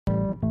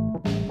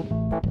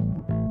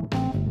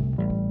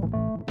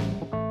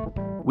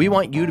We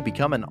want you to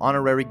become an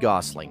honorary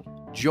Gosling.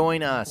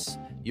 Join us.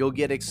 You'll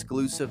get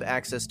exclusive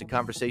access to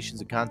conversations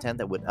and content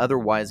that would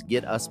otherwise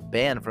get us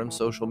banned from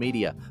social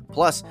media.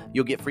 Plus,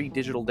 you'll get free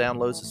digital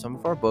downloads of some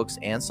of our books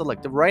and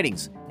selective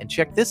writings. And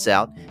check this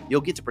out,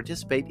 you'll get to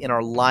participate in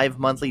our live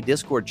monthly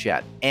Discord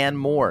chat and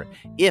more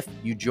if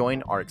you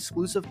join our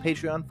exclusive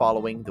Patreon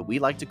following that we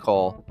like to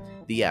call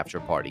the After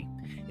Party.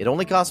 It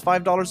only costs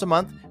 $5 a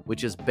month,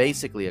 which is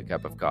basically a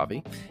cup of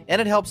coffee,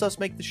 and it helps us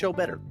make the show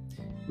better.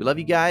 We love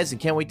you guys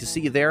and can't wait to see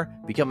you there.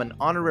 Become an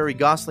honorary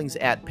Goslings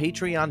at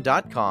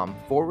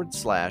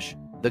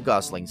patreon.com/the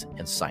Goslings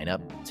and sign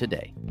up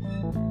today.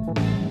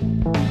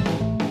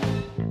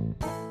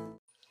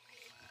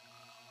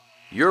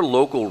 Your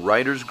local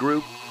writers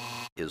group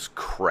is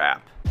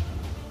crap.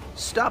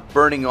 Stop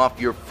burning off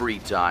your free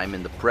time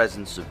in the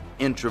presence of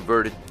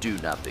introverted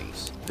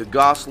do-nothings. The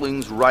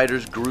Goslings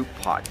Writers Group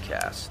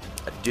Podcast,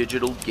 a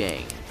digital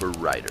gang for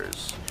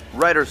writers.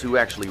 Writers who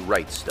actually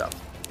write stuff.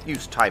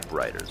 Use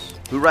typewriters,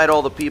 who write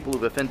all the people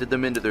who've offended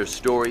them into their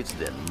stories,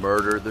 then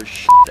murder the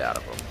shit out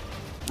of them.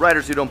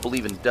 Writers who don't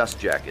believe in dust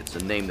jackets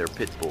and name their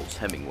pit bulls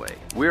Hemingway.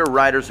 We're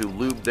writers who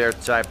lube their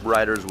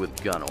typewriters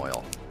with gun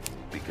oil,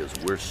 because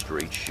we're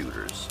straight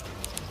shooters.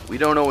 We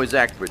don't always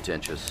act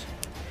pretentious,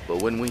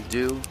 but when we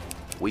do,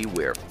 we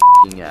wear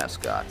f***ing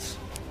ascots.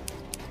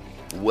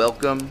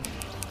 Welcome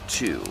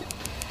to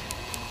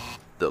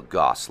the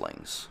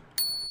Goslings.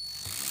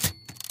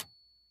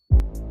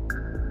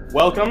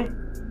 Welcome.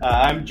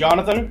 I'm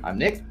Jonathan. I'm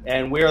Nick.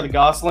 And we are the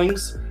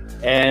Goslings.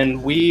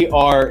 And we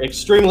are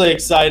extremely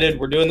excited.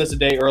 We're doing this a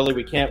day early.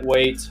 We can't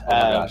wait. Oh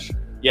my gosh.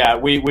 Yeah,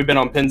 we've been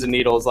on pins and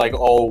needles like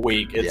all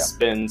week. It's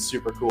been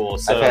super cool.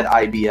 So I've had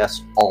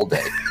IBS all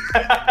day.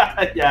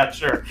 Yeah,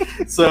 sure.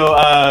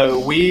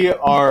 So we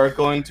are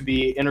going to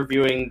be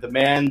interviewing the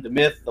man, the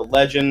myth, the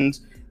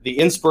legend, the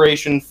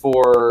inspiration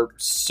for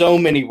so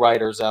many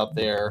writers out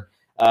there.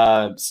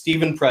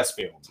 Steven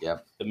Pressfield,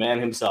 the man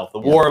himself, the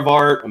War of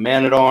Art, A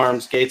Man at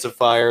Arms, Gates of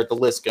Fire, the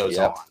list goes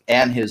on.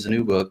 And his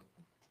new book,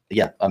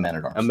 A Man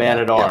at Arms. A Man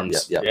at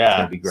Arms. Yeah. It's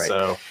going to be great.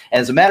 So,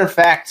 and as a matter of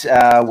fact,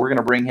 we're going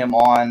to bring him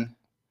on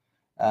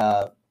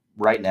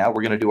right now.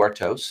 We're going to do our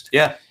toast.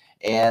 Yeah.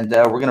 And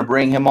we're going to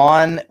bring him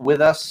on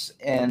with us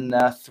in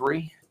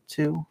 3,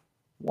 2,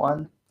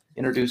 1.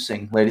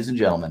 Introducing, ladies and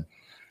gentlemen,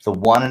 the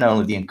one and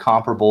only, the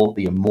incomparable,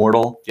 the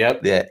immortal,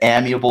 the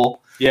amiable,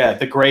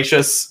 the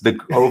gracious, the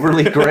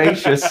overly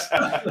gracious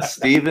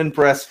Steven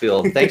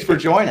Pressfield. Thanks for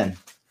joining.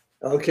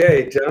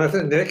 Okay,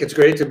 Jonathan, Nick, it's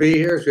great to be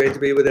here. It's great to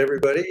be with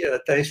everybody.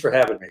 Thanks for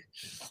having me.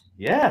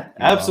 Yeah,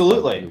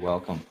 absolutely. You're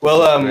welcome.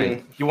 Well,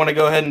 you want to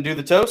go ahead and do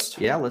the toast?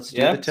 Yeah, let's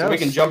do the toast. So we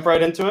can jump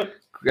right into it.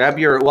 Grab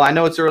your, I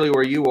know it's early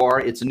where you are.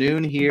 It's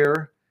noon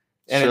here.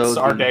 And it's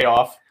our day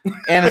off.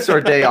 And it's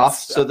our day off.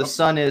 So the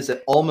sun is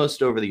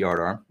almost over the yard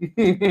arm.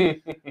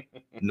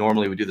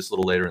 Normally we do this a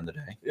little later in the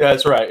day. Yeah,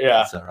 that's right. Yeah.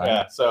 That's all right.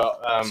 Yeah. So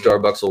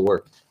Starbucks will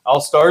work. I'll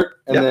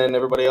start and then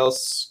everybody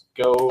else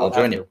go. I'll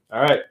join you.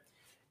 All right.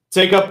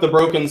 Take up the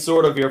broken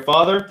sword of your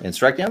father. And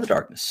strike down the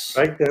darkness.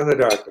 Strike down the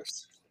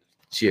darkness.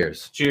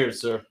 Cheers.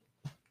 Cheers, sir.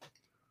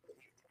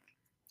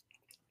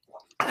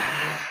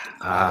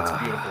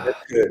 That's beautiful.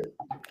 That's good.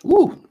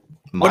 Ooh.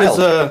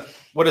 Mild.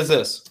 What is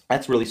this?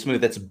 That's really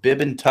smooth. That's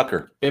Bibb and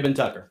Tucker. Bibb and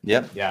Tucker.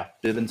 Yep. Yeah.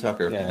 Bibb and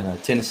Tucker. Yeah.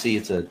 Tennessee.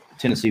 It's a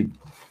Tennessee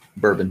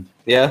bourbon.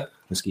 Yeah.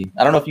 Whiskey.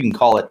 I don't know if you can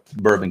call it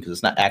bourbon because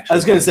it's not actually. I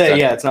was going to say,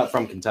 it's not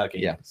from Kentucky.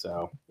 Yeah.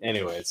 So,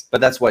 anyways.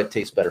 But that's why it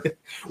tastes better.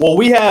 Well,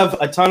 we have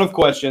a ton of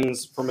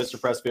questions for Mr.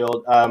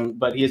 Pressfield,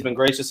 but he has been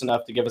gracious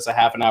enough to give us a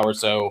half an hour.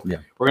 So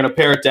we're going to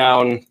pare it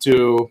down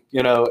to,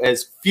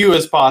 as few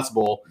as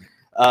possible.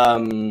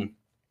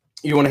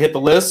 You want to hit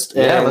the list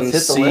and let's hit the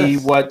see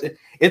list. what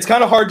it's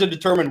kind of hard to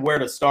determine where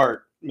to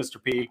start,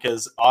 Mr. P,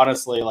 because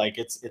honestly,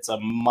 it's a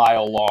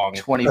mile long.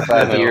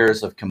 25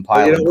 years of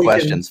compiling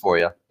questions for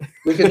you.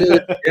 We can do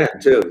it again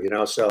too,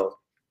 so.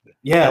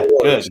 Yeah,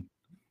 good.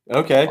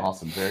 Okay.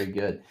 Awesome. Very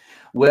good.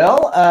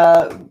 Well,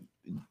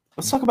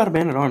 let's talk about A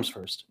Man at Arms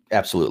first.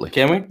 Absolutely.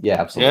 Can we? Yeah,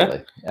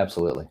 absolutely. Yeah?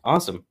 Absolutely.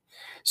 Awesome.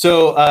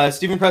 So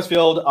Steven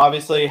Pressfield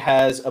obviously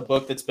has a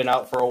book that's been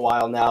out for a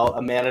while now,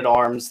 A Man at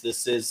Arms.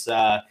 This is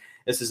an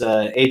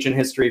ancient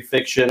history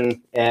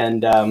fiction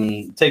and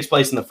takes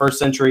place in the 1st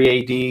century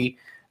AD.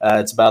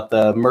 It's about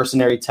the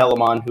mercenary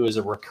Telamon, who is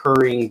a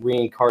recurring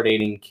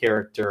reincarnating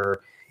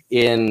character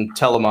in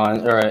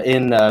Telamon or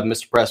in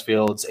Mr.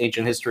 Pressfield's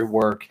ancient history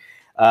work.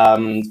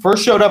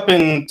 First showed up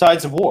in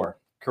Tides of War,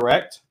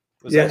 correct?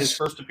 Was that his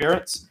first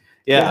appearance?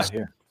 Yeah.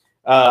 Yes.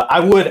 I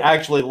would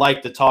actually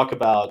like to talk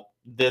about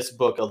this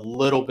book a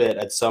little bit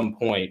at some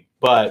point,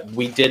 but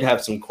we did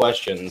have some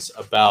questions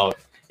about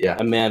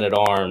A Man at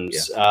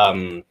Arms. Yeah.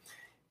 Do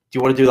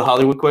you want to do the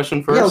Hollywood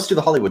question first? Yeah, let's do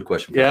the Hollywood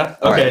question. Yeah.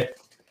 All Okay. right.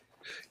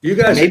 You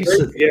guys are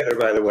great together,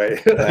 by the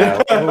way.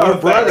 We're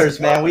brothers,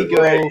 man. We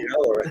go.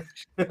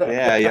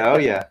 Oh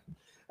yeah.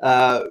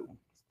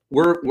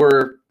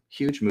 We're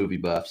huge movie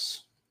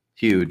buffs.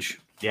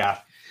 Huge. Yeah.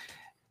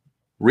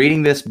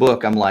 Reading this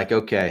book, I'm like,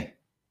 okay,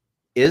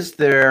 is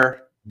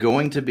there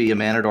going to be a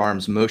Man at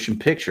Arms motion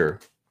picture?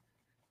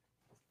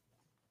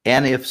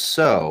 And if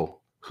so,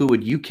 who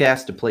would you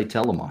cast to play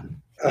Telamon?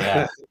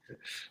 Yeah.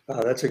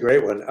 Oh, that's a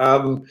great one.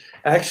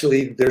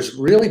 Actually, there's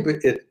really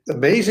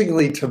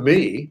amazingly to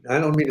me. I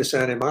don't mean to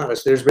sound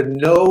immodest. There's been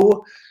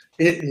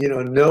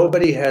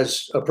nobody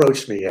has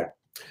approached me yet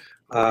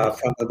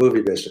from the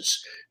movie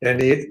business. And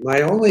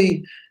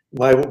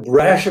my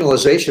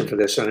rationalization for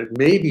this, and it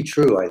may be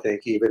true, I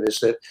think even, is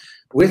that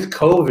with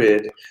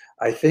COVID,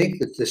 I think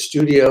that the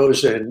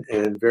studios and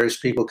various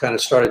people kind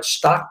of started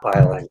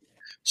stockpiling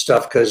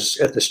stuff because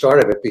at the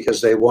start of it, because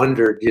they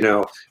wondered,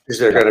 is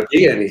there going to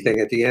be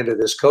anything at the end of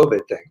this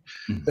COVID thing?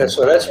 That's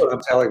what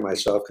I'm telling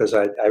myself, because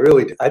I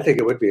think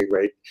it would be a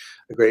great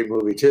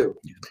movie too.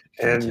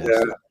 And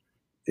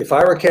if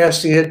I were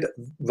casting it,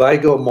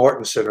 Viggo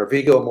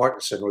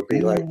Mortensen would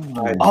be like,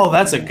 oh,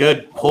 that's a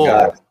good pull.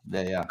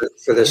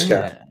 For this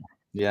guy.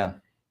 Yeah.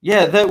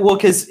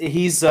 Because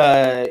he's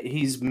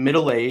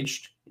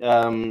middle-aged.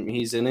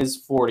 He's in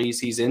his 40s.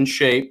 He's in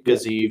shape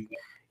because he,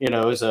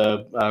 is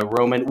a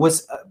Roman.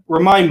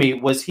 Remind me,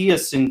 was he a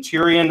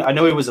centurion? I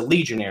know he was a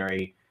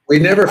legionary. We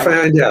never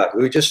found out.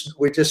 We just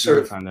sort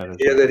of found out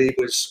that he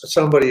was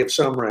somebody of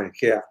some rank.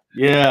 Yeah.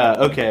 Yeah.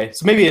 Okay.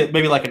 So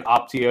maybe like an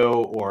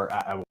Optio, or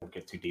I won't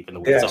get too deep in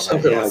the weeds. Yeah,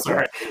 something like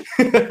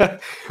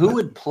that. Who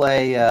would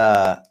play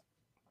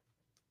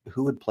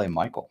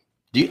Michael?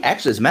 Do you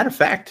actually, as a matter of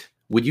fact,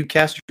 would you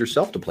cast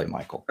yourself to play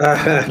Michael?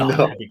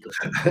 No.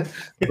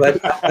 But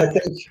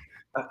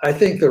I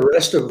think the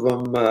rest of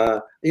them,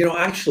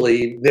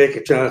 actually,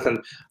 Nick,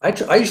 Jonathan,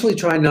 I usually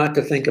try not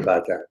to think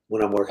about that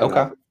when I'm working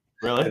on it.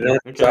 Really? And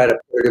then try to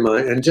put it in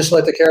mind and just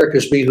let the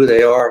characters be who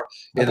they are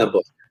in the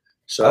book.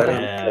 So I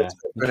try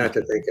not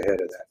to think ahead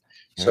of that.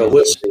 So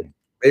we'll see.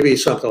 Maybe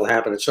something will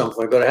happen at some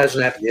point, but it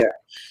hasn't happened yet.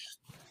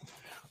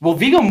 Well,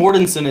 Viggo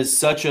Mortensen is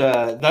such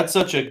a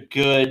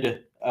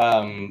good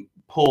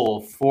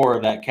pull for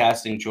that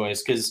casting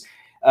choice, because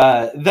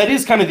that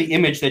is kind of the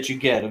image that you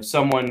get of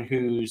someone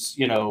who's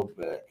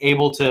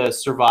able to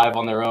survive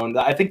on their own.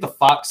 I think the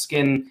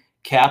foxskin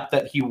cap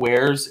that he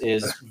wears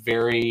is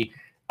very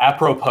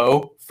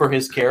apropos for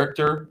his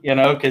character,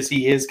 because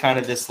he is kind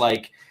of this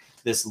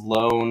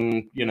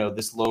lone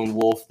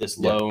wolf,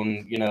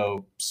 lone,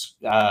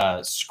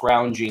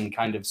 scrounging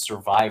kind the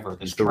survivor.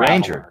 He's the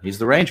ranger. He's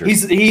the ranger.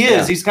 He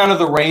is. He's kind of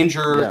the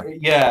ranger.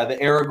 Yeah, the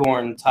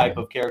Aragorn type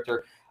of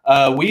character.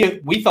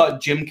 We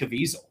thought Jim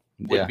Caviezel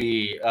would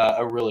be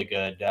a really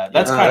good.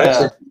 That's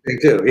interesting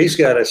too. He's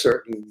got a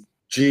certain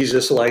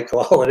Jesus-like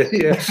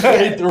quality,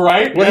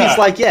 right?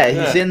 Well,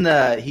 he's in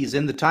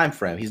the time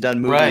frame. He's done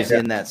movies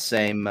in that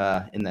same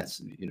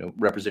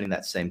representing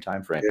that same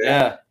time frame.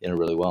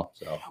 Really well.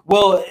 So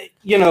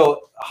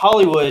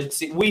Hollywood.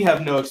 See, we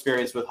have no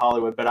experience with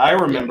Hollywood, but I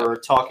remember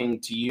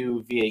talking to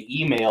you via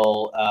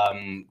email.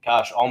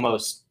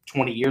 Almost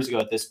 20 years ago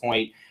at this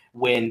point,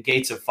 when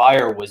Gates of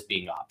Fire was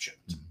being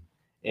optioned.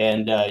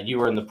 And you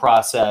were in the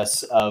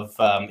process of,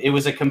 it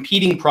was a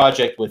competing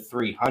project with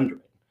 300.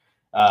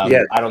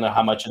 I don't know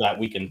how much of that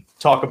we can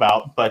talk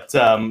about, but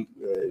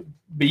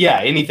yeah,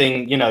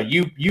 anything,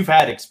 you've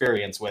had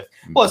experience with,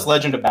 plus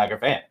Legend of Bagger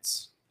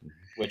Vance,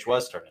 which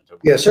was turned into.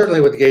 Yeah,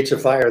 certainly with Gates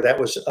of Fire, that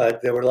was,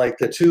 there were like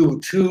the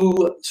two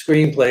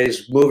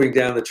screenplays moving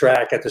down the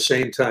track at the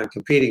same time,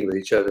 competing with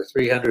each other,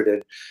 300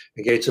 and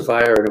Gates of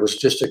Fire. And it was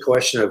just a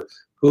question of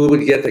who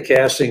would get the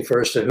casting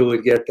first and who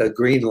would get the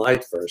green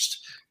light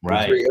first.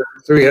 Right.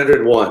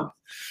 301.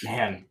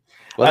 Man.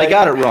 Well, they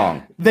got it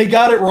wrong. They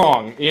got it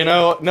wrong.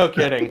 No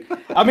kidding.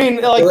 I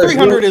mean,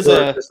 300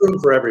 there's room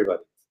for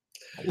everybody.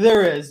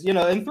 There is,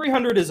 and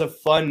 300 is a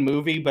fun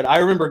movie, but I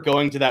remember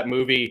going to that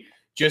movie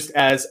just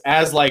as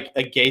like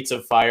a Gates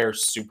of Fire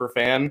super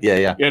fan.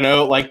 Yeah.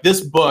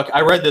 This book,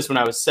 I read this when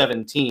I was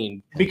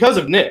 17 because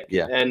of Nick.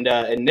 Yeah. And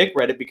Nick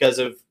read it because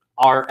of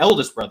our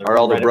eldest brother. Our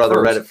older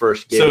brother read it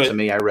first, gave it to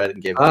me. I read it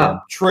and gave it to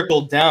him.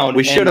 Trickled down.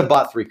 We should have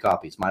bought 3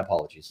 copies. My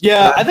apologies.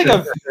 Yeah, I think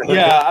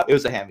it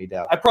was a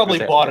hand-me-down. I probably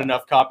bought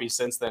enough copies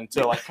since then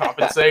to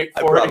compensate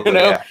for it,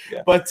 Yeah.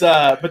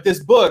 But this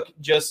book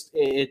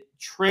it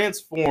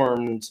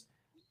transformed.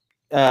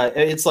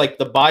 It's like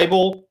the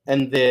Bible,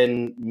 and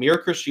then Mere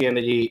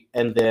Christianity,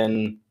 and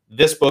then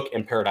this book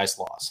and Paradise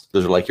Lost.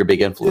 Those are like your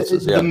big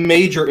influences. The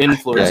major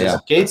influences.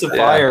 Gates of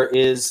Fire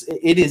is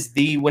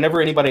whenever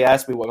anybody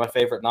asks me what my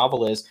favorite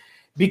novel is,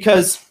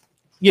 because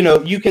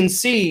you can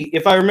see,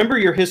 if I remember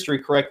your history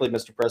correctly,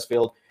 Mr.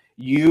 Pressfield,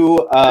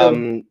 you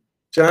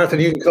Jonathan,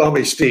 you can call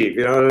me Steve.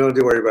 Don't have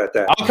to worry about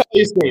that. I'll call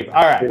you Steve.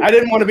 All right. I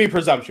didn't want to be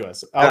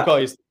presumptuous. I'll call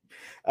you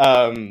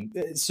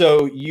Steve.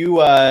 So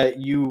you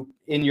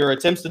in your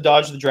attempts to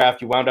dodge the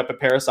draft, you wound up at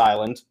Paris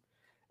Island.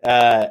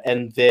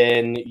 And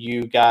then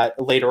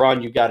later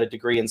on you got a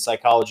degree in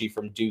psychology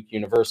from Duke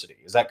University.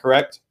 Is that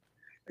correct?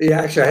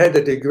 Yeah, actually, I had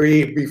the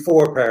degree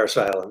before Paris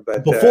Island,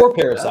 but before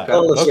Paris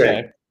Island.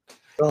 Okay,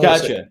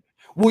 gotcha.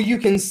 Well, you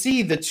can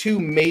see the two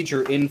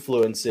major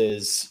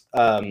influences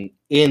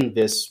in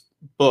this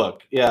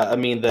book. Yeah, I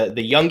mean the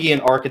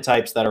Jungian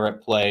archetypes that are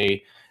at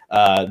play.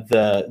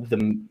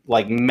 the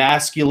like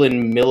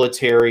masculine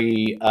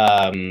military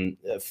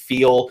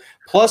feel,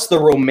 plus the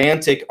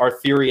romantic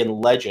Arthurian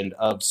legend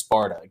of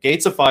Sparta.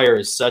 Gates of Fire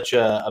is such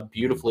a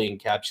beautifully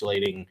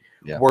encapsulating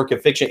work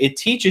of fiction.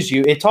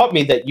 It taught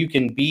me that you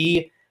can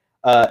be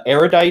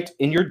erudite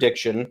in your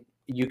diction,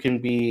 you can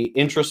be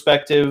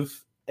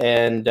introspective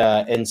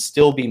and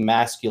still be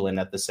masculine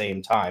at the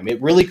same time.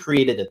 It really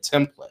created a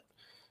template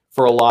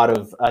for a lot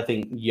of, I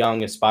think,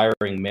 young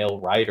aspiring male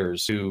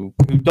writers who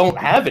don't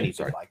have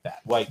anything like that.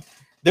 Like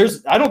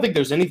I don't think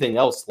there's anything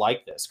else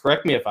like this.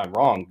 Correct me if I'm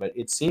wrong, but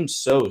it seems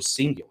so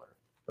singular.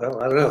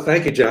 Well, I don't know.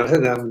 Thank you,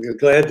 Jonathan. I'm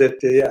glad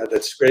that,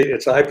 that's great.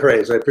 It's high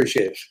praise. I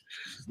appreciate it.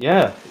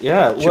 Yeah.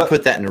 Should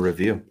put that in a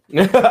review.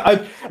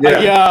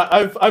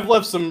 I've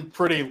left some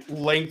pretty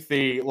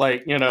lengthy,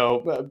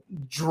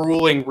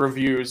 drooling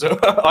reviews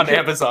on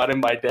Amazon in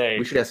my day.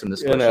 We should ask him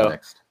this question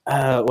next.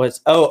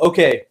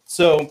 Okay.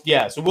 So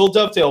we'll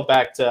dovetail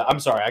back to. I'm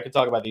sorry, I could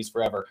talk about these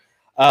forever.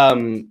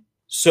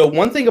 So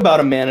one thing about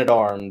A Man at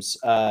Arms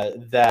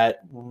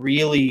that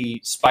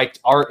really spiked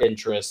our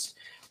interest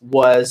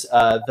was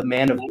The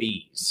Man of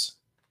Bees.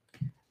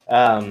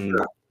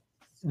 The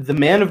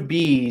Man of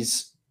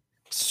Bees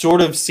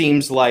sort of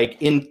seems like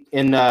in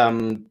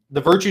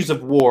The Virtues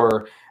of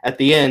War, at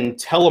the end,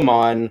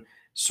 Telamon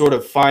sort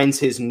of finds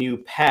his new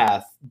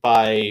path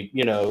by,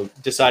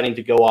 deciding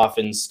to go off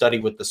and study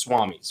with the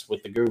swamis,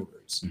 with the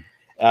gurus.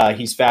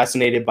 He's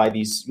fascinated by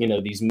these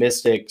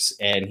mystics,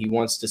 and he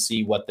wants to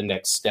see what the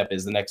next step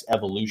is, the next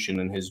evolution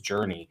in his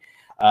journey.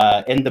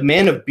 And The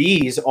Man of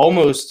Bees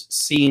almost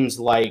seems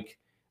like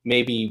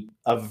maybe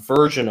a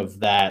version of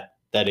that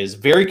is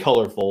very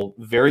colorful,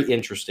 very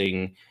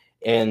interesting.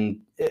 And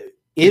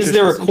is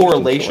there a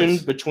correlation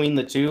between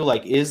the two?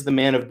 Like, is The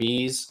Man of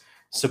Bees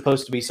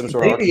supposed to be some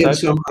sort of maybe in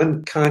some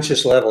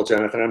unconscious level,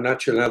 Jonathan? I'm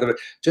not sure. Now,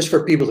 just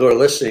for people who are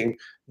listening,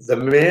 the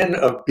Man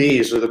of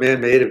Bees, or the Man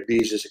Made of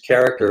Bees, is a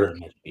character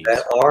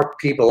that are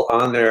people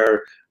on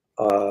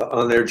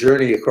their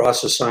journey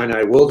across the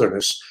Sinai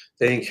wilderness.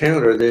 They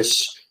encounter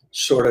this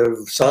sort of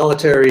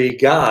solitary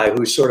guy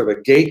who's sort of a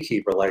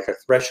gatekeeper, like a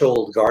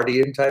threshold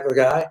guardian type of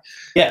guy.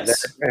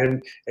 Yes.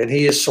 And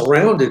he is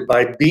surrounded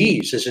by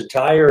bees. His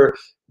entire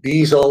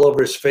bees all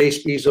over his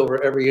face, bees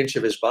over every inch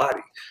of his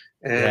body.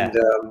 And,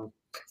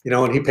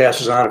 and he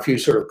passes on a few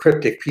sort of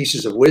cryptic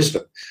pieces of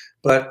wisdom.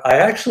 But I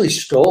actually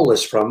stole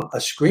this from a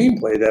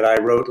screenplay that I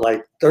wrote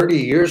like 30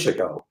 years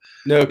ago.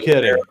 No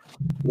kidding.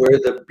 Where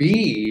the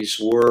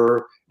bees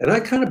were, and I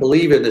kind of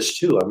believe in this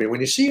too. I mean, when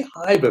you see a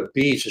hive of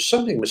bees, there's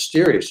something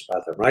mysterious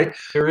about them, right?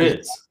 There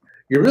is.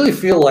 You really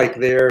feel like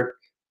they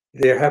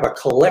have a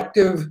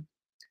collective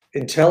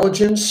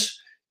intelligence,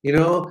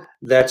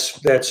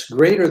 that's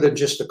greater than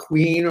just the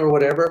queen or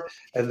whatever,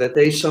 and that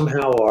they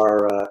somehow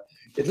are,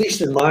 at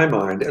least in my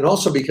mind, and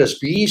also because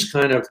bees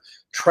kind of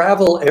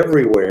travel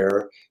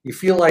everywhere, you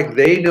feel like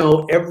they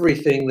know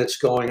everything that's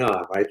going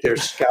on, right? They're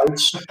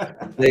scouts,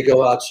 they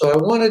go out. So I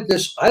wanted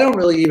this. I don't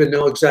really even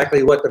know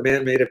exactly what the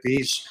Man Made of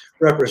Bees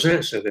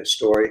represents in this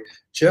story,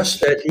 just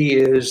that he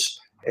is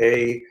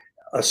a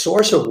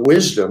source of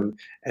wisdom,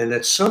 and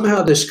that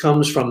somehow this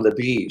comes from the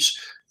bees,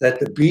 that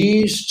the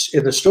bees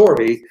in the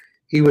story,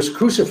 he was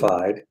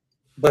crucified,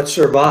 but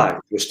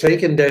survived, was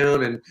taken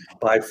down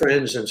by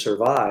friends and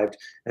survived,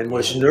 and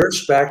was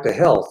nursed back to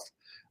health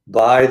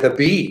by the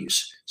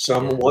bees,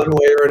 one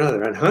way or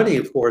another. And honey,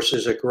 of course,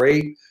 is a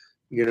great,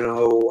 I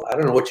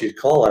don't know what you'd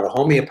call it, a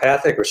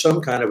homeopathic or some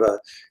kind of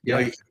you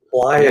can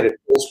apply it. It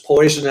pulls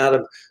poison out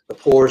of the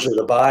pores of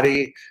the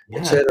body,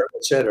 et cetera,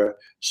 et cetera.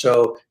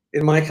 So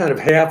in my kind of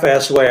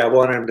half-assed way, I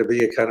wanted him to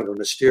be a kind of a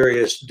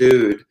mysterious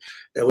dude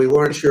that we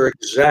weren't sure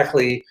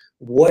exactly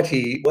what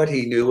he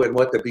knew and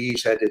what the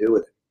bees had to do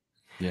with it.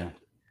 Yeah.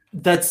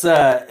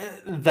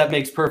 That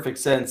makes perfect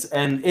sense.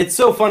 And it's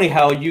so funny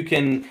how you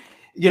can,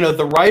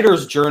 the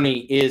writer's journey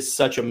is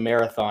such a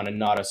marathon and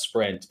not a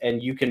sprint.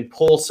 And you can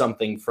pull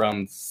something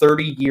from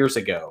 30 years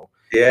ago,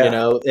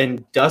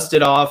 and dust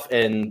it off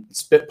and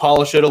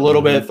polish it a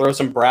little bit, throw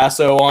some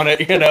Brasso on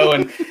it,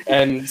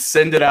 and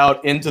send it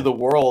out into the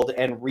world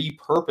and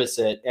repurpose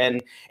it.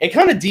 And it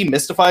kind of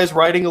demystifies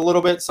writing a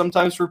little bit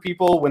sometimes for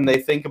people when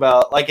they think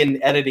about, like,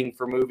 in editing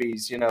for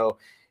movies,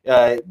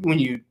 when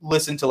you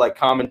listen to like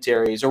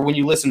commentaries, or when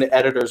you listen to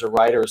editors or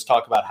writers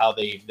talk about how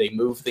they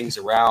move things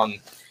around,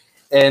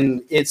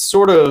 and it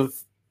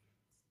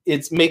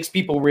makes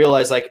people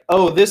realize, like,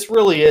 oh, this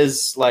really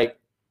is like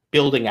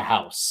building a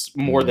house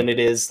more than it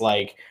is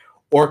like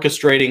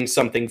orchestrating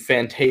something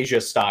Fantasia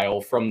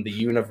style from the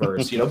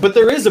universe, but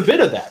there is a bit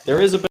of that.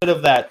 There is a bit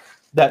of that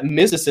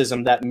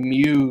mysticism, that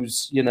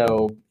muse,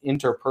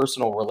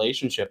 interpersonal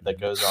relationship that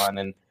goes on.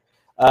 And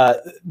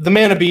The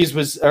Man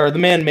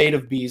Made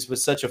of Bees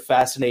was such a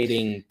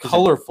fascinating,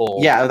 colorful.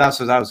 Yeah, that's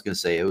what I was going to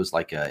say. It was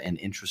like an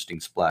interesting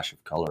splash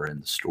of color in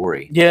the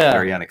story. Yeah,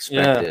 very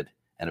unexpected,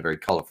 and a very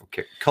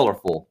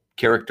colorful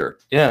character.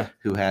 Yeah,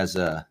 who has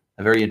a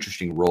very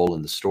interesting role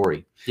in the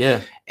story.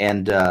 Yeah,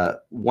 and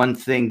one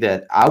thing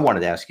that I wanted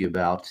to ask you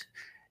about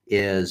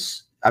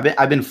is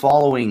I've been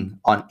following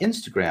on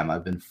Instagram.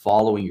 I've been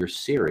following your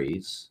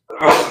series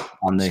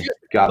on the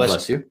God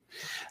bless you.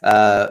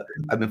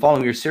 I've been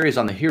following your series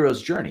on the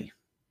hero's journey.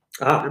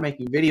 You're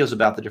making videos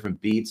about the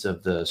different beats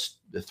of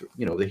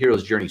the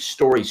hero's journey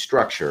story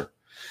structure,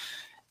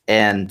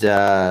 and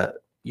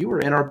you were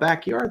in our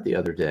backyard the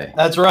other day.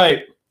 That's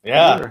right.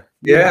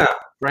 Yeah.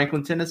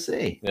 Franklin,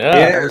 Tennessee.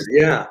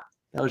 Yeah.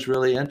 That was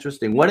really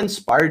interesting. What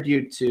inspired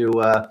you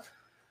to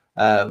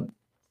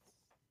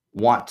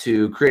want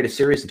to create a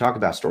series and talk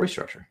about story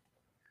structure?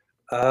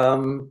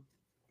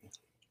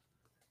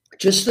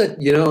 Just that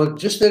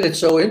it's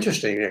so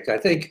interesting, Nick. I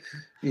think,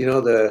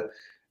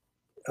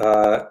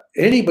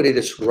 anybody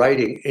that's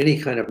writing any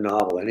kind of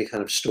novel, any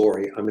kind of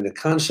story, I mean, the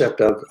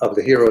concept of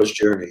the hero's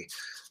journey,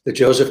 the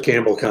Joseph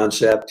Campbell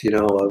concept,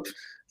 of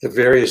the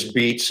various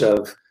beats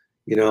of,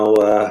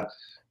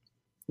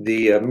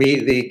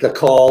 the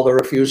call, the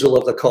refusal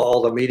of the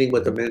call, the meeting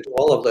with the mentor,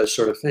 all of those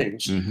sort of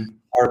things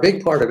are a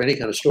big part of any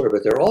kind of story,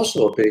 but they're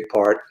also a big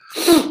part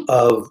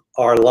of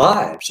our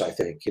lives, I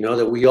think,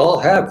 that we all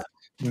have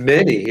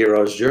many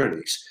heroes'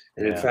 journeys.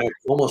 And in fact,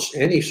 almost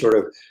any sort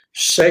of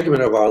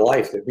segment of our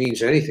life that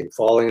means anything,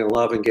 falling in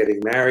love and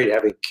getting married,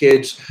 having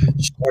kids,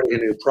 starting a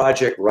new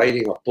project,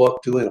 writing a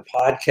book, doing a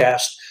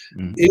podcast,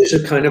 is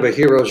a kind of a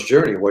hero's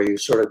journey where you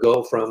sort of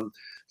go from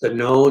the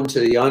known to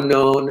the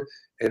unknown,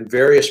 and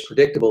various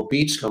predictable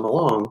beats come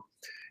along.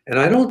 And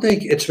I don't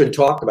think it's been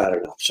talked about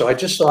enough. So I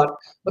just thought,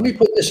 let me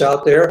put this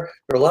out there.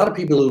 There are a lot of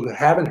people who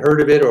haven't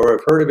heard of it or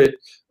have heard of it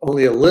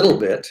only a little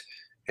bit.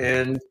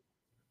 And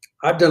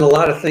I've done a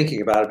lot of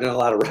thinking about it, done a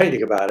lot of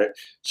writing about it.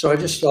 So I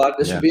just thought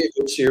this would be a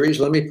good series.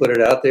 Let me put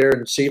it out there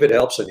and see if it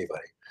helps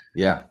anybody.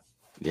 Yeah.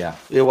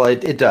 Well,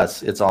 it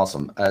does. It's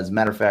awesome. As a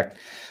matter of fact,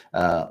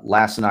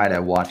 last night I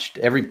watched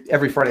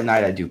every Friday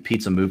night I do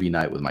pizza movie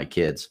night with my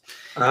kids,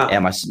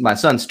 and my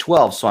son's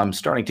 12, so I'm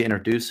starting to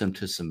introduce him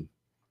to some,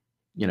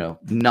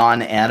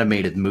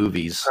 non-animated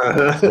movies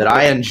that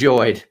I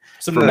enjoyed.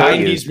 Some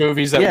 90s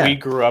movies that we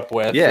grew up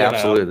with. Yeah,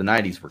 absolutely. The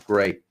 90s were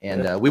great,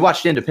 and we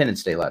watched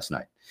Independence Day last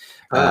night,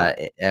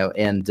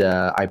 and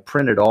I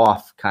printed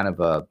off kind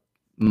of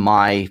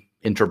my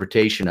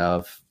interpretation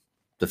of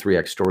the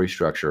 3X story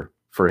structure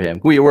for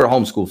him. We're a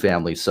homeschool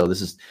family, so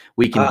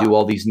we can do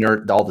all this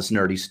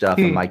nerdy stuff,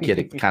 and my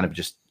kid kind of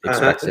just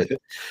expects it.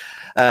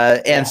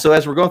 And so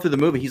as we're going through the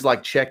movie, he's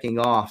like checking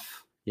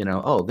off,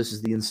 this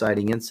is the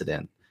inciting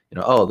incident.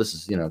 This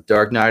is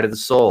Dark Night of the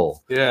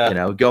Soul.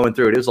 Yeah. Going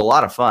through it. It was a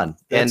lot of fun,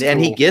 and cool.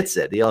 He gets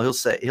it. He'll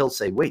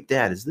say, "Wait,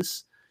 Dad, is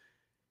this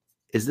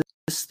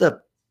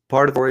the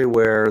part of the story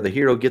where the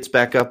hero gets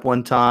back up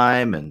one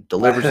time and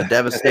delivers a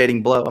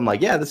devastating blow?" I'm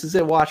like, "Yeah, this is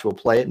it. Watch, we'll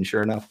play it." And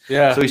sure enough,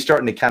 so he's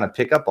starting to kind of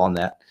pick up on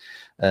that,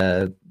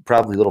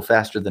 probably a little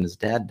faster than his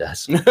dad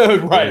does.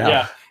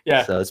 Right?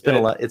 Yeah. So it's been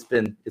a lot. It's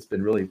been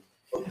really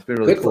cool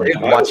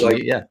watching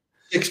it. Yeah.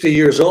 60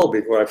 years old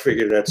before I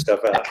figured that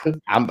stuff out.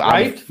 I'm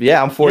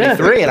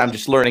 43 and I'm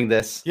just learning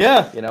this.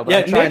 Yeah.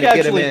 But Nick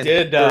actually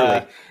did.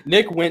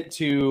 Nick went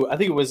to, I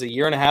think it was a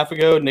year and a half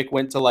ago, Nick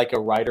went to like a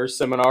writer's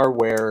seminar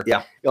where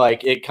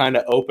like it kind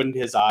of opened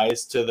his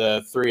eyes to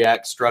the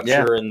 3-act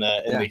structure and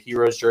the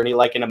hero's journey,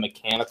 like in a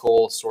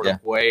mechanical sort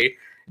of way,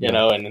 and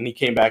then he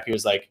came back, he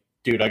was like,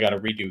 dude, I got to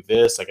redo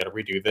this.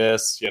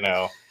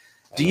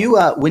 Do you,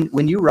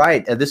 when you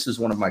write, this is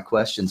one of my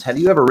questions, have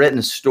you ever written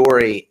a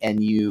story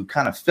and you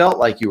kind of felt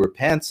like you were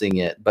pantsing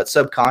it, but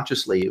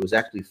subconsciously it was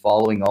actually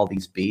following all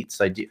these beats?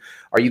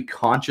 Are you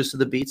conscious of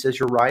the beats as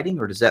you're writing,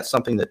 or is that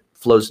something that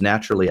flows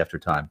naturally after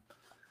time?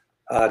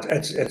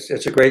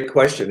 It's a great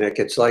question, Nick.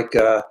 It's like,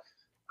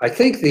 I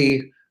think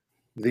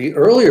the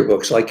earlier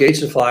books like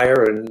Gates of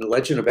Fire and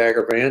Legend of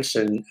Bagger Vance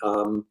and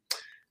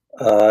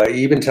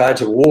even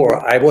Tides of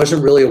War, I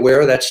wasn't really aware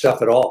of that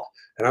stuff at all.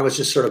 And I was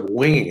just sort of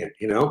winging it,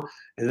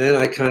 and then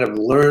I kind of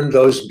learned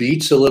those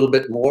beats a little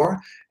bit more.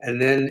 And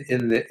then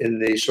in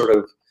the sort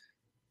of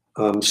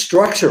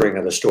structuring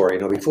of the story,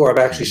 before I've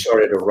actually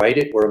started to write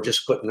it, where I'm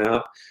just putting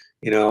out,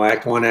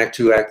 act 1, act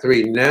 2, act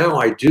 3. Now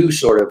I do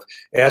sort of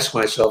ask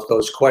myself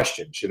those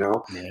questions,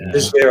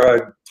 is there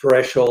a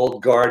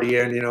threshold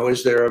guardian?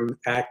 Is there an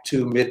act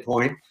 2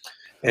 midpoint?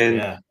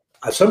 And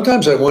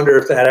sometimes I wonder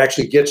if that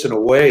actually gets in a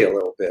way a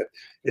little bit.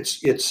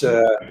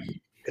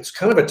 It's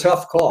kind of a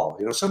tough call.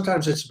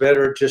 Sometimes it's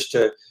better just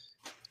to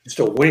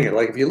wing it.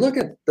 Like if you look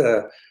at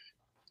the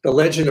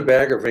Legend of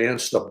Bagger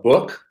Vance, the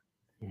book,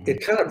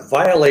 it kind of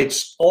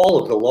violates all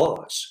of the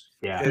laws.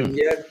 Yeah. And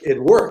yet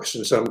it works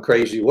in some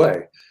crazy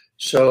way.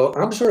 So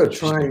I'm sort of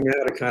trying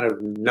now to kind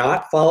of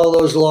not follow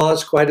those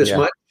laws quite as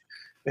much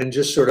and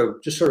just sort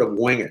of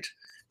wing it.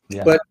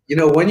 Yeah. But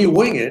when you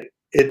wing it,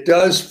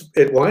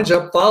 it winds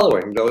up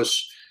following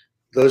those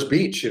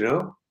beats,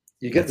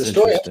 You get the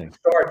story has to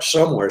start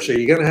somewhere, so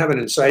you're going to have an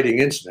inciting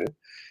incident,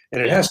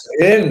 and it has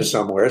to end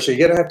somewhere, so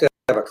you're going to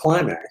have a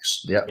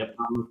climax. Yeah.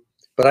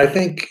 But I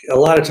think a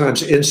lot of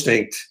times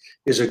instinct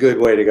is a good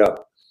way to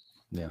go.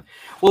 Yeah.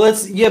 Well,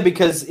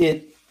 because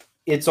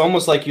it's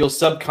almost like you'll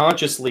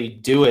subconsciously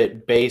do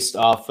it based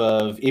off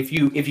of if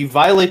you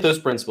violate those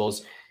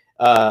principles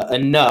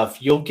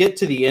enough, you'll get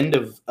to the end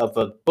of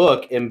a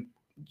book, and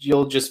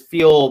you'll just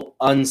feel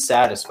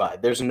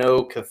unsatisfied. There's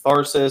no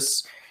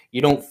catharsis.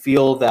 You don't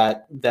feel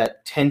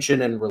that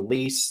tension and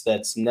release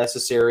that's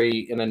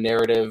necessary in a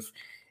narrative.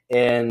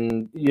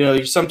 And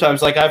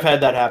sometimes, like, I've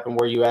had that happen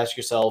where you ask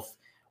yourself,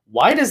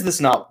 why does this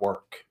not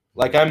work?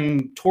 Like,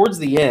 I'm towards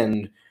the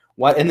end.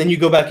 Why? And then you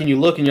go back and you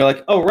look and you're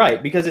like, oh,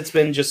 right, because it's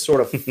been just sort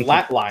of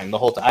flatlined the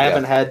whole time. I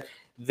haven't had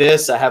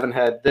this. I haven't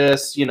had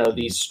this,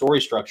 these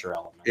story structure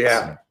elements.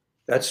 Yeah,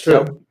 that's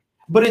true.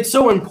 But it's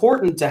so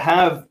important to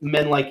have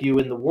men like you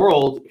in the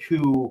world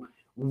who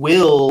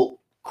will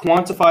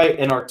quantify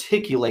and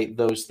articulate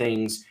those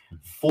things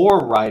for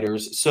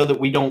writers so that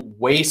we don't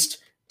waste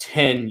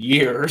 10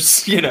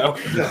 years, just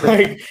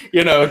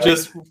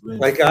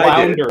like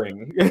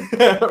floundering,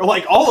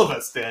 like all of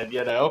us did,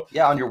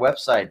 Yeah, on your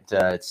website,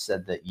 it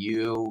said that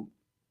you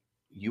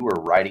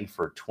were writing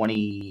for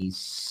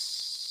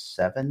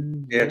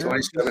 27 years?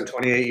 27,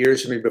 28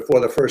 years, before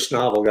the first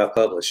novel got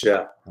published,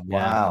 yeah.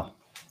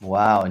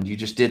 Wow, and you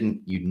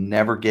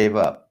never gave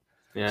up.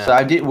 Yeah. So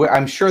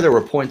I'm sure there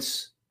were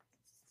points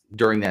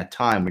during that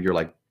time when you're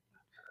like,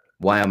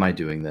 why am I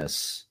doing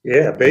this?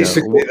 Yeah,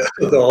 basically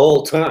the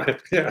whole time.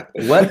 Yeah.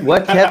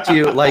 What kept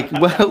you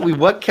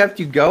what kept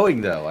you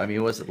going though? I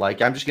mean, was it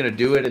like, I'm just going to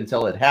do it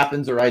until it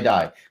happens or I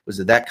die? Was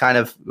it that kind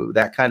of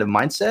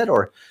mindset,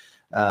 or?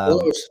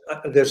 Well,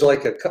 there's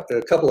like a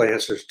couple of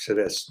answers to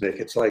this, Nick.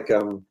 It's like,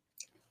 on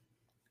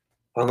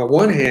the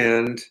one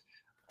hand,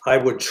 I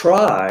would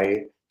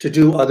try to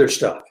do other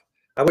stuff.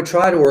 I would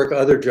try to work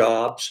other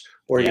jobs,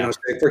 or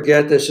say,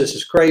 forget this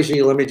is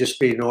crazy, let me just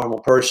be a normal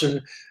person.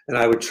 And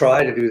I would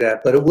try to do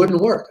that, but it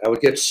wouldn't work. I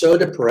would get so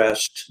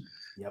depressed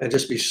and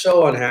just be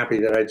so unhappy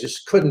that I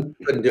just couldn't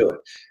do it.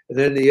 And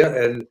then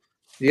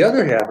the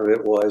other half of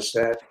it was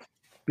that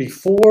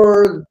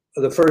before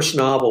the first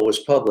novel was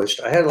published,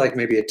 I had like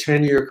maybe a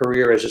 10-year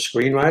career as a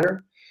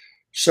screenwriter.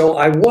 So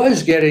I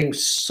was getting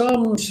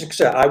some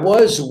success. I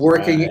was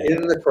working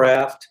in the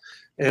craft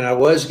and I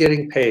was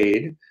getting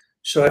paid.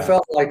 So I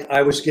felt like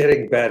I was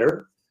getting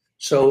better.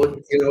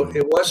 So,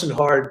 it wasn't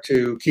hard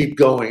to keep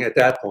going at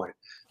that point.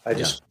 I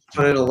just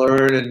trying to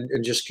learn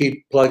and just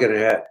keep plugging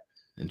ahead.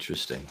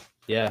 Interesting.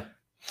 Yeah.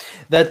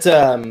 That,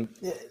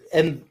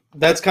 and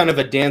that's kind of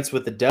a dance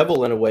with the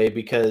devil in a way,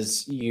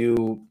 because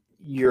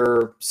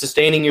you're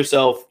sustaining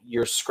yourself,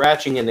 you're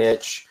scratching an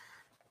itch,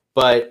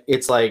 but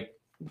it's like,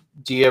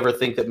 do you ever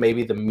think that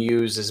maybe the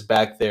muse is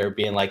back there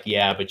being like,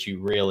 yeah, but you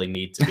really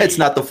need to be. It's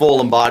not the full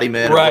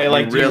embodiment. Right.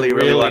 Like, you really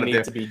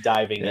need to be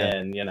diving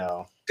in,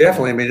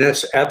 Definitely.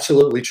 That's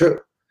absolutely true.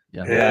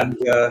 Yeah.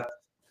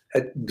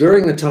 And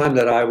during the time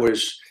that I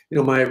was,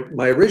 my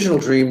original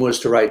dream was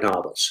to write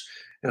novels.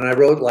 And I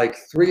wrote like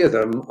 3 of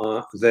them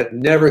that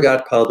never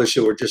got published.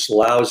 They were just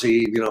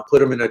lousy, put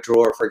them in a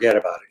drawer, forget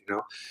about it,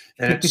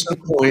 And at some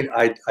point,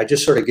 I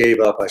just sort of gave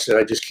up. I said,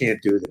 I just can't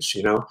do this,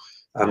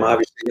 I'm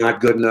obviously not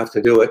good enough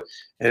to do it.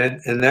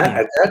 And that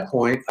at that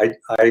point,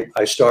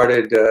 I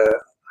started,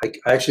 I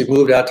actually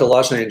moved out to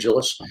Los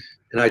Angeles.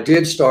 And I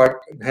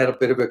had a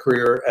bit of a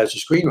career as a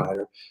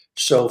screenwriter.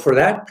 So for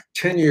that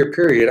 10-year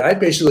period, I'd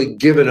basically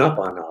given up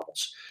on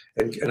novels.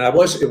 And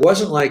it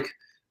wasn't like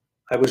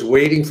I was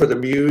waiting for the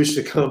muse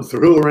to come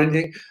through or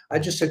anything. I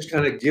just had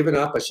kind of given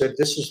up. I said,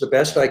 this is the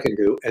best I can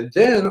do. And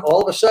then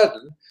all of a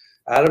sudden,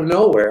 out of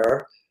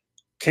nowhere,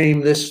 came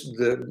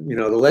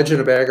the Legend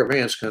of Bagger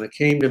Vance kind of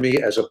came to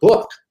me as a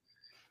book.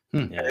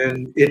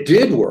 And it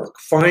did work.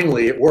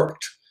 Finally, it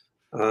worked.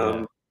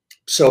 But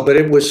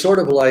it was sort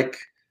of like,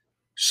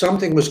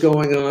 something was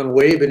going on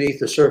way beneath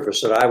the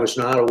surface that I was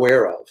not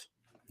aware of.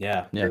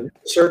 Yeah. And a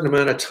certain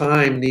amount of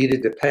time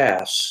needed to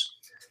pass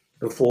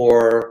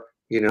before,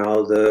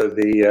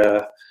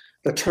 the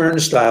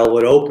turnstile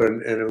would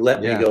open and it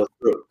let me go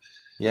through.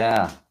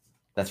 Yeah,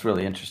 that's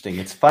really interesting.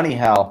 It's funny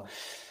how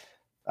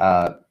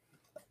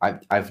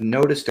I've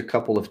noticed a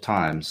couple of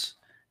times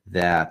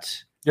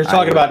that you're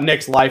talking about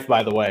Nick's life,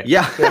 by the way.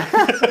 Yeah,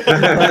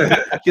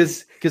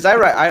 because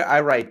I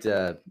write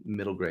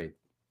middle grade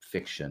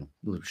fiction,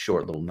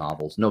 short little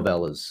novels,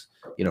 novellas,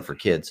 for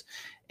kids.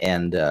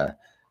 And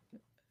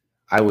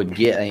I would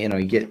get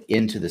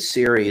into the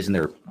series, and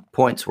there are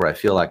points where I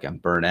feel like I'm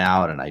burnt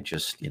out, and I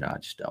just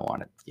don't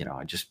want it.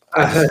 I just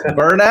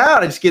burn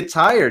out. I just get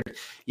tired,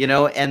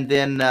 and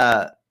then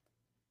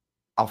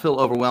I'll feel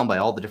overwhelmed by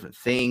all the different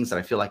things that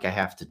I feel like I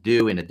have to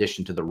do in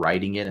addition to the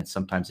writing it, and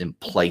sometimes in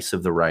place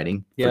of the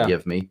writing.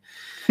 Forgive me.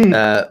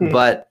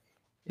 But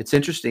it's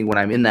interesting when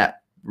I'm in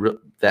that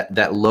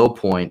low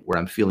point where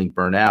I'm feeling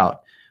burnt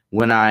out,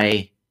 when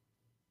I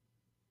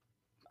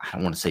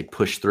don't want to say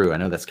push through. I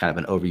know that's kind of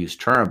an overused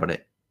term,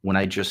 but when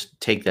I just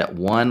take that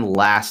one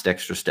last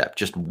extra step,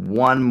 just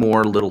one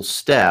more little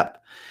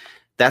step,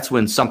 that's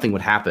when something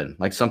would happen,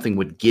 like something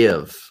would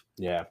give.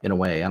 Yeah. In a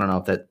way. I don't know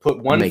if that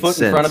put one makes foot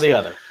sense. In front of the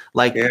other.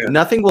 Like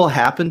nothing will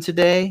happen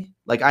today.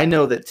 Like I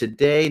know that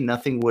today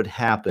nothing would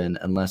happen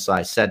unless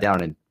I sat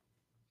down and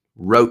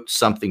wrote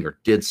something or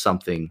did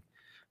something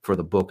for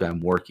the book I'm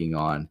working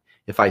on.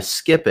 If I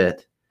skip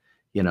it,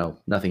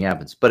 nothing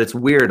happens. But it's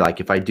weird. Like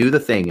if I do the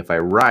thing, if I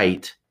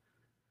write,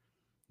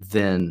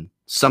 then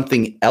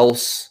something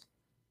else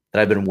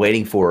that I've been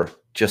waiting for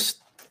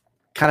just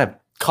kind of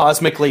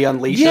cosmically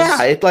unleashes.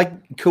 Yeah, it like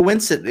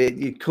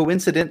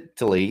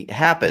coincidentally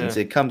happens.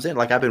 Yeah. It comes in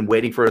like I've been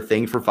waiting for a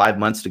thing for 5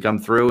 months to come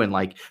through, and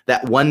like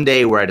that one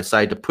day where I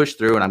decide to push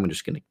through, and I'm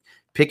just going to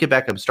pick it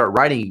back up and start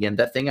writing again.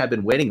 That thing I've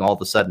been waiting all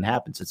of a sudden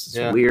happens. It's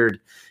this weird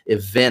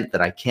event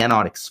that I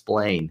cannot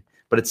explain,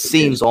 but it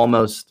seems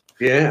almost.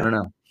 I don't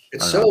know.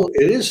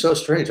 It is so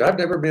strange. I've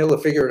never been able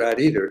to figure it out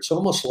either. It's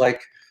almost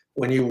like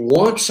when you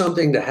want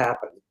something to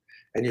happen,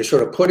 and you're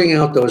sort of putting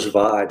out those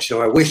vibes.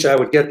 I wish I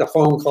would get the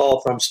phone call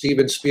from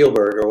Steven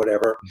Spielberg or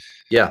whatever.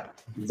 Yeah.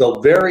 The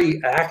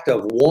very act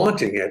of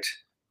wanting it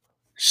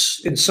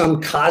in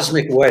some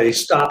cosmic way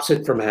stops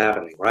it from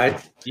happening,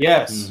 right?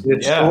 Yes.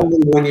 It's only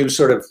when you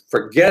sort of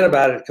forget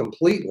about it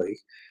completely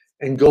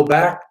and go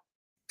back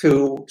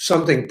to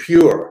something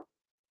pure,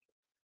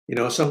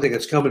 something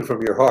that's coming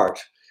from your heart,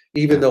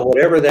 even though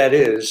whatever that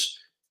is,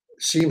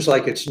 seems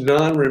like it's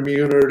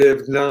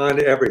non-remunerative,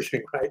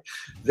 non-everything, right?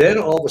 Then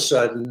all of a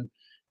sudden,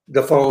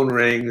 the phone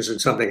rings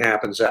and something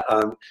happens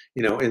in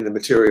the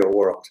material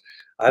world.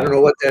 I don't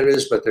know what that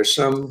is, but there's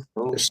some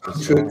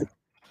truth.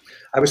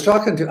 I was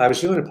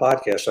doing a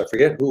podcast. I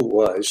forget who it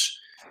was.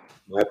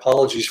 My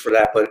apologies for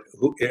that, but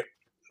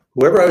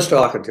whoever I was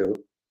talking to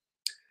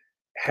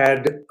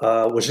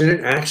was in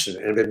an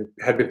accident and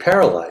had been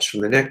paralyzed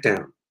from the neck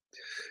down.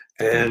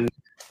 And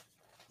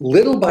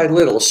little by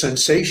little,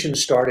 sensation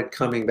started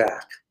coming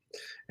back.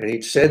 And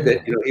he said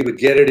that he would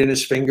get it in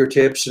his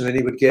fingertips, and then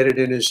he would get it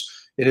in his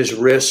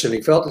wrists, and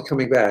he felt it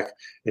coming back.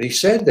 And he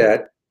said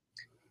that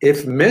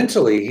if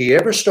mentally he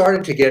ever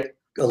started to get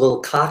a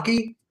little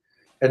cocky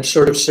and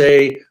sort of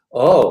say,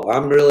 "Oh,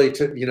 I'm really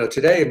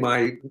today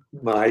my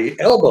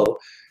elbow,"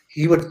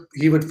 he would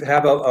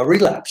have a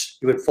relapse.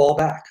 He would fall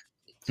back,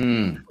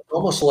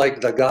 almost like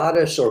the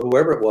goddess or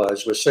whoever it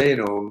was saying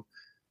to him,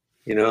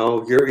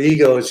 your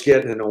ego is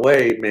getting in the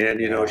way, man.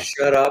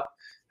 Shut up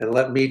and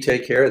let me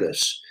take care of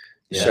this.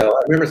 Yeah. So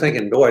I remember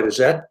thinking, boy, does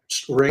that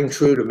ring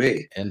true to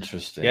me?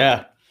 Interesting.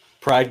 Yeah.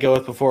 Pride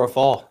goeth before a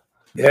fall.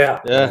 Yeah.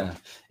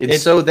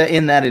 It's so that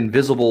in that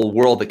invisible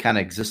world that kind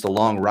of exists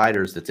along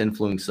riders that's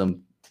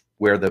influencing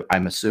where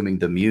I'm assuming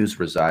the muse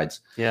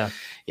resides. Yeah.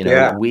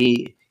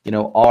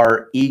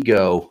 Our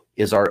ego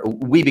is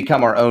we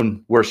become our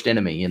own worst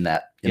enemy in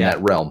that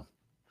realm.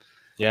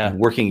 Yeah.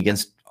 Working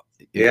against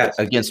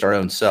our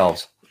own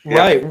selves.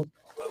 Right.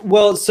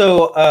 Well,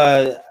 so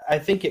I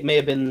think it may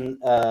have been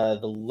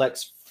the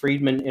Lex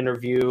Friedman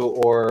interview,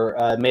 or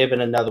it may have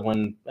been another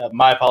one.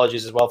 My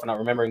apologies as well for not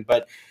remembering.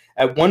 But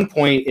at one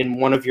point in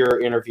one of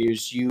your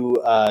interviews,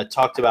 you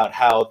talked about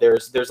how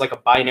there's like a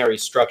binary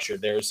structure.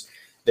 There's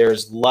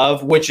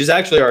love, which is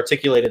actually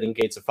articulated in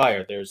Gates of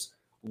Fire. There's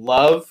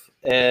love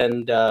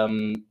and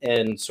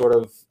sort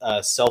of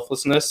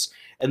selflessness,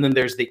 and then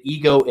there's the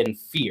ego and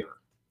fear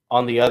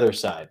on the other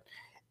side.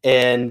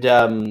 And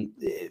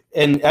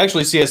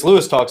actually, C.S.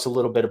 Lewis talks a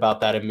little bit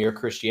about that in Mere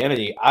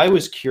Christianity. I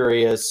was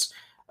curious,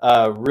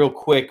 real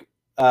quick,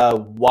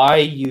 why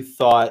you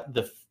thought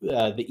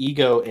the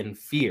ego and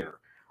fear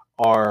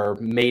are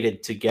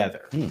mated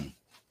together.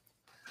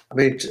 I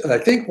mean, I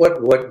think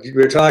what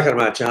you're talking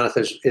about,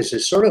 Jonathan,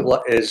 is sort of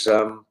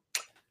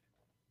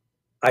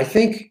I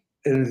think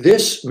in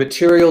this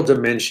material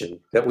dimension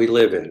that we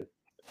live in,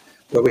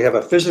 where we have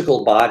a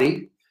physical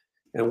body,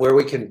 and where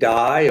we can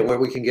die, and where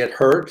we can get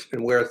hurt,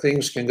 and where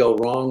things can go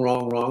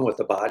wrong with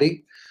the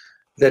body,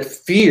 that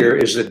fear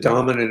is the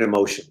dominant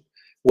emotion,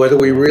 whether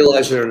we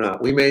realize it or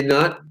not. We may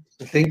not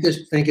think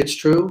it's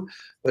true,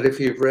 but if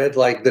you've read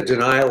like The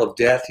Denial of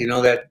Death,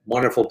 that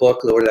wonderful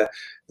book, or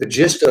the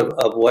gist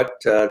of what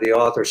the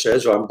author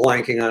says, or I'm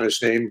blanking on his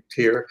name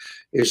here,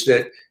 is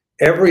that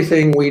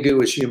everything we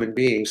do as human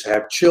beings,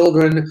 have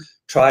children,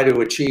 try to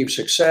achieve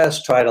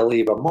success, try to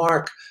leave a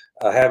mark,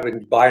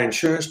 buy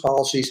insurance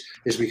policies,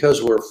 is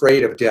because we're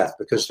afraid of death,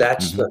 because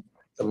that's the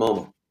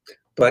moment.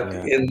 But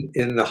in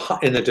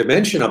the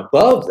dimension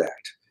above that,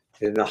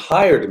 in the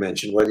higher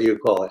dimension, whether you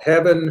call it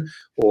heaven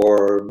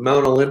or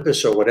Mount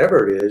Olympus or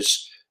whatever it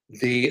is,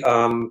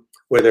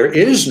 where there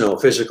is no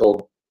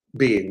physical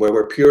being, where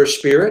we're pure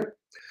spirit,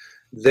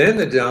 then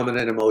the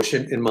dominant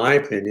emotion, in my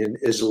opinion,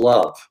 is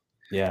love.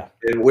 Yeah.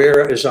 And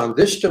whereas on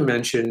this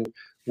dimension,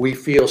 we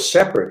feel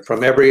separate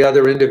from every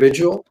other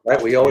individual,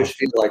 right? We always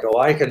feel like, oh,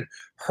 I can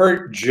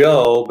hurt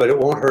Joe, but it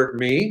won't hurt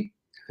me.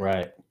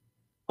 Right.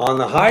 On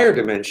the higher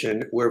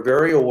dimension, we're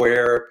very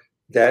aware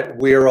that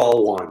we're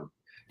all one.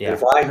 Yeah.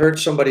 If I hurt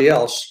somebody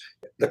else,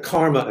 the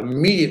karma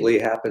immediately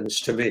happens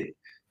to me,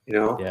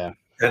 Yeah.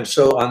 And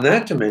so on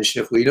that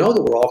dimension, if we know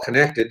that we're all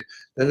connected,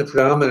 then the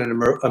predominant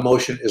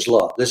emotion is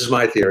love. This is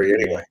my theory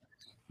anyway.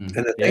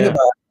 And the thing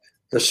about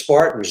the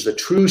Spartans, the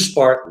true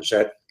Spartans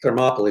at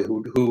Thermopylae,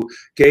 who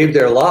gave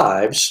their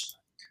lives,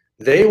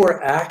 they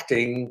were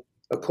acting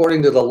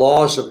according to the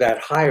laws of that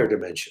higher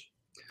dimension.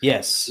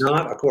 Yes.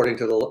 Not according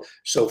to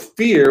so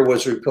fear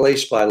was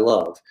replaced by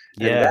love.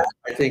 And that,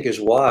 I think,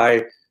 is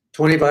why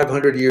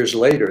 2,500 years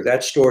later,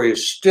 that story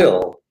is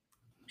still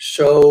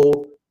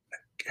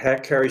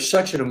carries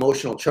such an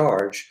emotional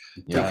charge,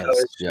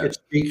 because it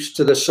speaks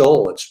to the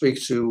soul. It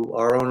speaks to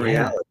our own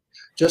reality.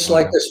 just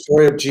like the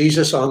story of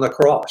Jesus on the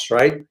cross,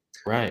 right?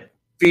 Right.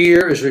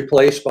 Fear is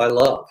replaced by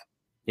love.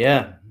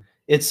 Yeah.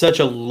 It's such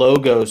a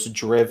logos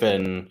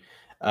driven.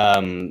 I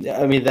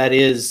mean, that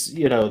is,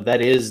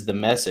 that is the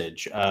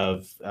message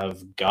of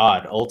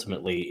God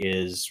ultimately,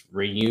 is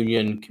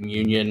reunion,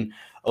 communion,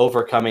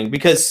 overcoming,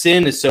 because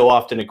sin is so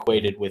often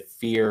equated with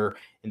fear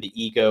and the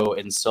ego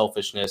and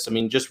selfishness. I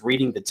mean, just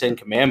reading the 10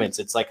 Commandments,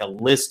 it's like a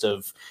list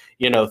of,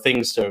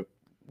 things to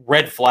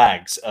red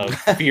flags of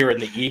fear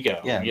and the ego.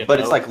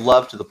 But it's like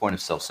love to the point of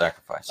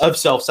self-sacrifice.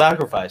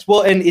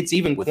 Well, and it's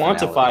even With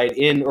quantified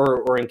in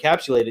or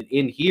encapsulated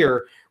in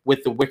here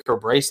with the wicker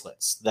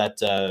bracelets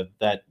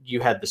that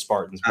you had the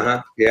Spartans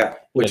wear. Yeah,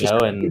 which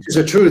and is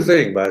a true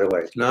thing, by the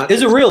way.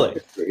 Is it really?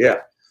 Yeah,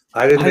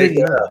 I didn't make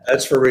that up.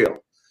 That's for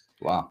real.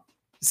 Wow.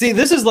 See,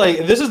 this is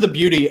the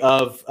beauty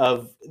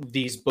of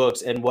these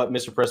books and what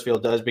Mr.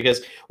 Pressfield does,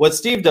 because what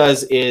Steve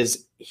does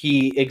is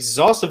he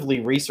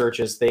exhaustively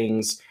researches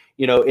things,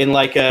 in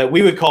like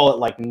we would call it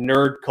like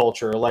nerd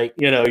culture, like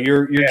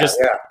you're just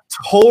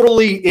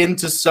totally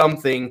into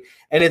something,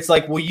 and it's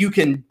like, well, you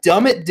can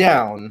dumb it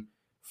down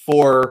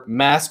for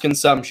mass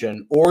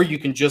consumption, or you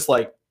can just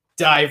like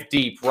dive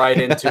deep right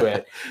into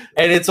it.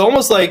 And it's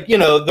almost like,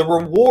 the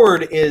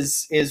reward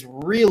is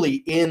really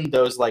in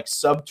those like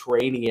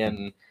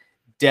subterranean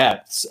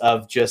depths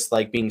of just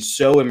like being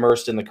so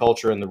immersed in the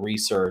culture and the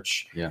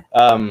research.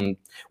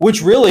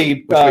 Which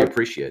really we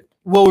appreciate.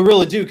 Well, we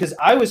really do, because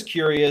I was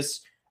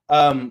curious,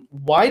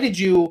 why did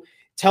you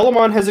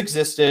Telamon has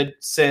existed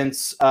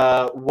since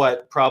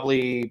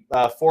probably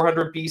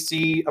 400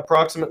 BC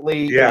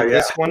approximately.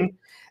 This one.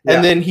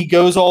 And then he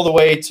goes all the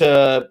way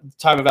to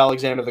time of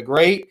Alexander the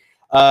Great.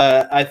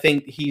 I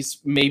think he's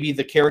maybe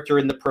the character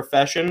in The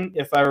Profession,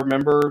 if I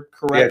remember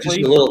correctly. Yeah, just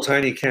a little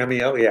tiny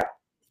cameo. Yeah.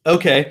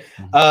 Okay.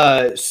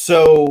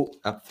 So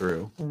up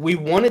through. We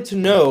wanted to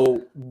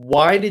know,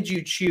 why did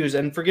you choose,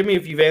 and forgive me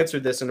if you've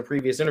answered this in a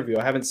previous interview,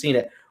 I haven't seen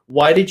it.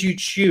 Why did you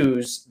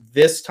choose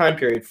this time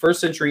period, 1st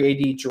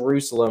century AD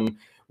Jerusalem,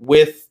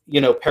 with,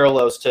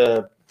 parallels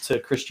to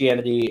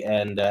Christianity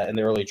and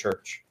the early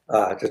church?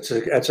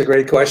 That's a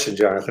great question,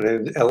 Jonathan.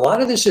 And a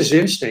lot of this is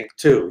instinct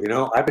too.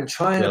 I've been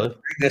trying to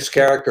bring this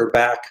character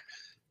back,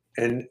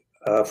 and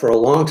for a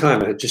long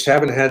time, I just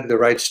haven't had the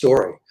right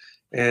story.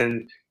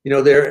 And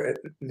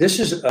this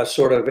is a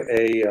sort of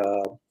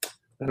a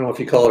I don't know if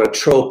you call it a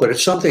trope, but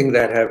it's something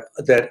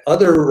that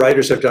other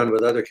writers have done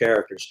with other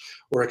characters,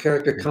 where a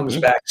character comes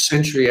back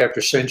century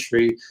after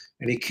century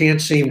and he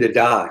can't seem to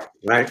die,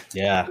 right?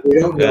 Yeah. We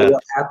don't know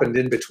what happened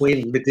in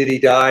between. Did he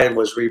die and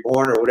was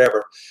reborn or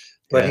whatever?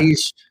 But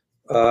he's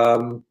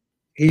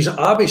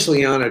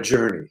obviously on a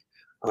journey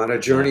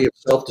of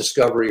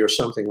self-discovery or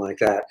something like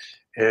that.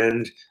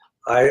 And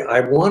I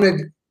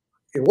wanted,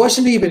 it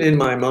wasn't even in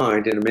my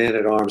mind in A Man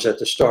at Arms at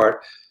the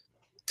start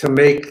to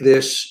make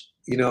this,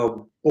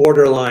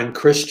 borderline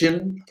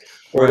Christian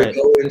or to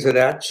go into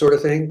that sort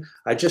of thing.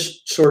 I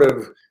just sort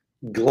of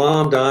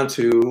glommed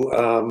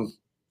onto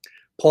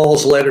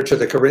Paul's letter to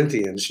the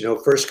Corinthians, 1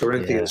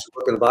 Corinthians,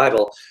 book of the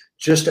Bible,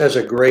 just as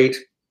a great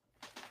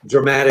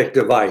dramatic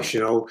device,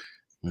 a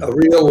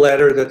real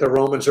letter that the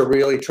Romans are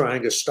really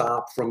trying to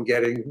stop from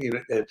getting,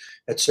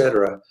 et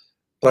cetera.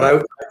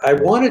 But I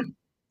wanted,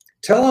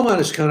 Telamon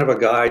is kind of a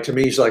guy, to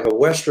me, he's like a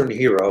Western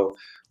hero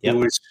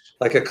who is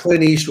like a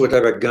Clint Eastwood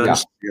type of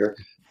gunslinger.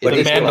 But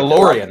the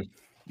Mandalorian.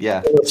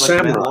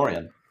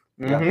 Mandalorian.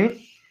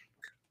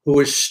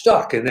 Who is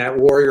stuck in that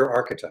warrior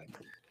archetype.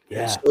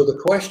 Yeah. So the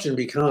question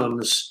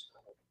becomes,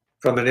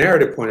 from a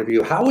narrative point of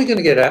view, how are we going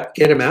to get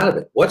him out of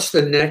it? What's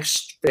the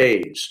next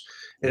phase?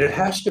 And it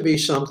has to be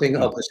something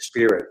of the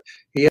spirit.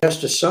 He has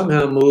to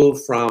somehow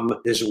move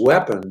from his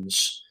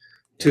weapons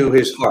to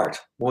his heart,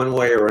 one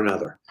way or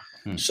another.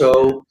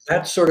 So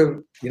that's sort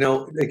of,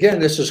 again,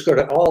 this is sort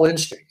of all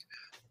instinct.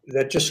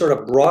 That just sort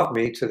of brought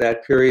me to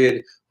that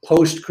period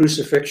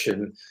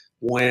post-crucifixion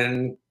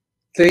when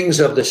things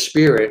of the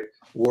spirit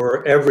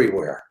were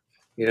everywhere.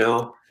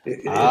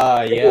 It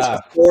was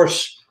a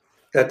force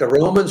that the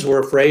Romans were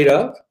afraid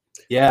of,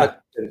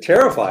 and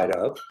terrified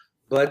of,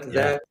 but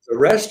that the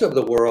rest of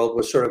the world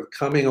was sort of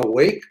coming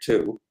awake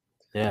to.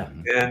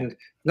 And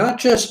not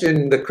just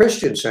in the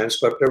Christian sense,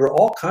 but there were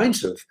all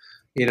kinds of,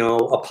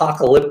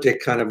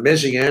 apocalyptic kind of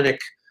messianic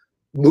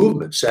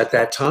movements at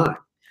that time.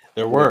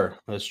 There were.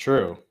 That's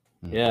true.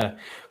 Yeah.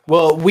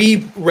 Well, we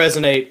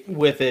resonate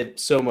with it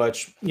so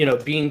much,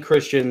 being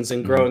Christians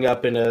and growing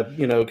up in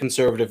a,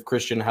 conservative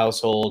Christian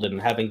household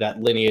and having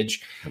that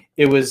lineage.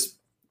 It was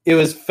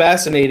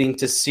fascinating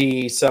to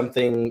see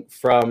something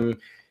from,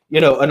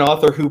 an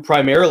author who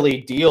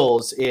primarily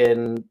deals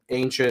in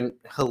ancient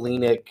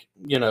Hellenic,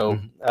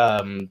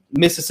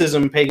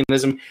 mysticism,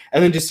 paganism,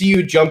 and then to see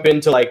you jump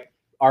into like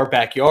our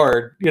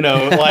backyard,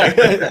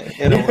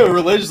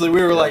 religiously,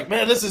 we were like,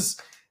 man, this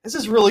is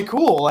really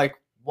cool. Like,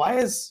 why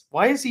is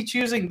he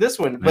choosing this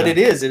one? But it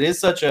is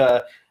such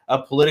a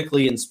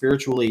politically and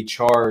spiritually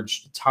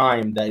charged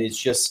time that it's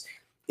just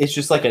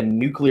like a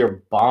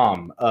nuclear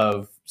bomb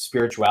of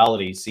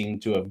spirituality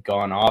seemed to have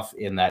gone off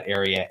in that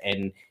area,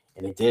 and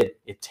And it did.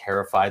 It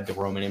terrified the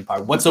Roman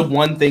Empire. What's the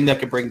one thing that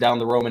could bring down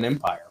the Roman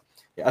Empire?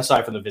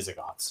 Aside from the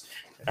Visigoths.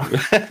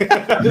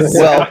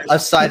 Well,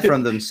 aside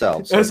from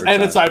themselves.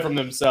 And aside from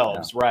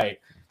themselves, right.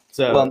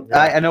 So well,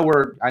 I know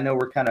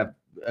we're kind of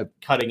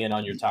cutting in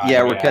on your time.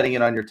 Yeah, we're cutting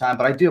in on your time,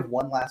 but I do have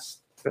one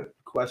last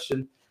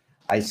question.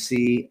 I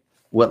see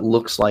what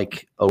looks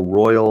like a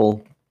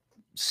Royal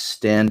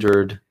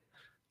Standard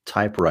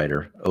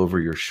typewriter over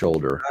your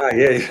shoulder.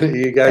 Yeah,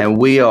 you guys. And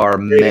we are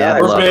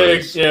mad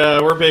lovers.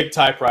 We're big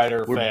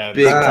typewriter fans.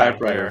 Big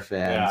typewriter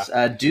fans.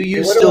 Yeah. Do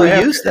you still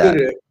use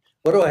that?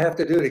 What do I have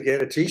to do to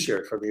get a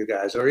T-shirt from you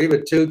guys, or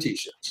even 2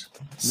 T-shirts?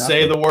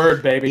 Say the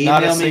word, baby.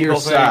 Email me your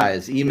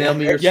size. Email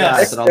me your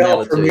size, and I'll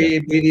mail it to you. For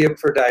me, medium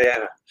for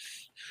Diana.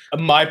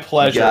 My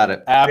pleasure. You got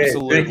it.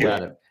 Absolutely. Hey,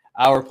 got it.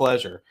 Our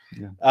pleasure.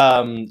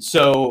 Yeah.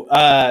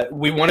 So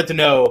we wanted to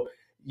know,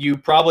 you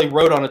probably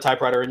wrote on a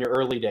typewriter in your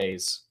early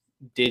days.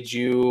 Did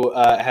you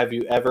have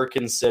you ever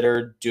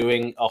considered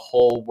doing a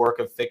whole work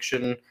of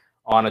fiction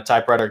on a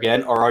typewriter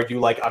again, or are you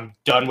like, I'm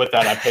done with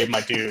that, I paid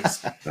my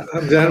dues?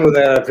 I'm done with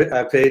that.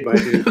 I paid my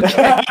dues.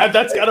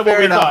 That's kind of what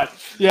we thought.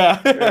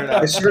 Yeah.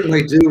 I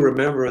certainly do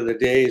remember the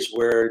days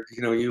where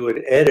you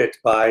would edit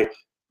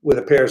with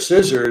a pair of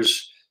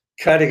scissors,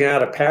 cutting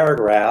out a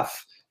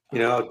paragraph,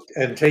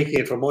 and taking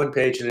it from one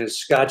page and then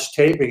scotch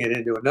taping it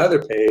into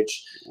another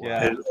page,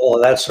 and all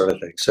of that sort of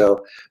thing.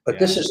 So, but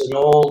this is an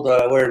old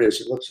where it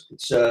is.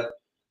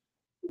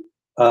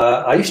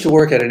 I used to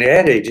work at an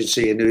ad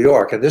agency in New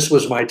York, and this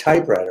was my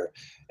typewriter.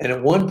 And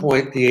at one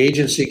point, the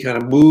agency kind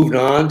of moved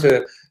on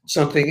to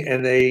something,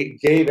 and they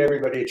gave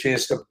everybody a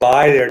chance to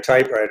buy their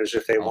typewriters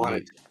if they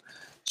wanted to.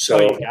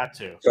 So, you got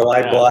to. So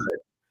I bought it.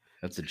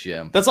 That's a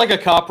gem. That's like a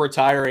cop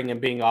retiring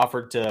and being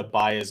offered to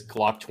buy his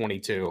Glock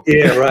 22.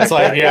 Yeah, right. It's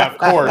like, yeah, of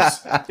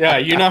course. Yeah,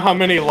 you know how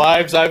many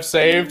lives I've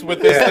saved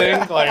with this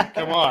thing? Like,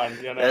 come on,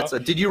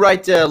 Did you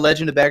write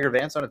Legend of Bagger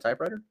Vance on a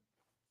typewriter?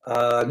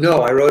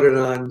 No, I wrote it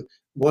on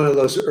one of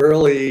those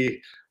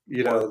early,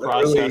 the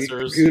early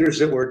computers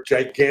that were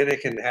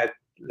gigantic and had,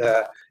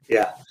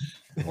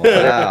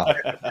 Wow.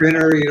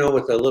 printer,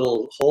 with the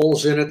little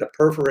holes in it, the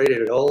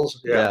perforated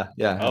holes. Yeah.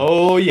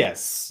 Oh,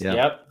 yes. Yeah.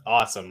 Yep.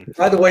 Awesome.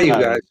 By the way, you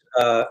guys,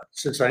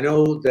 since I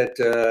know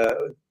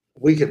that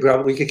we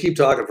could keep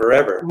talking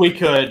forever. We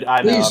could.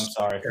 I know. Please I'm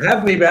sorry.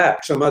 have me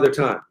back some other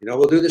time.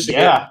 We'll do this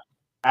again. Yeah.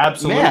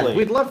 Absolutely. Man,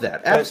 we'd love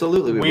that.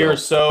 Absolutely. We're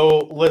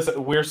so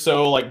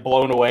like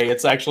blown away.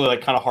 It's actually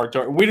like kind of hard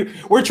to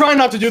we're trying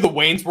not to do the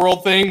Wayne's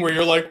World thing where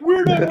you're like,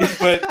 we're not,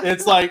 but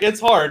it's like,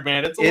 it's hard,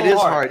 man. It is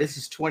hard. This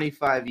is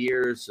 25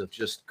 years of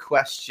just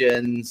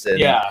questions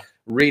and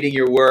reading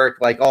your work,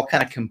 like all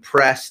kind of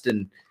compressed,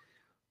 and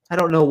I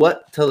don't know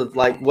what to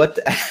like what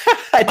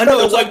I know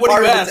it's like, what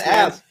do you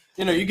ask?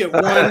 You get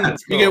one cool.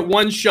 You get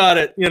one shot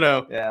at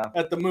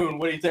at the moon.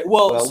 What do you think?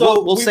 Well,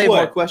 so we'll save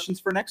more questions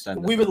for next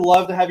time. We would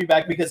love to have you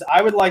back, because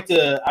I would like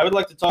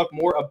to talk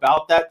more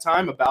about that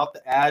time, about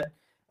the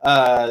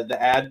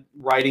ad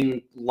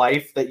writing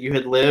life that you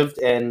had lived,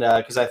 and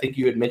because I think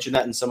you had mentioned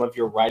that in some of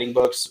your writing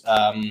books.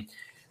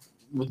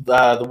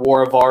 The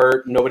War of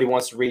Art, Nobody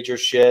Wants to Read Your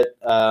Shit.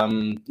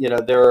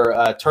 There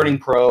are Turning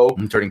Pro.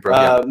 Turning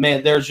Pro.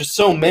 Man, there's just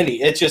so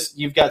many. It's just,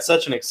 you've got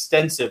such an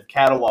extensive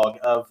catalog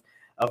of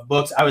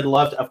books. I would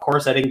love to, of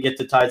course, I didn't get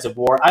to Tides of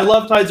War. I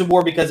love Tides of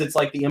War because it's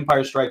like the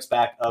Empire Strikes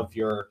Back of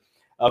your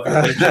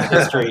ancient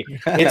history.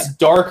 It's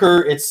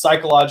darker, it's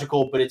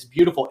psychological, but it's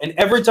beautiful. And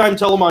every time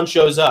Telamon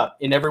shows up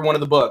in every one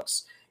of the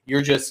books,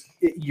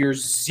 you're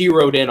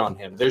zeroed in on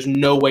him. There's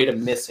no way to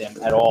miss him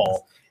at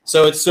all.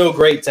 So it's so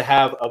great to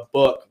have a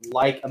book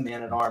like A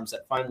Man at Arms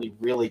that finally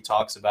really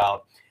talks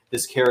about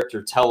this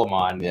character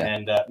Telamon. Yeah.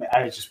 And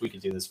we could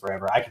do this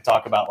forever. I could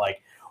talk about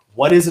like,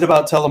 what is it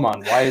about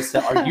Telamon? Why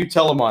are you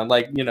Telamon?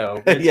 Like,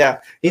 yeah,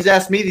 he's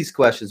asked me these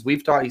questions.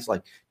 We've talked. He's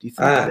like, do you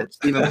think that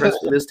Steven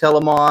Pressfield is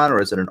Telamon,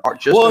 or is it an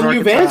art? Well,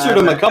 you've answered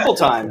him a couple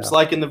times,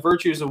 like in the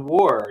Virtues of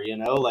War.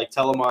 Like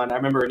Telamon. I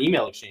remember an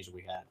email exchange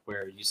we had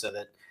where you said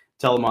that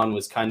Telamon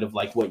was kind of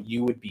like what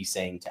you would be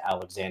saying to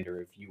Alexander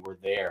if you were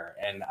there.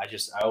 And I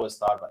always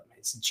thought about it.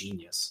 It's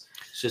genius.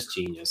 It's just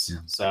genius. Yeah.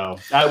 So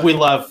we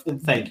love.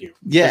 Thank you.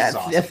 Yeah,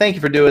 awesome. Thank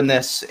you for doing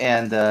this.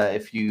 And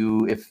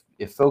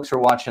if folks are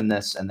watching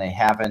this and they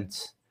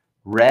haven't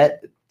read,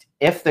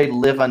 if they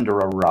live under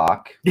a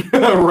rock,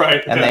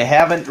 right, and they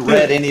haven't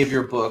read any of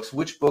your books,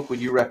 which book would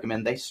you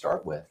recommend they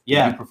start with?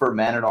 Yeah. Would you prefer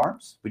Man at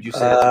Arms? Would you say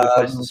that's a good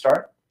place to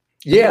start?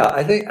 Yeah,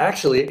 I think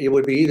actually it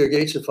would be either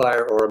Gates of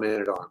Fire or A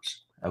Man at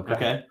Arms.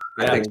 Okay.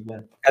 I think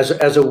as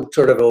a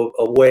sort of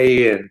a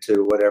way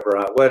into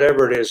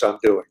whatever it is I'm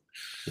doing.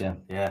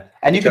 Yeah.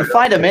 And you can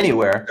find them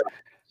anywhere.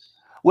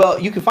 Well,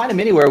 you can find them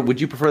anywhere. Would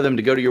you prefer them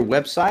to go to your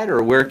website,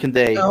 or where can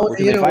they? No, where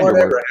can they find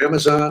whatever.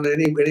 Amazon,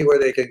 anywhere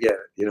they can get it.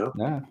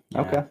 Yeah.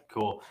 Okay. Yeah,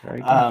 cool.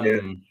 Very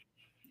good.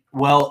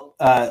 Well,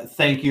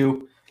 thank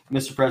you,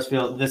 Mr.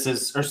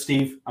 Pressfield. Or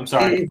Steve. I'm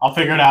sorry. I'll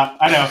figure it out.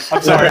 I know.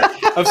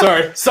 I'm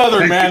sorry.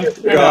 Southern man.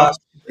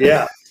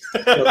 Yeah.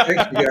 So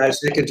thank you guys,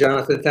 Nick and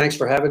Jonathan. Thanks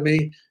for having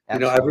me.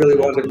 Absolutely. I really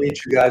wanted to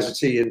meet you guys and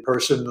see you in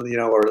person.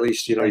 Or at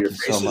least your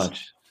faces. So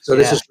much. So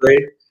this is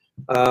great.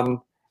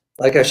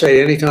 like I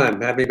say,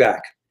 anytime, have me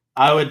back.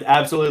 I would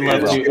absolutely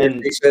love to.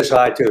 And he says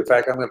hi too. In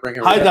fact, I'm going to bring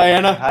her. hi,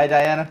 Diana. Hi,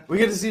 Diana. We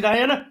get to see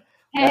Diana.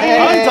 Hey.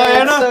 Hi,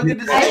 Diana. It's so good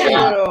to see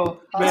you.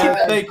 Man,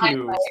 Hi. thank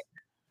you.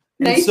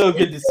 Nice It's so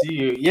good to see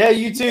you. Yeah,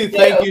 you too.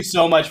 Thank you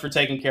so much for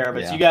taking care of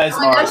us. Yeah. You guys Oh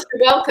my are. gosh,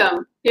 you're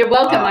welcome. You're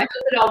welcome. I hope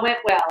it all went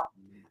well.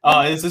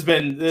 Oh, this has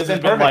been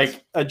perfect.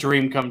 like a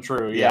dream come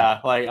true. Yeah,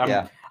 like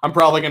I'm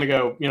probably gonna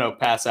go,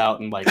 pass out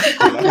and like.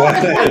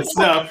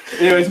 So,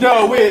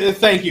 anyways,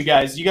 thank you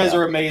guys. You guys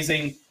are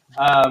amazing.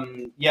 A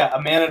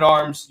Man at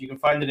Arms. You can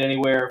find it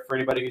anywhere for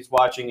anybody who's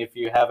watching. If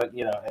you haven't,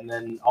 and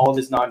then all of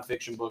his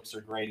nonfiction books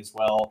are great as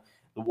well.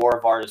 The War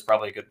of Art is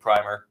probably a good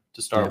primer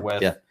to start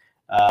with. Yeah.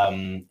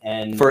 And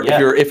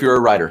if you're a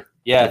writer.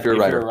 Yeah, if you're a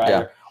writer.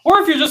 Yeah. Or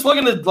if you're just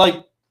looking to like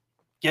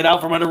get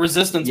out from under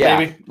resistance,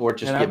 maybe. Or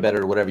just get better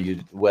at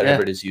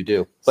whatever it is you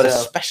do. But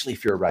especially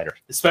if you're a writer.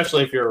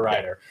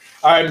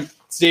 All right,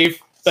 Steve.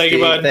 Thank you,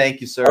 bud.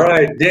 Thank you, sir. All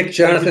right, Dick,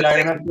 Jonathan,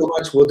 thank you so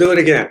much. We'll do it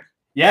again.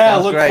 Yeah,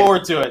 Sounds look great.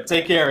 forward to it.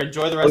 Take care.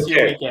 Enjoy the rest of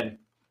your weekend.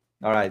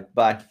 All right.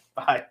 Bye.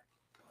 Bye.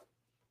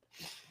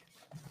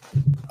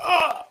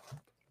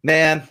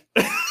 Man,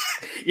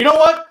 you know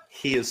what?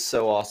 he is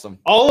so awesome.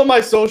 All of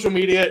my social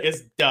media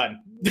is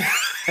done. This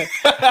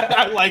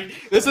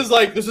is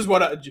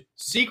what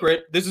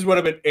secret. This is what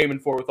I've been aiming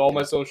for with all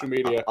my social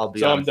media. I'll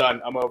be so honest. I'm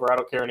done. I'm over. I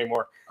don't care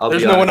anymore.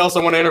 There's no one else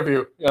I want to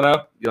interview.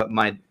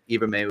 My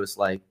Eva May was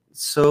like,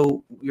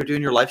 "So you're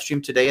doing your live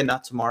stream today and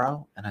not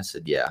tomorrow?" And I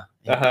said, "Yeah."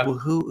 Uh-huh. Well,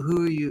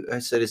 who are you? I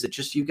said, "Is it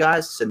just you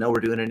guys?" I said, "No,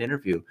 we're doing an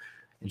interview."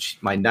 And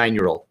my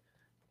 9-year-old,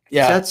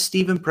 Yeah. Is that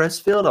Steven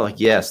Pressfield? I'm like,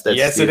 yes, that's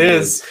yes, Steven. it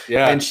is.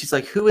 Yeah. And she's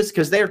like, who is?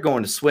 Because they're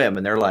going to swim,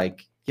 and they're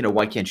like,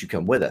 why can't you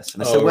come with us?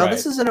 And I said, well, right.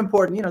 this is an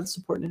important, this is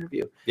an important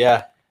interview.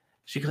 Yeah.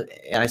 She goes,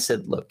 and I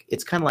said, look,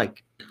 it's kind of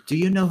like, do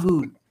you know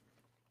who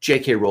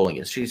J.K. Rowling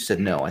is? She said,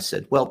 no. I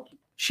said, well,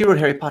 she wrote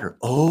Harry Potter.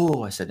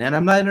 Oh, I said, and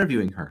I'm not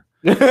interviewing her,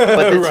 but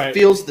it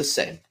feels the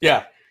same.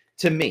 Yeah.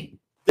 To me,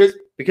 There's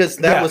because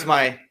that was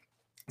my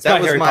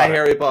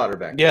Harry Potter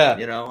back then.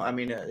 Yeah. I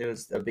mean, it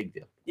was a big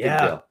deal. Yeah.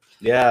 Big deal.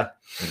 Yeah.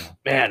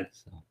 Man,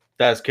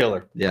 that's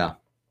killer. Yeah.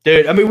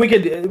 Dude, I mean, we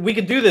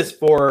could do this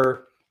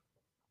for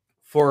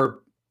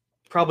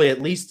probably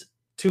at least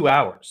 2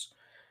 hours.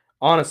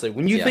 Honestly,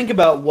 when you think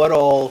about what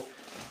all,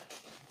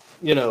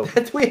 we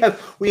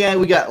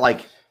got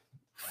like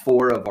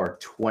 4 of our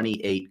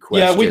 28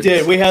 questions. Yeah, we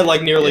did. We had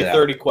like nearly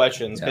 30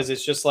 questions because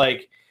it's just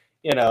like,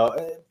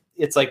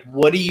 it's like,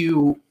 what do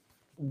you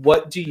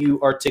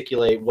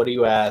articulate? What do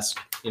you ask?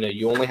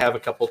 You only have a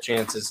couple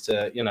chances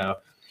to,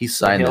 He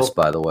signed this,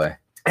 by the way.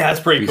 Yeah, that's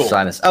pretty cool. He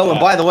signed this. Oh, and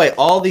by the way,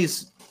 all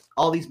these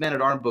Man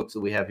at Arms books that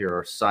we have here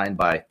are signed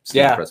by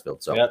Steven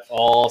Pressfield. So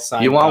all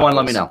signed. If you want one,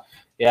 let me know.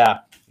 Yeah.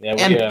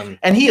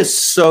 And he is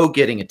so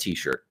getting a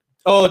T-shirt.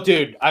 Oh,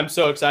 dude, I'm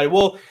so excited.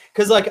 Well,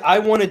 because like I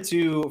wanted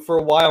to, for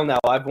a while now,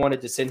 I've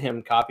wanted to send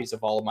him copies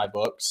of all of my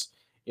books,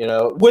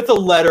 with a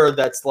letter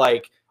that's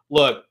like,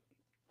 look,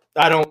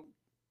 I don't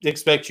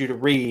expect you to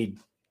read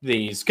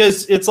these,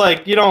 because it's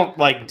like you don't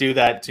like do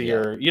that to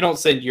you don't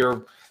send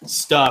your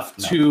stuff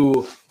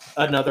to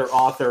another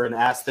author and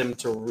ask them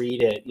to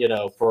read it,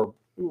 for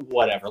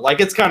whatever. Like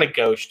it's kind of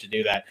gauche to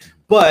do that.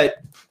 But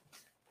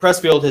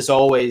Pressfield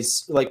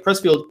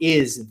Pressfield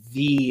is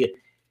the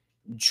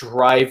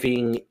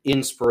driving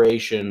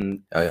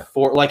inspiration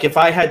for, like, if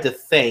I had to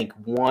thank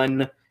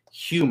one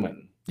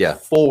human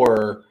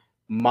for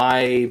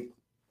my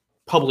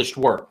published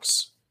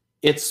works,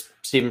 it's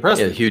Steven Pressfield.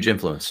 Yeah, huge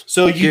influence.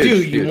 So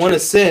you want to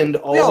send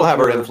all. We all have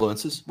our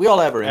influences.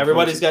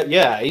 Everybody's got,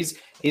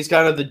 he's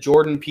kind of the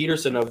Jordan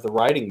Peterson of the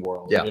writing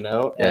world,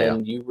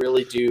 and you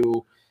really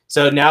do.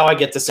 So now I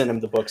get to send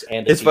him the books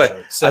and a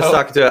T-shirt. So,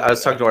 I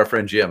was talking to our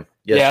friend Jim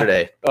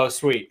yesterday. Oh,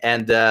 sweet.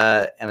 And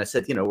I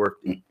said,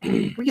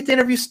 we get to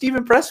interview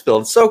Steven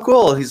Pressfield. It's so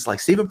cool. He's like,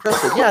 Steven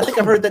Pressfield. Yeah, I think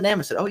I've heard that name.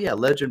 I said, oh yeah,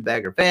 legend,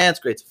 bagger, fans,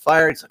 great to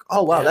fire. He's like,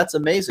 oh wow, that's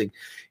amazing.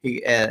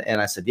 And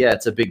I said, yeah,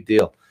 it's a big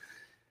deal.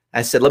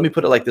 I said, let me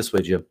put it like this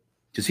way, Jim,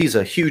 because he's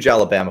a huge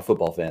Alabama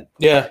football fan.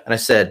 Yeah. And I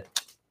said,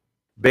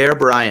 Bear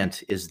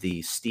Bryant is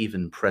the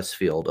Steven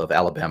Pressfield of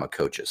Alabama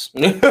coaches.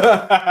 Okay,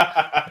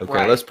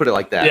 let's put it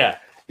like that. Yeah.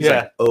 He's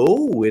like,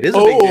 oh, it is a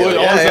big deal.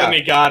 All of a sudden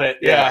he got it.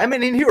 Yeah. I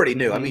mean, he already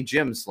knew. I mean,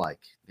 Jim's like,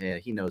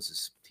 he knows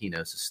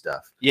his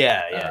stuff.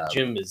 Yeah.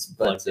 Jim is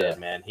plugged in,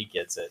 man. He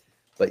gets it.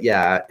 But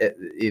yeah,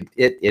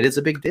 it is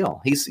a big deal.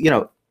 He's,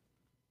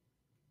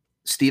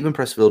 Steven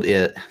Pressfield,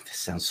 this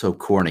sounds so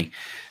corny,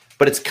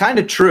 but it's kind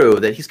of true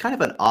that he's kind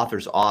of an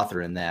author's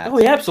author in that. Oh,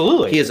 yeah,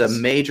 absolutely. He is a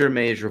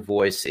major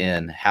voice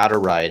in how to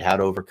write, how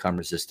to overcome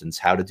resistance,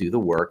 how to do the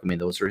work. I mean,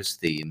 those are his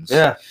themes.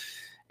 Yeah.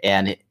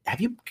 And have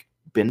you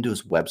been to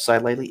his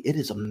website lately? It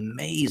is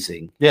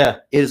amazing. Yeah.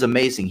 It is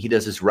amazing. He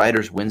does his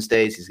Writers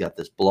Wednesdays. He's got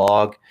this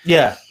blog.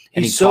 Yeah.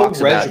 And he talks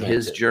about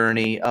his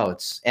journey. Oh,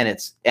 it's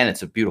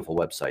a beautiful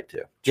website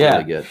too. It's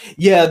really good.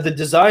 Yeah, the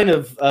design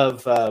of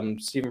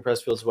Steven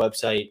Pressfield's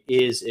website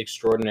is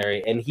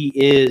extraordinary, and he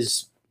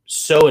is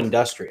so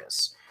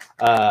industrious.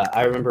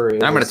 I remember. I'm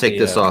going to take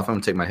this off. I'm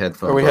going to take my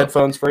headphones. Are we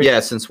headphones for you? Yeah,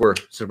 since we're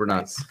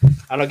not.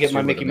 I don't get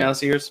my Mickey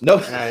Mouse ears.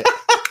 Nope. All right.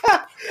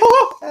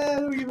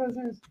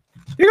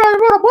 You guys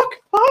want a book?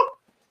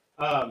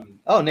 Huh?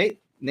 Oh,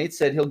 Nate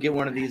said he'll get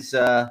one of these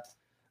Man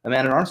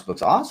at Arms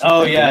books. Awesome.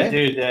 Oh Thank you, yeah,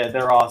 Nate. dude,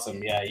 they're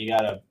awesome. Yeah, you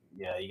gotta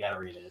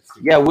read it. It's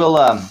Yeah, we'll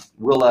Thanks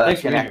for being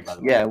connect. here, by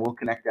the way. Yeah, we'll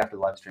connect after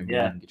the live stream.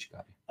 Yeah. And get you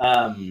a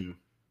copy.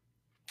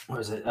 What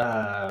was it?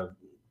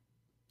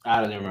 I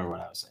don't even remember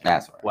what I was saying.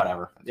 That's all right.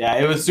 Whatever. Yeah,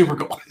 it was super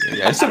cool.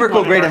 Yeah, super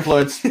cool. Great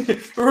influence.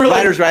 Really?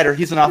 Writer's writer.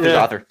 He's an author's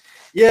Yeah. author.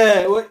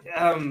 Yeah.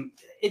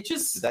 It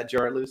just. Did that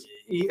jar loose?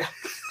 Yeah.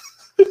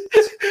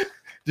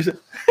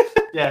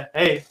 Yeah.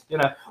 Hey,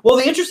 Well,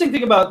 the interesting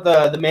thing about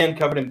the man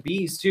covered in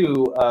bees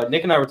too.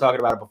 Nick and I were talking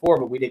about it before,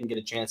 but we didn't get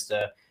a chance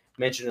to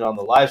mention it on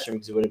the live stream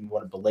because we didn't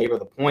want to belabor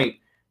the point.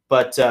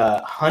 But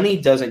honey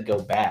doesn't go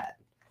bad.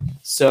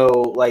 So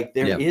like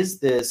there is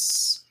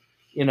this.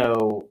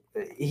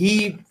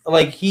 He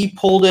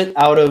pulled it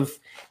out of.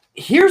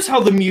 Here's how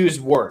the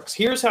muse works.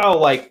 Here's how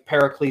like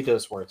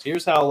Paracletos works.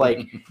 Here's how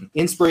like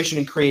inspiration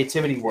and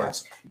creativity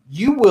works.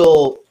 You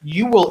will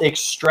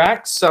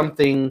extract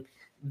something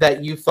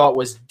that you thought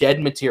was dead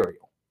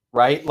material,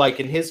 right? Like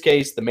in his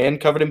case, the man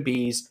covered in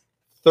bees.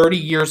 30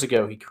 years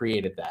ago, he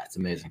created that. It's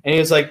amazing. And he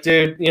was like,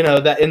 dude,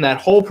 that in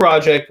that whole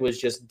project was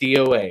just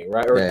DOA,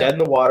 right? Or dead in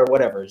the water,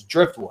 whatever. It's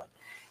driftwood.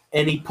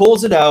 And he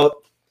pulls it out.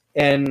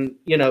 And,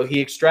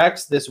 he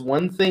extracts this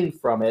one thing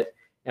from it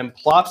and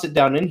plops it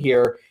down in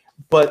here.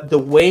 But the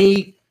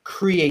way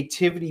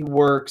creativity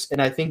works,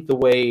 and I think the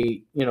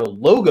way,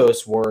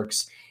 Logos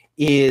works,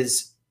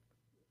 is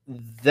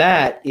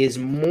that is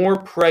more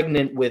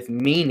pregnant with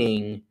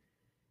meaning,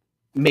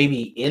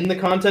 maybe in the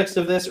context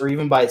of this or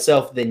even by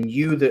itself, than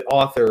you, the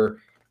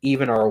author,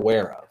 even are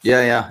aware of.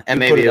 Yeah. And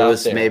You maybe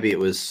it it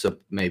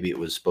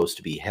was supposed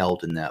to be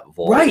held in that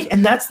vault. Right.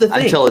 And that's the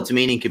thing. Until its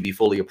meaning could be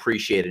fully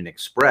appreciated and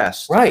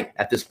expressed. Right.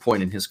 At this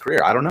point in his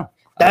career. I don't know.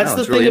 That's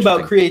the It's really thing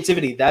about interesting.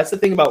 creativity. That's the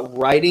thing about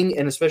writing,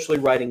 and especially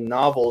writing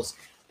novels,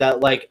 that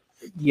like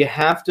you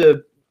have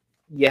to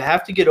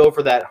get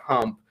over that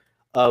hump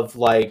of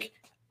like,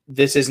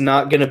 this is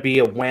not going to be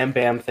a wham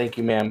bam thank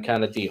you ma'am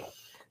kind of deal.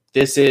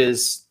 This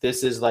is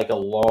like a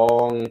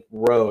long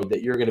road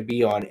that you're going to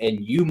be on,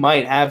 and you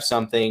might have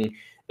something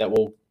that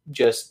will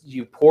just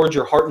you poured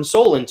your heart and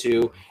soul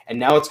into, and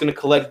now it's going to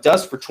collect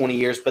dust for 20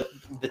 years, but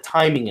the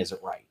timing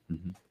isn't right.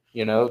 Mm-hmm.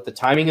 The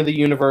timing of the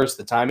universe,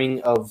 the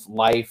timing of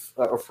life,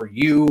 or for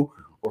you,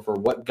 or for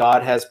what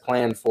God has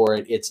planned for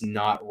it, it's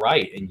not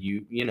right. And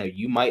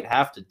you might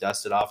have to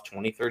dust it off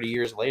 20, 30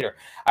 years later.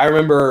 I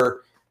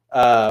remember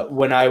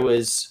when I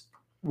was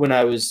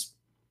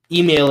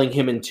emailing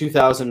him in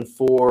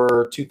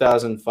 2004,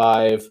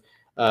 2005,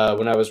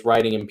 when I was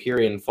writing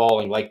Empyrean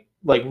Falling, like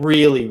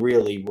really,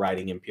 really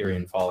writing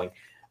Empyrean Falling.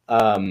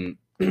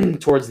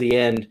 Towards the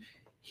end,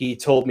 he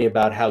told me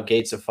about how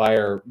Gates of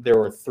Fire, there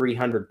were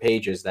 300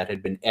 pages that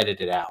had been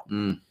edited out.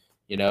 And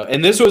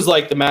this was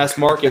like the mass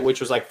market, which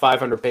was like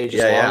 500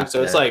 pages long.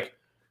 So it's like,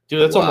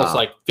 dude, that's almost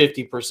like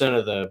 50%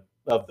 of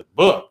the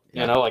book.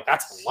 Like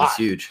that's a lot. It's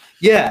huge.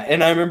 Yeah,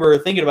 and I remember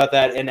thinking about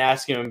that and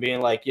asking him,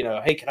 being like,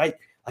 hey, can I?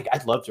 Like,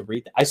 I'd love to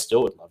read that. I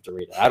still would love to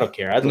read it. I don't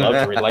care. I'd love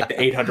to read like the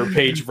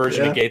 800-page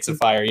version of Gates of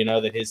Fire,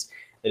 that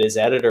his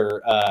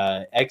editor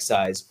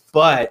excised.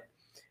 But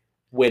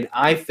when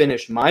I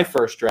finished my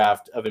first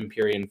draft of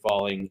Empyrean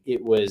Falling,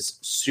 it was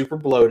super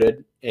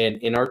bloated and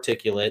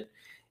inarticulate.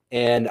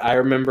 And I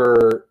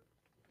remember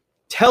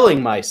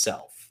telling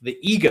myself, the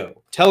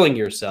ego, telling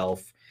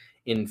yourself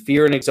in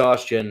fear and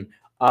exhaustion,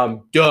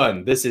 I'm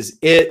done. This is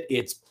it.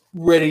 It's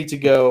ready to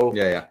go.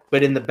 Yeah.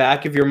 But in the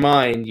back of your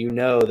mind,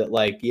 that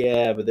like,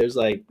 but there's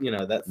like,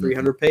 that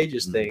 300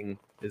 pages thing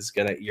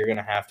you're going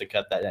to have to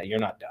cut that down. You're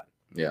not done.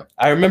 Yeah.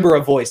 I remember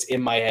a voice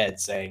in my head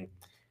saying,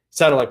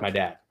 sounded like my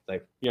dad.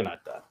 Like, you're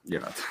not done.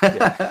 You're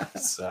not.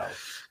 So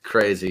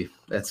crazy.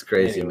 That's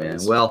crazy,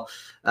 Anyways. man. Well,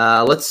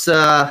 let's,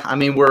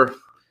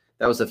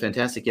 that was a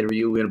fantastic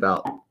interview. We went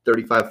about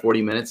 35,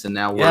 40 minutes, and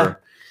now we're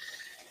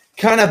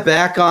kind of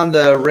back on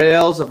the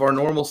rails of our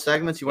normal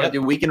segments. You want to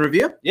do week in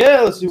review? Yeah,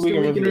 let's do Let's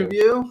week in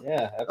review.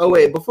 Yeah. Absolutely. Oh,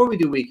 wait, before we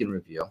do week in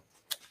review.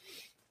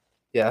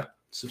 Yeah.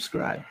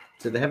 Subscribe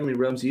to the Heavenly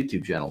Realms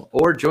YouTube channel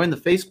or join the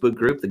Facebook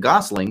group, the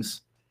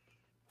Goslings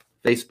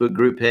Facebook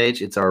group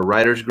page. It's our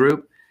writers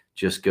group.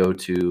 Just go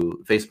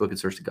to Facebook and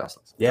search the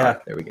Goslings. Yeah.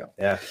 Right, there we go.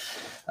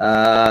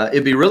 Yeah.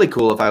 It'd be really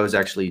cool if I was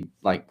actually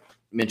like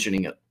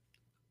mentioning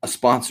a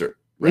sponsor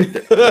right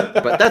there.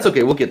 But that's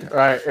okay. We'll get there. All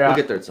right. Yeah. We'll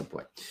get there at some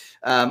point.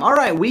 All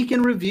right. Week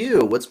in review.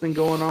 What's been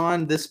going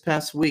on this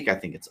past week? I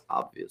think it's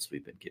obvious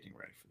we've been getting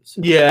ready for this.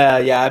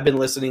 Yeah. I've been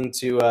listening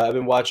to, I've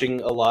been watching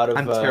a lot of.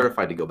 I'm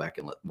terrified to go back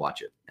and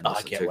watch it. And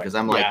listen to it because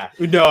I'm like,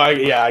 no,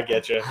 I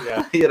get you.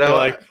 Yeah. You're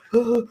like,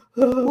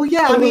 well,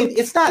 yeah. I mean,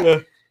 it's not. Yeah.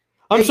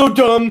 I'm so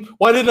dumb.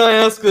 Why didn't I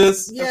ask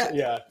this?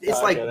 Yeah. It's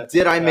I like,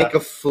 did I make a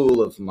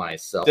fool of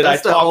myself? Did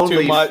That's I talk the too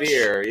only much?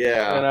 fear.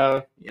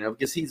 Yeah. You know,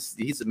 because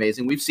he's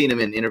amazing. We've seen him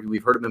in interview.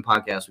 We've heard him in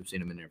podcasts. We've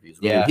seen him in interviews.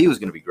 We Yeah. knew he was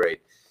going to be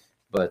great.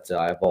 But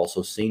I've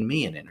also seen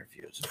me in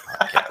interviews and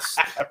podcasts.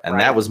 And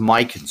that was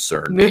my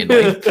concern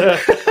mainly.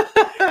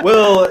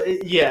 Well,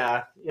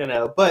 yeah,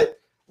 but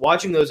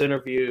watching those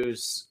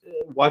interviews,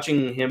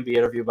 watching him be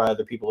interviewed by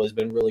other people has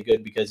been really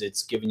good because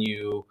it's given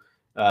you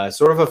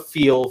sort of a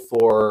feel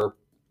for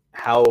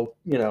how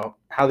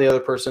the other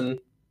person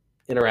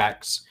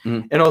interacts,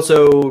 and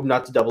also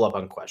not to double up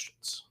on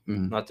questions,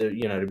 not to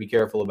to be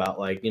careful about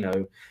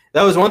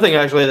that was one thing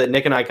actually that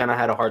Nick and I kind of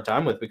had a hard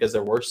time with because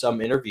there were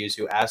some interviews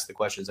who asked the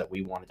questions that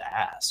we wanted to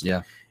ask.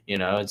 Yeah,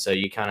 and so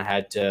you kind of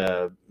had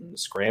to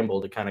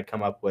scramble to kind of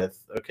come up with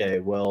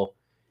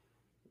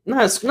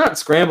not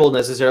scrambled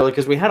necessarily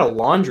because we had a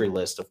laundry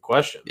list of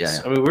questions. Yeah.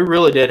 I mean, we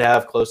really did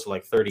have close to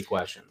like 30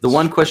 questions. The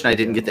one question I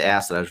didn't get to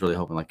ask that I was really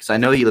hoping, because I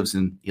know he lives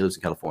in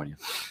California,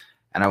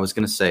 and I was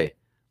going to say,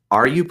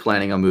 are you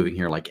planning on moving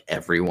here like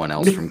everyone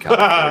else from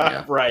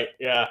California? Right.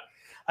 Yeah.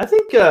 I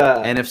think.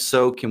 And if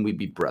so, can we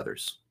be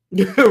brothers?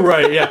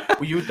 Right. Yeah.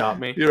 Will you adopt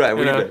me? You're right.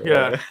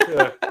 Yeah.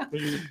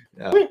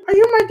 Wait, are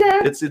you my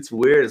dad? It's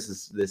weird.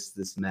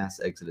 This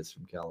mass exodus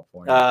from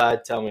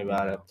California. Tell me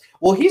about it.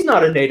 Well, he's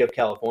not a native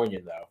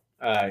Californian though.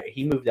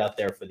 He moved out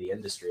there for the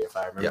industry, if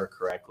I remember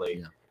correctly.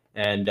 Yeah.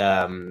 And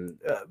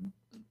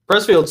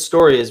Pressfield's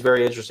story is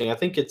very interesting. I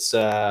think it's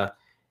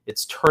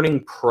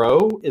Turning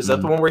Pro. Is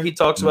that the one where he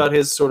talks about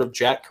his sort of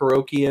Jack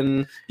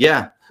Kerouacian?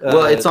 Yeah.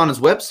 Well, it's on his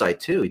website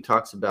too. He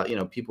talks about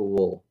people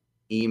will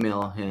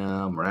email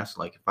him or ask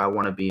if I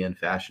want to be in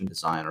fashion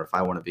design or if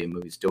I want to be in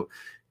movies.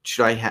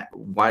 Should I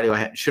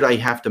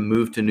have to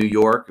move to New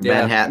York,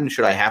 Manhattan?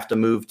 Should I have to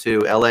move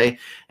to LA?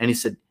 And he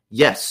said,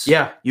 yes.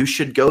 Yeah. You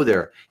should go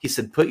there. He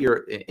said,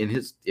 in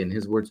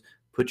his words,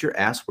 put your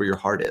ass where your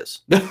heart is.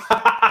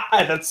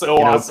 That's so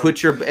awesome.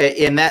 Put your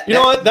in that. You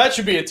know what? That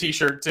should be a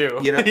T-shirt too.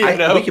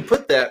 We could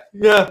put that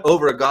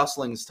over a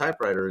Gosling's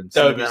typefyre and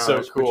that would be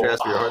so cool. Put your ass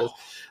where your heart is.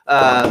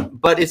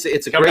 But it's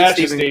a great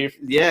Steve.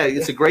 Yeah,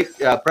 it's a great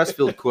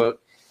Pressfield quote,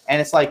 and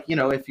it's like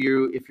if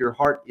you're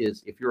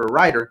a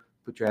writer,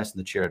 put your ass in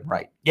the chair and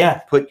write.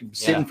 Yeah,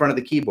 sit in front of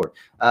the keyboard.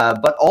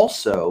 But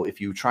also, if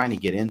you're trying to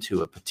get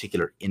into a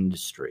particular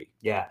industry,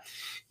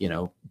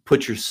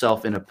 put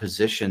yourself in a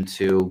position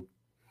to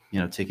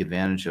take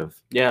advantage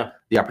of the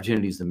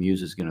opportunities the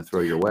muse is going to throw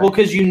your way. Well,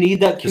 because you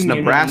need that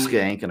community. Because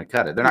Nebraska ain't going to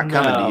cut it. They're not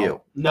coming to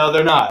you. No,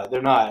 they're not.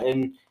 They're not.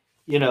 And,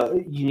 you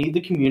need the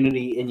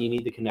community and you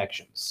need the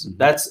connections. Mm-hmm.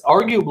 That's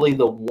arguably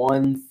the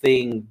one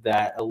thing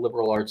that a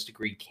liberal arts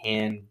degree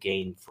can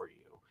gain for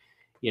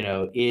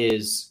you,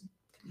 is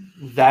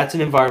that's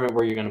an environment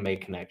where you're going to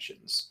make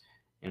connections.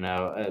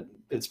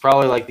 It's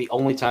probably like the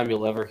only time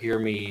you'll ever hear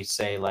me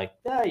say and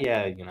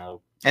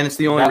it's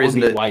the only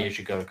reason why you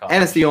should go to college.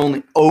 And it's the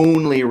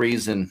only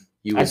reason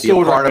you would be a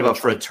part of a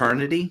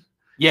fraternity.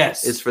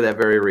 Yes, it's for that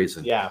very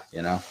reason. Yeah,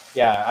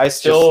 Yeah, I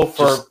still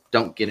just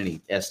don't get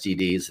any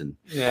STDs and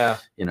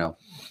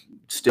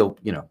still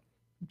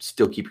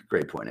keep your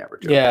grade point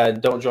average. Yeah,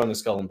 don't join the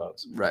Skull and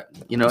Bones. Right.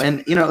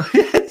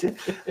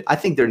 I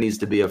think there needs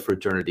to be a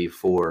fraternity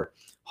for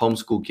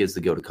homeschool kids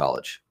that go to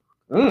college.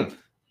 Yep.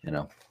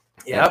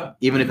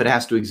 Even if it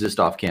has to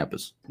exist off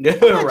campus. Right.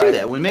 Do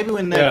that. When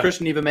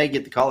Christian Eva may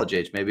get to college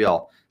age, maybe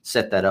I'll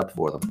set that up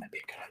for them. That'd be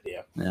a good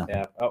idea.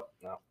 Yeah. Oh,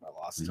 no, I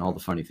lost it. And all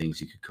the funny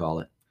things you could call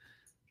it.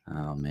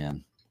 Oh,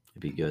 man.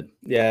 It'd be good.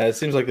 Yeah, it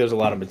seems like there's a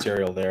lot of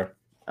material there.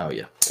 Oh,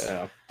 yeah.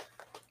 Yeah.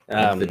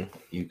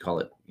 You call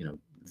it,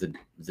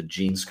 the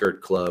jean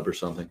skirt club or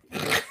something.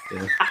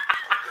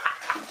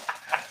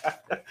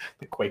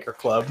 The Quaker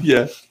Club.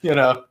 Yeah.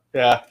 Yeah.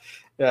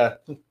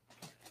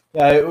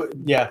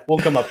 We'll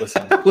come up with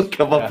something. We'll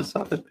come up with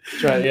something.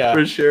 Right,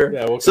 for sure.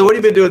 Yeah. So what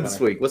have you been doing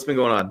this week? What's been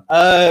going on?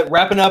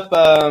 Wrapping up.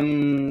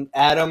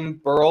 Adam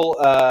Burrell,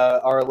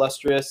 our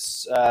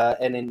illustrious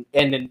and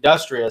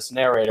industrious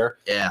narrator,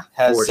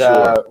 has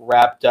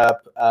wrapped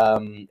up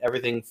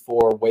everything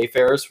for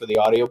Wayfarers for the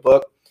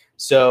audiobook.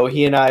 So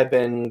he and I have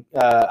been.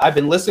 I've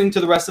been listening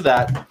to the rest of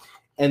that.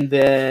 And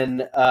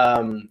then,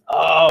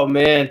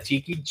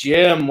 Tiki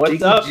Jim,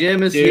 what's up? Tiki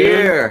Jim is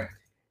here.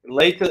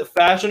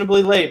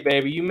 Fashionably late,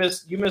 baby. You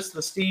missed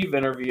the Steve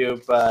interview,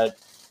 but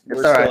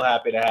we're still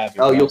happy to have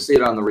you. Oh, you'll see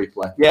it on the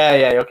replay.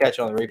 Yeah, you'll catch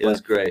it on the replay. It was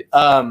great.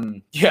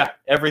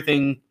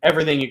 Everything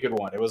you could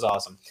want. It was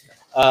awesome.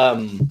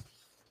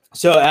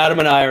 So Adam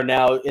and I are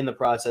now in the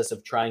process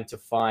of trying to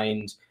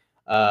find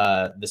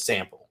the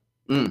sample,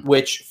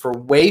 which for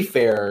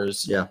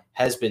Wayfarers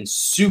has been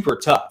super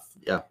tough.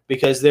 Yeah,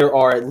 because there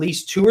are at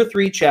least 2 or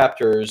 3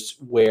 chapters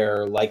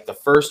where the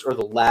first or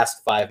the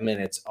last 5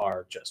 minutes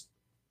are just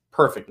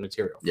perfect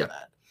material for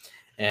that.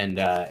 And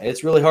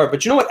it's really hard.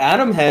 But you know what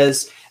Adam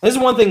has, this is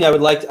one thing I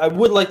would like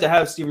to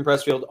have Steven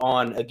Pressfield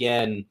on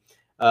again,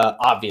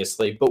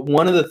 obviously. But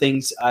one of the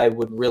things I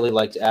would really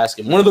like to ask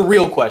him, one of the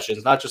real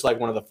questions, not just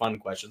one of the fun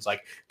questions,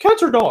 like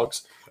cats or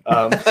dogs,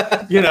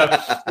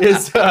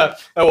 is that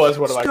was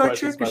one of my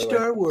questions. Star Trek or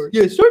Star Wars?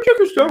 Yeah, Star Trek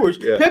or Star Wars.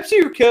 Yeah.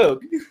 Pepsi or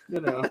Coke? You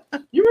remember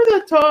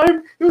that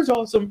time? It was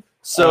awesome.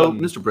 So,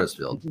 Mr.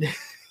 Pressfield,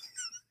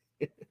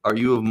 are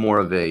you more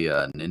of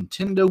a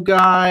Nintendo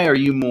guy? Or are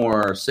you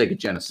more Sega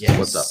Genesis? Yes,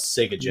 what's up?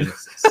 Sega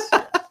Genesis.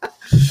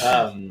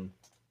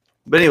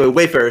 But anyway,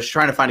 Wayfarers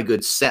trying to find a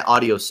good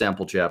audio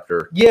sample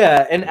chapter.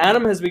 Yeah, and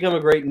Adam has become a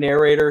great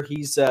narrator.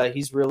 He's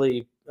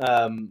really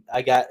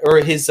I got, or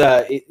he's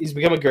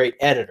become a great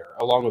editor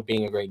along with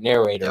being a great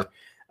narrator.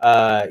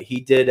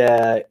 He did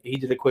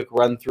a quick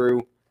run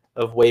through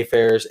of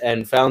Wayfarers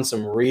and found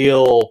some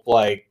real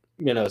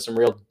some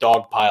real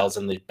dog piles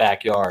in the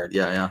backyard.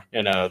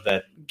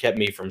 That kept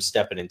me from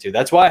stepping into.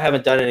 That's why I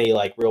haven't done any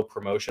real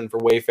promotion for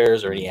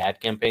Wayfarers or any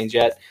ad campaigns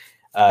yet.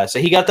 So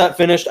he got that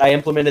finished. I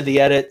implemented the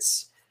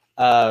edits,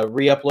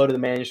 re-uploaded the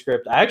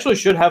manuscript. I actually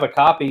should have a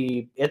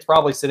copy. It's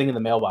probably sitting in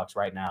the mailbox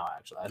right now.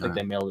 Actually, I think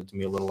they mailed it to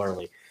me a little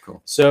early.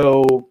 Cool.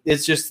 So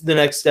it's just the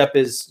next step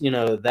is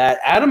that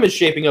Adam is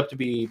shaping up to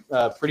be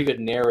a pretty good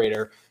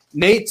narrator.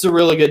 Nate's a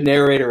really good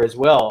narrator as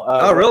well.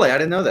 Oh, really? I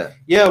didn't know that.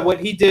 Yeah, what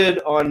he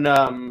did on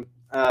the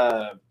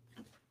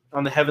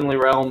Heavenly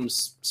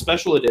Realms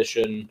special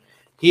edition,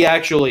 he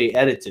actually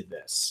edited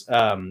this,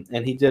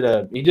 and he did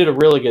a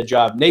really good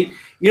job. Nate,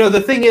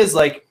 the thing is,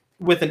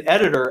 with an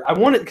editor, I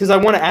want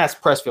to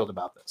ask Pressfield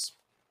about this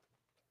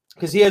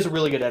because he has a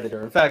really good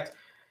editor. In fact,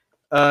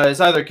 it's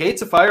either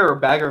Gates of Fire or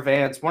Bagger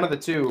Vance, one of the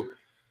two,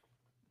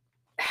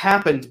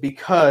 happened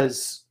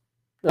because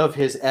of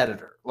his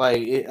editor.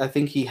 I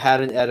think he had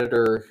an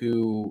editor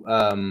who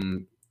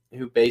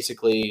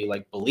basically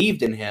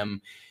believed in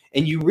him,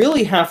 and you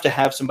really have to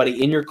have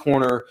somebody in your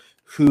corner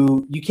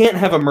who you can't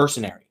have a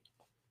mercenary.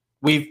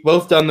 We've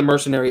both done the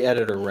mercenary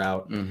editor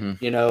route,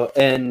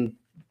 and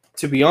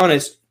to be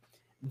honest,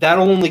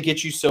 that'll only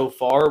get you so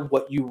far.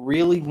 What you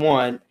really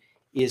want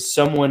is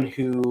someone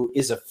who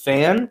is a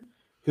fan,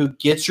 who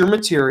gets your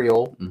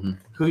material,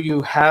 who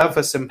you have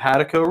a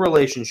simpatico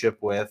relationship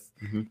with.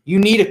 You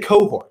need a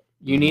cohort.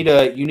 You need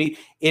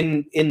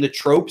in the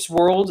tropes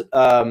world.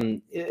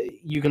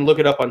 You can look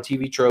it up on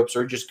TV Tropes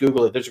or just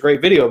Google it. There's a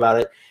great video about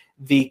it.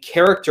 The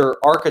character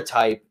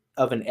archetype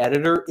of an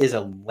editor is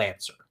a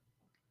lancer.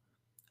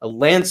 A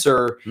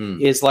lancer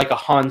is like a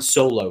Han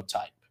Solo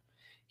type.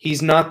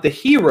 He's not the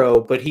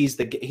hero, but he's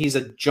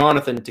a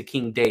Jonathan to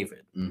King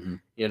David.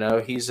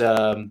 He's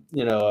a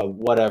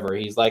whatever.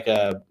 He's like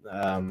a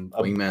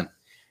wingman,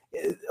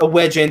 a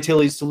Wedge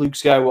Antilles to Luke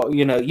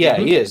Skywalker.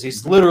 He is.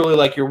 He's literally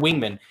like your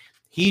wingman.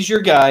 He's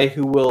your guy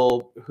who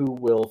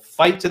will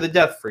fight to the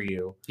death for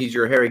you. He's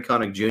your Harry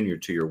Connick Jr.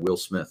 to your Will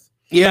Smith.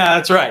 Yeah,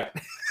 that's right.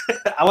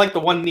 I like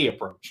the one knee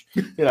approach.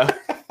 But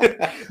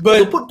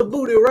put the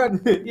booty right.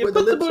 You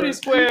put the booty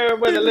square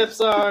where the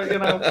lips are.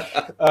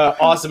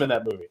 Awesome in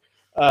that movie.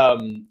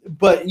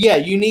 But yeah,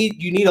 you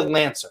need a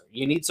lancer.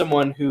 You need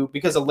someone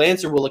because a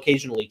lancer will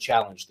occasionally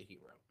challenge the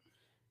hero.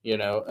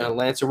 A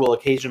lancer will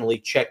occasionally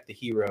check the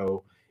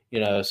hero.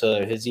 So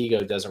that his ego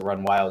doesn't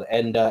run wild,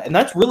 and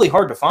that's really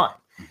hard to find.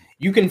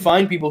 You can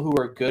find people who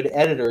are good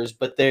editors,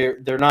 but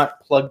they're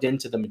not plugged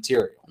into the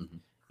material.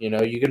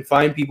 You can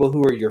find people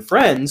who are your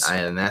friends.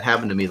 And that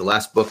happened to me the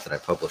last book that I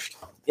published.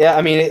 Yeah,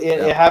 I mean,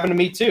 it happened to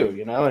me too,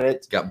 and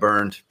it got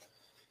burned.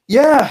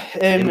 Yeah,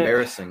 and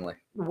embarrassingly.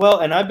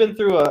 Well, and I've been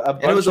through a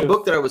bunch. And it was a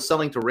book that I was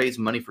selling to raise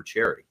money for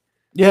charity.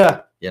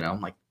 Yeah.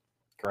 I'm like,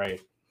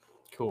 great.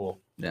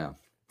 Cool. Yeah.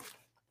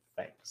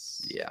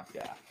 Thanks. Yeah.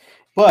 Yeah.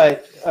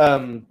 But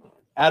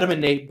Adam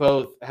and Nate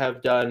both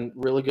have done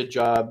really good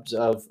jobs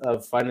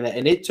of finding that.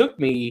 And it took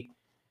me,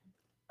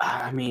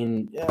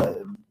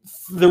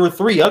 there were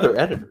 3 other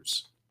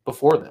editors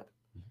before them.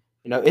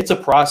 It's a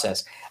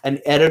process. An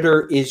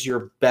editor is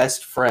your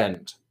best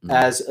friend,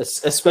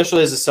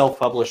 especially as a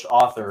self-published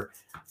author.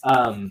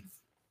 And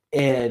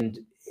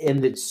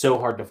it's so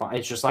hard to find.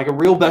 It's just like a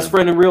real best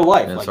friend in real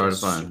life. It's hard to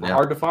find.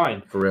 Hard to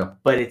find. For real.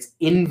 But it's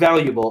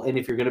invaluable. And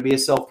if you're going to be a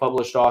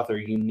self-published author,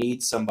 you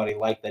need somebody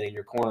like that in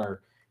your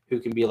corner who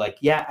can be like,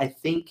 yeah, I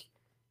think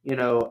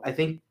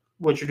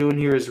what you're doing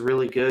here is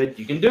really good.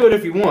 You can do it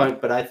if you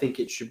want, but I think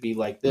it should be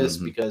like this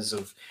because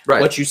of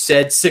what you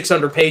said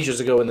 600 pages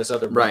ago in this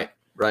other book.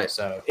 Right.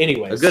 So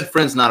anyways. A good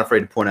friend's not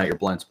afraid to point out your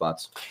blind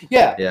spots.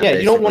 Yeah.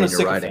 You don't want a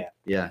sycophant.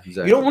 Yeah,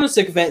 exactly. You don't want a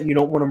sycophant and you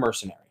don't want a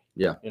mercenary.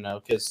 Yeah.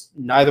 Because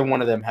neither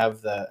one of them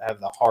have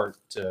the heart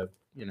to,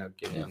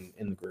 get in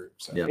the group.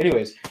 So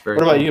anyways,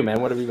 what about you, man?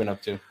 What have you been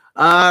up to?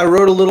 I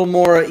wrote a little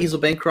more Easel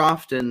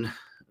Bancroft and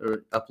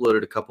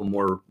uploaded a couple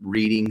more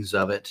readings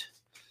of it,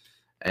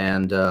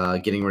 and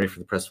getting ready for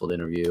the Pressfield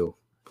interview,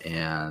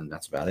 and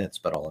that's about it. That's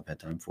about all I've had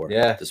time for.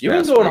 Yeah, you've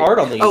been going hard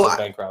on the Easel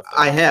Bancroft.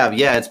 I have.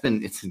 Yeah,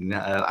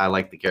 I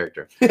like the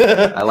character.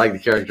 I like the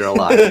character a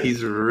lot.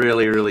 He's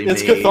really, really mean,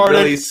 cathartic.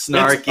 Really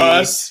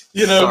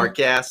snarky,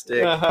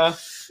 sarcastic. Yeah.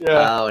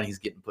 Oh, and he's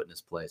getting put in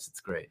his place. It's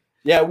great.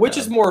 Yeah, which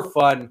is more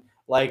fun,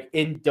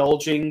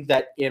 indulging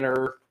that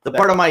inner.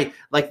 Part of my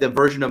the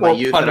version of my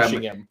youth that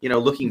I'm him.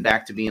 Looking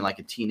back to being like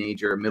a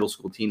teenager, a middle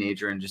school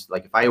teenager, and just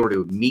if I were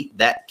to meet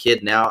that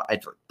kid now,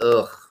 I'd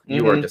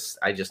you are just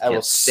I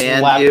can't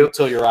stand slap you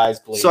until your eyes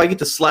bleed. So I get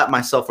to slap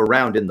myself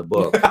around in the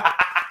book.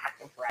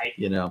 Right.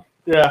 Yeah.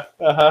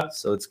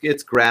 So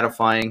it's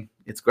gratifying.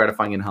 It's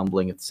gratifying and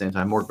humbling at the same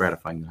time. More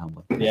gratifying than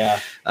humbling. Yeah.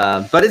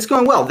 But it's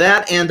going well.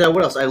 That and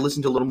what else? I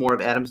listened to a little more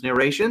of Adam's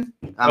narration.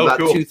 I'm about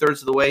 2/3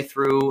 of the way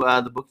through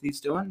the book that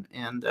he's doing.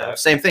 And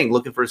same thing,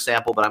 looking for a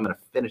sample, but I'm going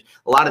to finish.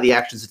 A lot of the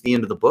actions at the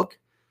end of the book.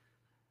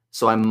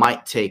 So I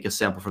might take a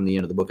sample from the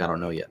end of the book. I don't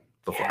know yet.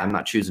 before I'm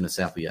not choosing a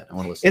sample yet. I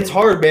want to listen. It's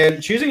hard,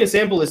 man. Choosing a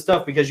sample is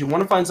tough because you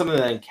want to find something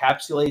that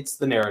encapsulates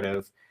the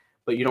narrative,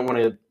 but you don't want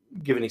to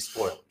give any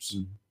spoilers,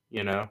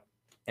 you know?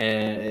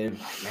 And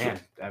man,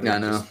 I mean, I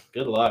know. just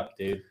good luck,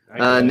 dude.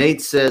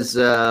 Nate says,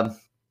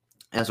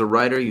 as a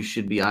writer, you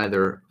should be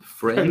either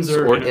friends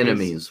or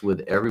enemies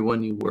with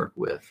everyone you work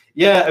with.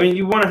 Yeah, I mean,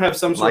 you want to have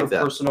some sort Like of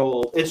that.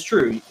 personal. It's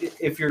true.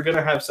 If you're going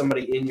to have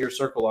somebody in your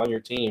circle on your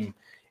team,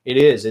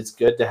 it's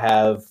good to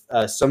have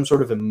some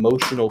sort of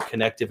emotional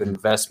connective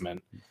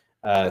investment.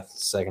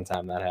 Second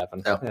time that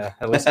happened. Oh. Yeah,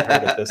 at least I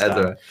heard it this That's time.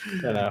 all right.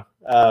 You know,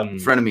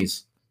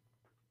 Frenemies.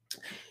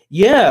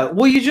 yeah.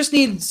 Well, you just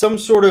need some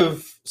sort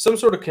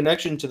of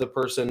connection to the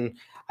person.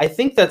 I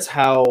think that's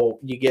how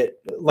you get,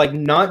 like,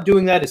 not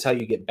doing that is how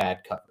you get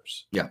bad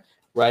covers. Yeah.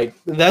 Right.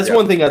 That's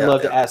one thing I'd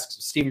love to ask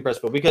Steven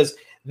Pressfield, because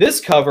this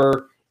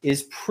cover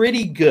is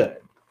pretty good,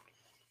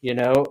 you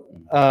know.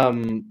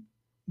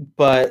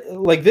 But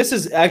like this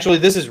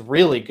is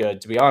really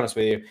good, to be honest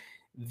with you.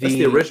 That's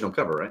the original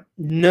cover, right?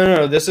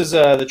 No. This is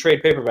the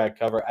trade paperback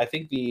cover. I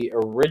think the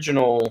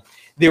original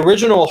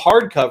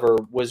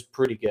hardcover was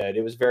pretty good.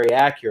 It was very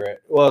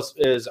accurate. Well,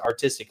 it was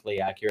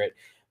artistically accurate.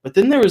 But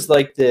then there was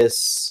like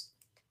this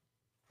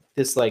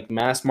like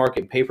mass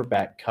market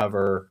paperback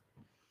cover,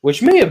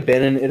 which may have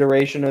been an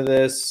iteration of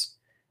this,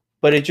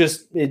 but it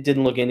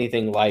didn't look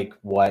anything like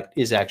what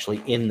is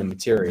actually in the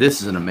material.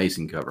 This is an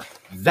amazing cover.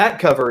 That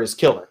cover is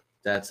killer.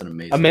 That's an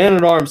amazing. A Man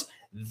at Arms.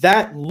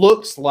 That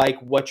looks like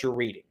what you're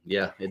reading.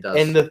 Yeah, it does.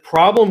 And the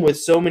problem with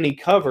so many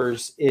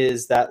covers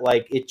is that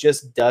like it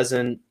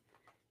doesn't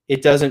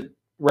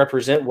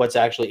represent what's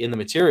actually in the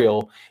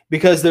material,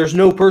 because there's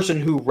no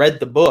person who read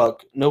the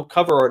book, no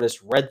cover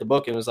artist read the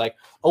book and was like,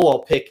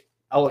 oh,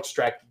 I'll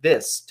extract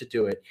this to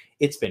do it.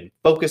 It's been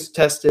focus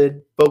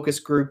tested,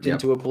 focus grouped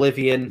into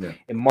oblivion,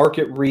 and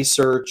market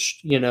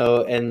researched, you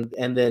know, and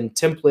then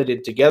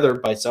templated together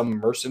by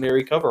some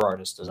mercenary cover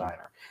artist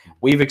designer.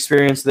 We've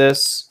experienced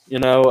this, you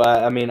know.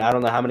 I mean, I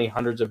don't know how many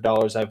hundreds of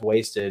dollars I've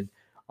wasted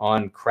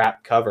on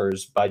crap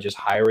covers by just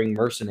hiring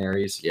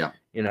mercenaries. Yeah.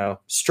 You know,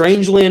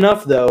 strangely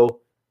enough,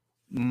 though,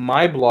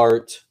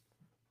 Myblart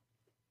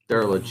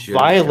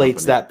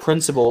violates that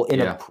principle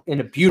in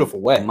a beautiful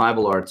way.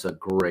 Mybelart's a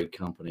great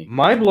company.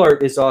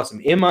 Myblart is awesome.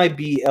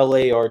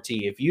 Myblart.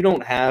 If you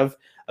don't have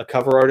a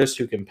cover artist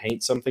who can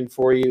paint something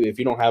for you, if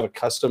you don't have a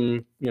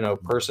custom, you know,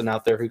 person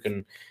out there who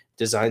can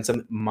design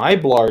something,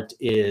 Myblart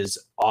is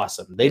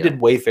awesome. They did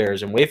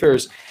Wayfarers, and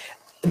Wayfarers,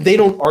 they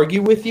don't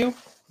argue with you.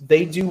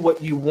 They do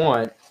what you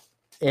want,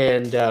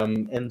 and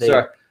they,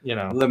 Sorry. you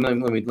know. Let me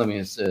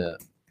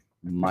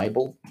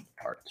Mybel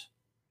Art.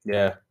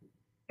 Yeah.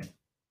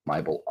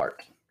 Mybel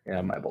Art.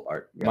 Yeah. Mybel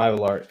Art. Yeah.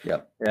 Myblart.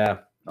 Yep. Yeah.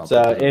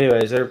 So,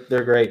 anyways,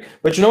 they're great.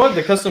 But you know what?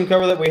 The custom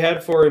cover that we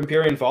had for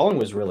Empyrean Fallen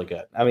was really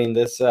good. I mean,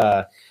 this,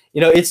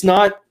 you know, it's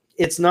not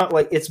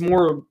like, it's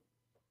more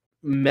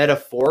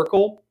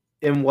metaphorical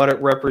in what it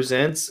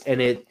represents,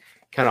 and it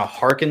kind of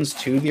harkens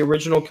to the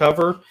original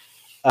cover.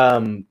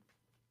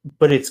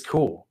 But it's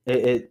cool.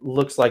 It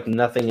looks like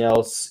nothing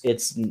else.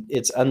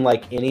 It's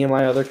unlike any of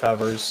my other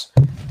covers,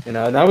 you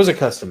know. And that was a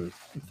custom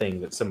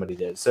thing that somebody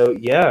did. So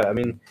yeah, I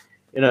mean,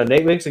 you know,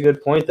 Nate makes a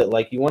good point that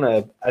like you want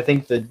to. I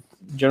think the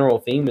general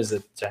theme is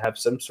to have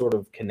some sort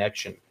of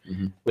connection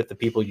with the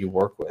people you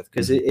work with,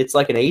 because it's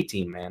like an A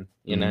team, man.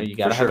 You know, you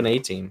got to have an A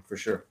team for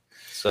sure.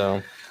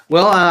 So,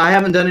 well, I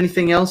haven't done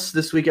anything else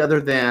this week other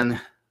than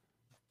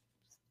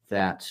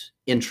that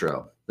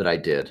intro that I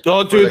did.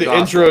 Oh, dude, the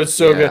intro is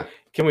so good.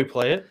 Can we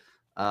play it?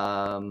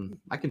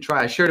 I can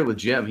try. I shared it with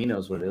Jim. He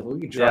knows what it is.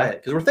 We can try it,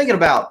 because we're thinking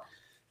about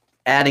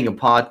adding a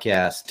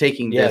podcast,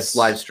 taking this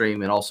live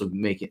stream and also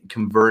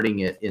converting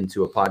it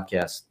into a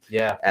podcast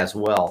as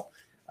well.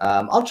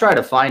 I'll try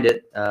to find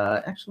it.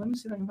 Actually, let me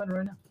see if I can find it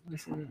right now.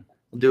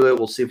 We'll do it.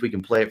 We'll see if we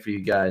can play it for you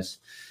guys.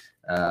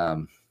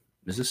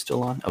 Is this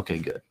still on? Okay,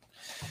 good.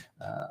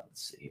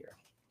 Let's see here.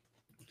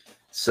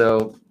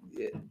 So,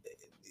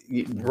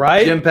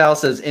 right? Jim Powell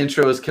says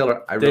intro is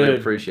killer. I really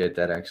appreciate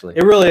that, actually.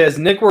 It really is.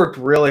 Nick worked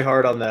really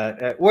hard on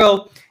that.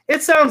 Well,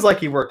 it sounds like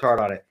he worked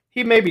hard on it.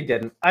 He maybe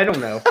didn't. I don't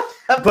know.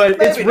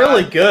 But it's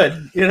really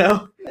good, you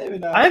know? Maybe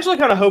not. I actually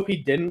kind of hope he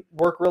didn't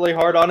work really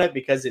hard on it,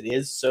 because it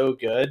is so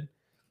good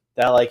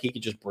that like he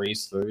could just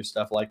breeze through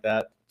stuff like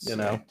that, you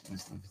know?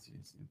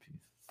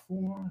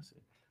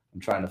 I'm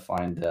trying to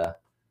find,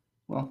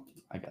 well,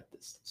 I got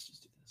this. Let's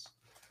just do this.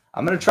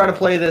 I'm going to try to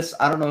play this.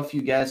 I don't know if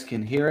you guys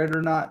can hear it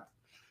or not.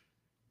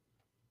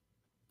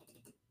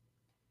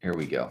 Here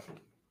we go.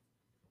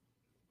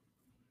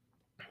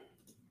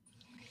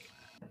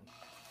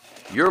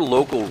 Your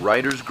local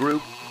writers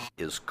group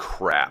is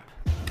crap.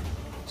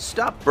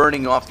 Stop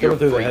burning off your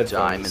free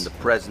time in the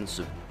presence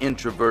of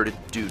introverted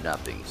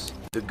do-nothings.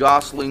 The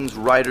Goslings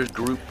Writers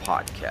Group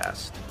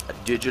Podcast, a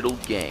digital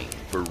gang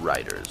for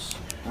writers.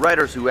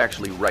 Writers who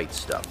actually write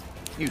stuff.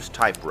 Use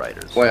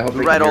typewriters. Boy, I hope who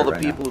we write can all hear the it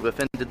right people who've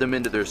offended them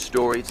into their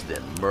stories,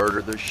 then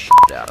murder the shit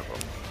out of them.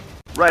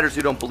 Writers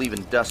who don't believe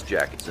in dust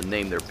jackets and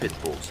name their pit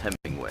bulls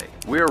Hemingway.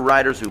 We're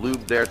writers who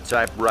lube their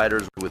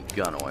typewriters with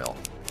gun oil,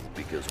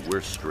 because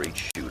we're straight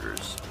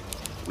shooters.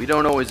 We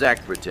don't always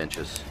act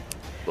pretentious,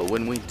 but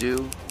when we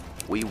do,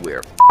 we wear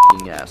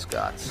f***ing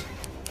ascots.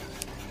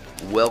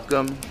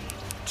 Welcome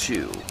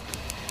to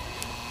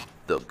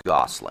the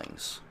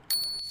Goslings.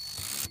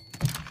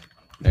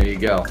 There you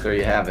go. There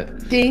you have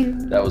it.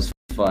 Ding. That was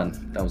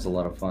fun. That was a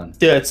lot of fun.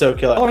 Yeah, it's so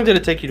killer. How long did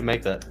it take you to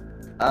make that?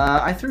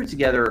 I threw it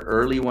together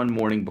early one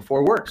morning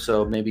before work,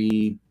 so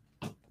maybe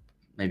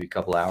a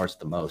couple hours at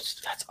the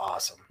most. That's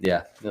awesome.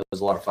 Yeah, it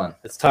was a lot of fun.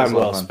 It's time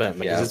well spent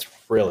because Yeah. it's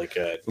really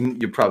good.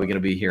 You're probably going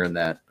to be hearing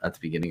that at the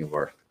beginning of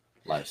our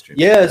live stream.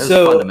 Yeah, It was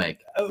so fun to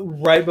make.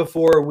 Right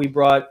before we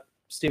brought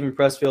Steven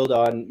Pressfield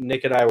on,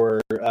 Nick and I were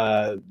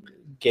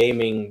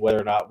gaming whether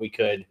or not we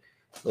could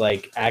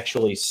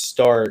actually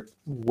start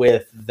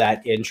with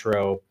that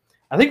intro.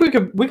 I think we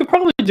could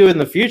probably do it in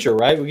the future,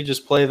 right? We could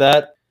just play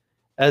that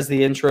as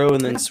the intro and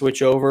then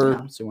switch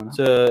over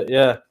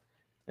to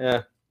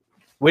yeah.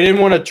 We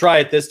didn't want to try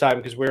it this time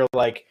because we were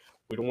like,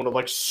 we don't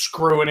want to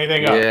screw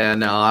anything up. Yeah,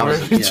 no, I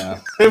was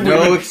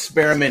no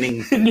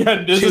experimenting.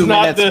 Yeah, this 2 is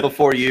not minutes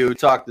before you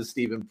talk to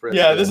Steven Pressfield.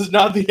 Yeah, this is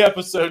not the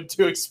episode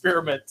to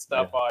experiment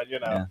stuff on.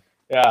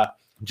 Yeah.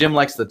 Jim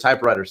likes the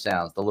typewriter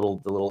sounds, the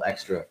little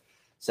extra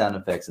sound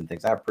effects and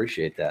things. I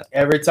appreciate that.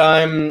 Every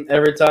time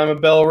a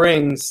bell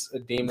rings, a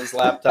demon's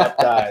laptop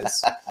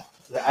dies.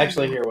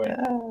 Actually, here, wait.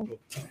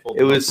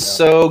 It was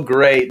so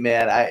great,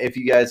 man. If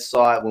you guys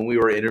saw it when we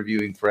were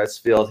interviewing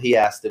Pressfield, he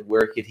asked him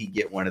where could he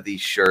get one of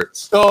these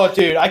shirts. Oh,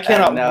 dude, I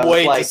cannot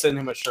wait to send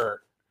him a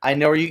shirt. I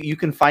know you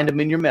can find them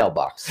in your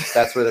mailbox.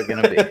 That's where they're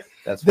going to be.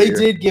 That's they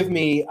did give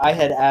me. I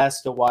had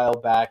asked a while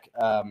back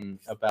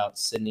about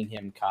sending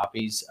him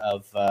copies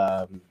of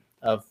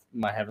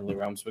my Heavenly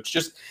Realms books,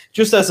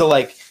 just as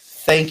a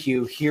thank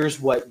you. Here's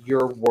what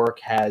your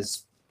work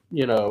has.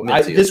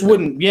 This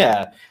wouldn't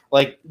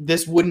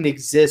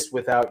exist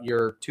without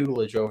your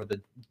tutelage over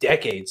the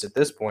decades at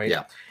this point.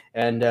 Yeah.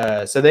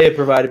 And so they had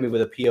provided me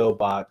with a P.O.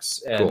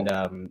 box. And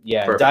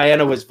Perfect.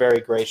 Diana was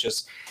very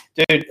gracious.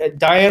 Dude,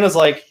 Diana's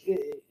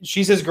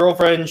she's his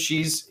girlfriend.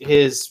 She's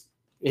his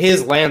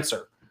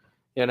Lancer.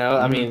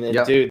 I mean,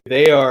 dude,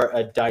 they are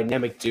a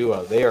dynamic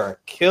duo. They are a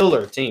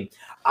killer team.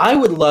 I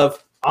would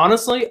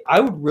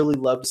really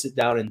love to sit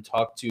down and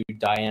talk to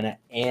Diana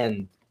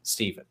and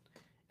Steven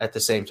at the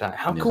same time.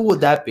 How cool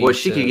would that be? Well,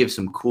 she could give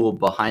some cool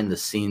behind the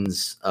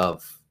scenes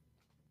of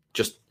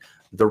just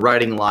the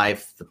writing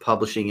life, the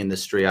publishing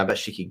industry. I bet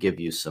she could give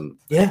you some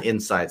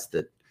insights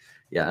that'd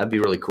be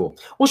really cool.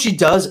 Well, she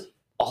does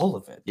all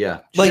of it. Yeah.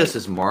 She does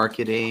his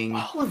marketing.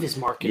 All of his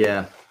marketing.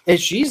 Yeah. And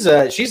she's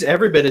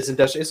every bit as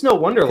industrious. It's no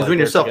wonder when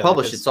you're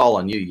self-published, it's all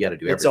on you. You got to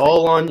do everything. It's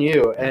all on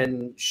you.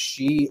 And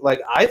she,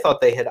 I thought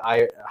they had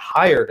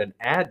hired an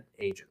ad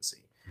agency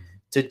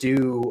to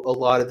do a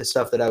lot of the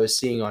stuff that I was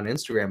seeing on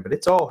Instagram, but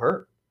it's all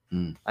her.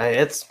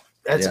 That's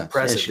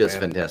impressive. And she does a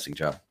fantastic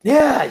job.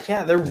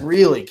 Yeah, they're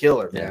really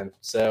killer, man.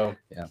 So,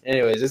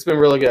 anyways, it's been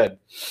really good.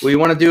 Well, you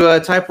want to do a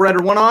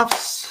typewriter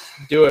one-offs?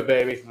 Do it,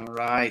 baby. All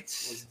right.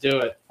 Let's do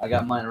it. I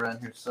got mine around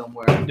here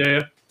somewhere. Do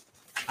you?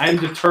 I'm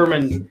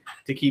determined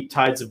to keep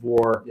Tides of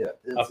War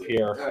up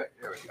here. All right,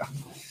 there we go.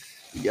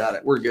 You got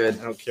it. We're good.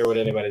 I don't care what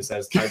anybody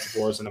says. Tides of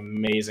War is an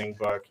amazing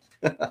book.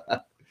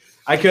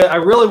 I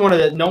really wanted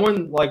to. No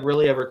one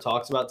really ever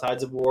talks about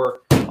Tides of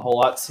War a whole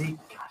lot. See,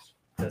 gosh,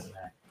 doesn't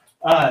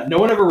matter. No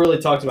one ever really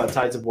talks about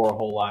Tides of War a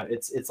whole lot.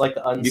 It's like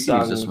the unsung. You can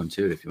use this one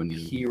too if you want to.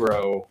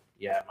 Hero.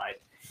 Yeah, it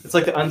might. It's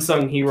like the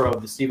unsung hero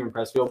of the Steven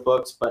Pressfield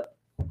books, but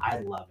I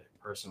love it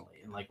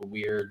personally in a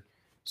weird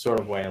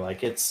sort of way.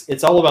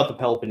 It's all about the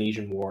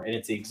Peloponnesian War, and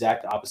it's the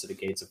exact opposite of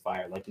Gates of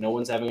Fire. No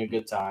one's having a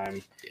good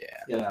time.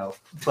 Yeah.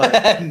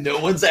 But no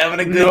one's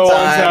having a good time. No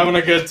one's having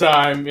a good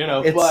time.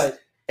 But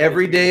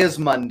every day is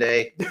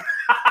Monday.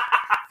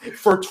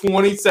 For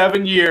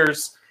 27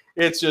 years,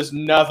 it's just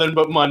nothing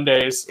but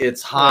Mondays.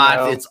 It's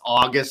hot. It's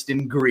August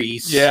in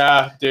Greece.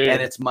 Yeah, dude.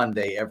 And it's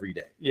Monday every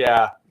day.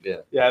 Yeah.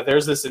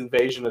 There's this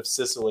invasion of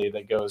Sicily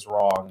that goes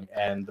wrong,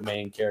 and the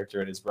main character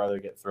and his brother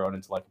get thrown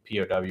into a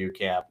POW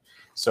camp.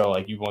 So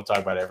you won't talk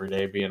about every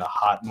day being a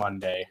hot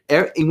Monday.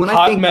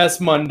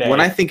 Mess Monday.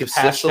 When I think of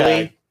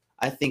Sicily,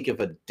 I think of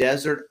a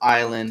desert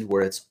island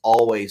where it's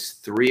always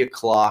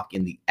 3:00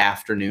 in the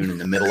afternoon in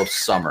the middle of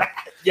summer.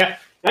 Yeah.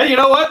 Hey, you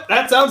know what?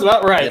 That sounds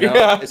about right.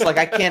 Yeah. It's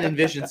I can't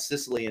envision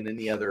Sicily in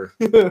any other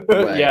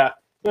way. Yeah.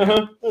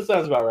 That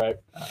sounds about right.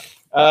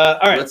 All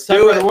right. Let's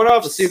do it.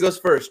 Let's see who goes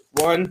first.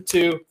 1,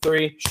 2,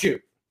 3,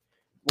 shoot.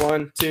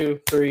 1, 2,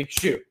 3,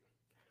 shoot.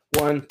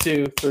 1,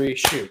 2, 3,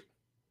 shoot.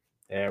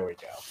 There we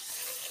go.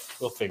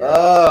 We'll figure it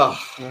out.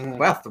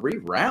 Wow, 3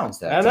 rounds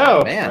that I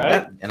know, man.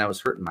 right? And I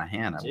was hurting my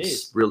hand. I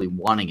was really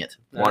wanting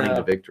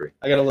the victory.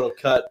 I got a little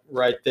cut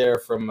right there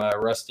from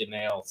Rusty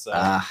Nail. So,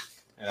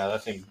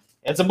 that thing,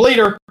 it's a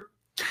bleeder.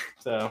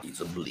 So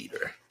it's a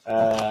bleeder.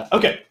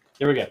 Okay,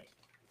 here we go.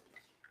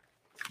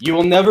 You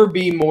will never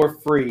be more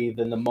free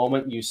than the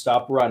moment you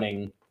stop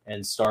running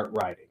and start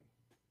writing.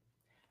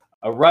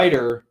 A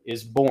writer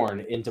is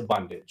born into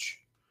bondage.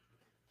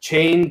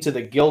 Chained to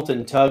the guilt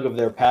and tug of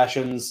their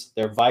passions,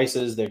 their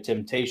vices, their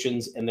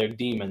temptations, and their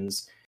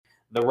demons,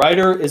 the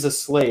writer is a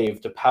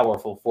slave to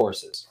powerful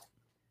forces.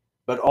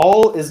 But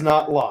all is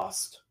not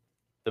lost.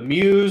 The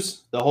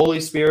Muse, the Holy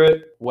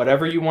Spirit,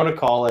 whatever you want to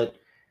call it,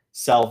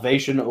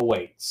 salvation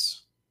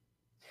awaits.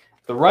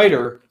 The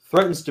writer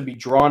threatens to be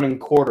drawn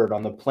and quartered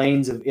on the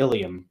plains of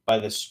Ilium by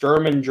the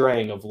Sturm and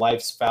Drang of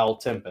life's foul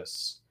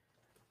tempests.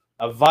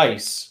 A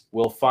vice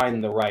will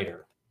find the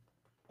writer.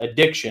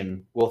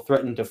 Addiction will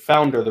threaten to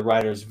founder the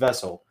writer's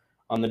vessel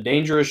on the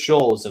dangerous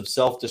shoals of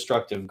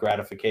self-destructive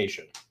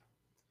gratification.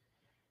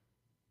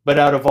 But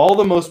out of all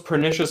the most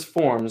pernicious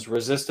forms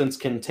resistance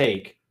can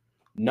take,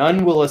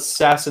 none will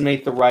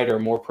assassinate the writer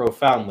more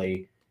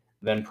profoundly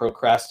than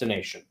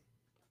procrastination.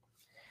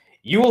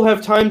 You will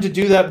have time to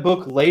do that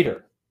book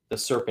later, the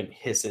serpent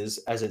hisses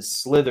as it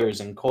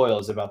slithers and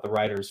coils about the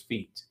writer's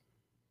feet.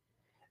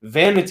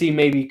 Vanity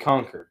may be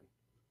conquered,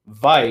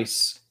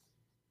 vice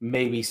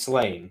may be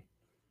slain,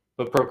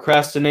 but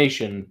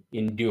procrastination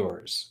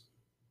endures.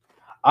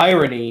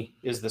 Irony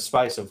is the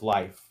spice of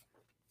life,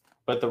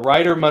 but the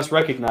writer must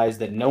recognize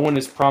that no one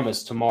is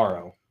promised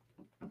tomorrow.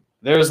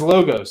 There's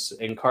logos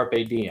in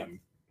Carpe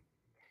Diem.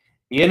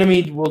 The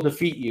enemy will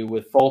defeat you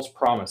with false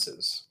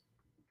promises.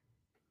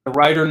 The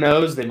writer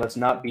knows they must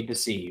not be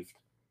deceived.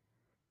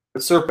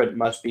 The serpent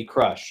must be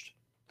crushed.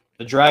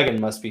 The dragon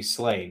must be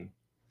slain.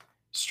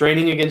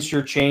 Straining against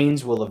your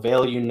chains will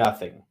avail you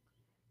nothing.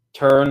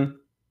 Turn,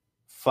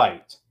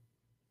 fight.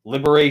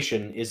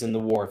 Liberation is in the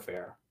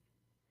warfare.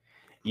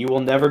 You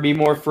will never be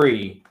more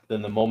free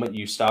than the moment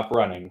you stop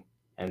running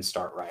and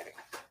start writing.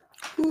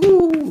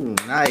 Ooh,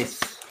 nice.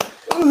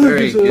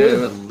 Very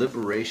good.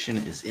 Liberation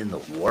is in the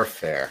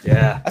warfare.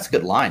 Yeah. That's a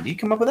good line. Did you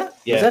come up with that?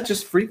 Yeah. Is that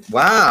just free?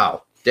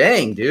 Wow.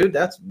 Dang, dude.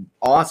 That's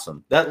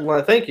awesome. That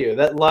line, thank you.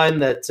 That line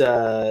that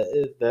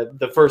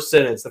the first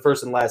sentence, the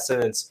first and last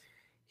sentence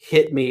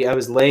hit me. I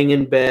was laying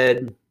in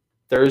bed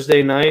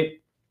Thursday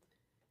night,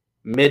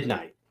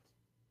 midnight,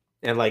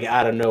 and like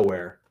out of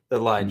nowhere, the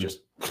line just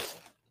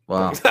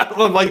Wow.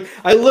 like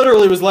I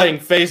literally was laying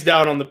face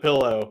down on the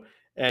pillow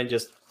and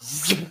just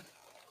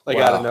like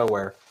out of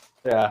nowhere.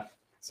 Yeah.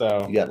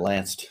 So You got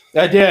lanced.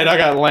 I did. I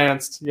got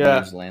lanced. Yeah.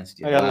 Muse lanced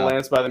you. I got Wow.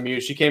 lanced by the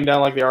Muse. She came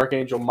down like the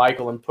Archangel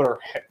Michael and put her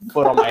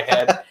foot on my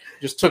head.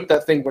 Just took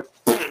that thing,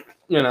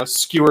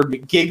 skewered me,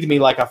 gigged me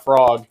like a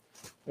frog.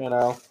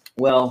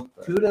 Well,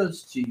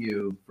 kudos to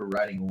you for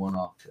writing a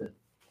one-off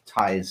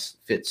that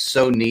fits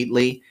so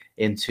neatly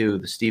into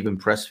the Steven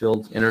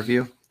Pressfield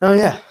interview. Oh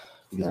yeah.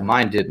 Because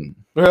mine didn't.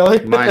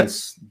 Really?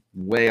 Mine's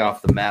way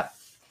off the map.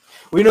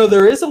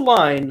 There is a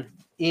line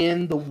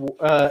in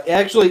the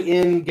actually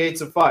in Gates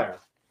of Fire.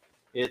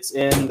 It's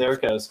in there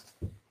it goes.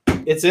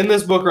 It's in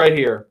this book right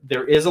here.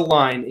 There is a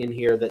line in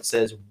here that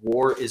says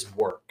 "War is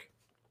work,"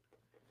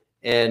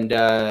 and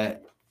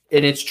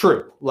it's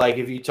true. Like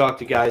if you talk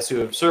to guys who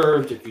have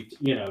served, if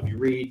you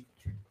read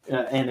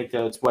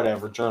anecdotes,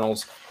 whatever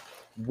journals,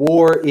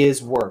 war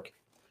is work.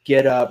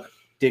 Get up,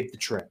 dig the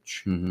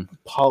trench,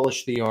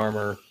 polish the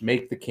armor,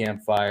 make the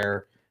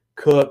campfire,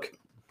 cook,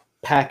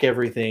 pack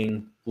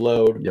everything,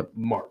 load,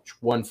 march,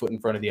 one foot in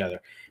front of the other.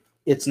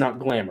 It's not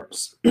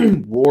glamorous.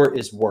 War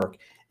is work.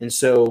 And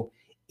so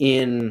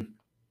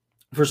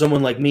for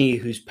someone like me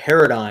whose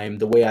paradigm,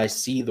 the way I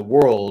see the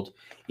world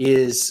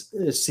is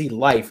see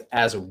life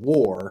as a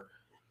war,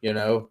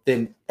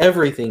 then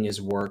everything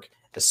is work,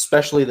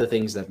 especially the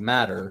things that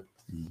matter.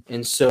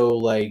 And so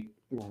like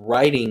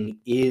writing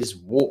is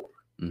war.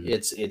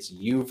 It's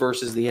you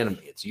versus the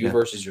enemy. It's you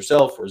versus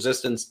yourself,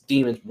 resistance,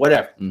 demons,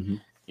 whatever,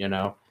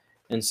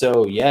 And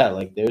so,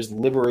 like there's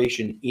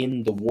liberation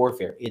in the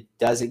warfare. It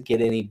doesn't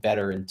get any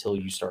better until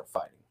you start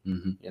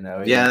fighting.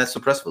 Yeah, that's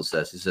what Pressfield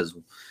says. He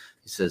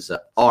says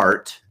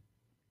art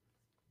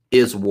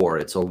is war.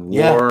 It's a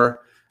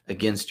war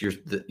against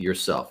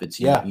yourself.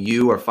 It's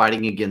you are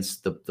fighting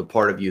against the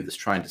part of you that's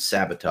trying to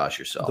sabotage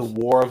yourself.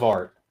 The war of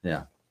art.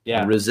 Yeah.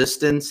 Yeah.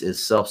 Resistance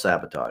is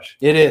self-sabotage.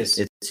 It is.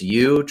 It's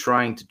you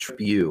trying to trip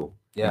you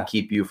and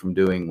keep you from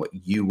doing what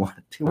you want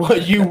to do.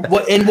 What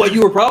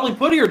you were probably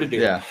put here to do.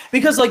 Yeah.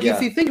 Because if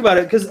you think about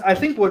it, because I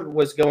think what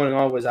was going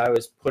on was I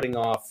was putting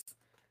off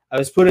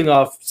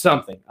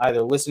something,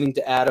 either listening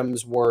to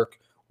Adam's work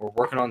or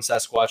working on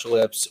Sasquatch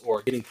Lips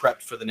or getting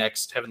prepped for the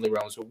next Heavenly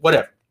Realms or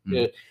whatever.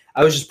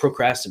 I was just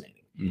procrastinating.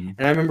 And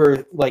I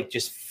remember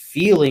just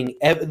feeling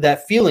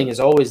that feeling is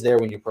always there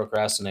when you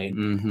procrastinate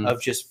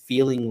of just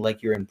feeling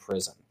like you're in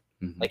prison,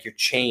 like you're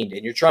chained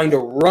and you're trying to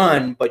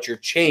run, but you're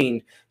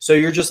chained. So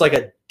you're just like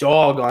a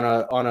dog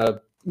on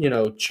a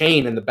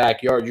chain in the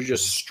backyard. You're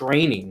just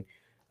straining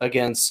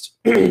against,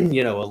 a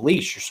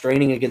leash. You're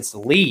straining against the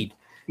lead,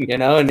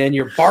 and then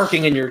you're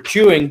barking and you're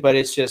chewing, but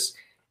it's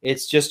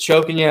just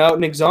choking you out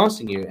and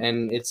exhausting you.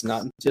 And it's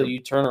not until you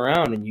turn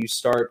around and you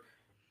start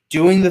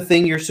doing the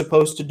thing you're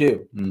supposed to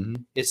do.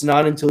 It's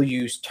not until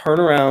you turn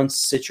around,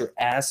 sit your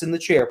ass in the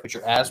chair, put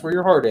your ass where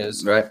your heart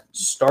is,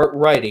 start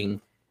writing.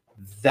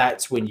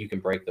 That's when you can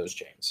break those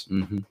chains.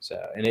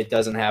 So, and it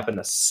doesn't happen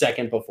a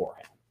second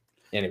beforehand.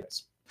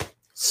 Anyways.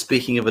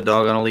 Speaking of a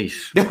dog on a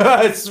leash.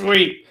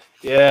 Sweet.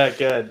 Yeah,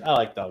 good. I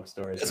like dog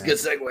stories. That's a good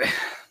segue.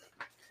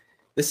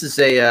 This is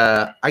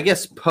a, I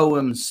guess,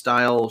 poem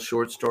style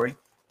short story.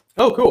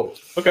 Oh, cool.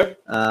 Okay.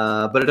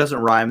 But it doesn't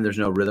rhyme. There's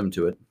no rhythm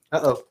to it.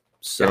 Uh-oh.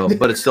 So,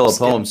 but it's still a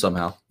poem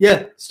somehow.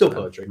 Yeah, still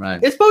poetry. Right.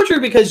 It's poetry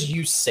because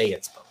you say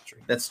it's poetry.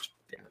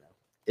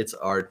 It's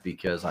art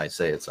because I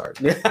say it's art.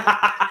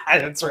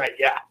 That's right.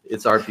 Yeah.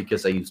 It's art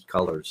because I used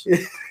colors.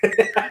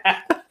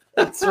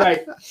 That's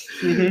right.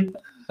 Mm-hmm.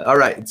 All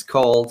right. It's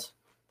called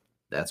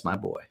That's My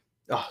Boy.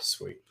 Oh,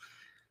 sweet.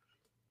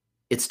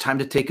 It's time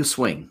to take a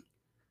swing.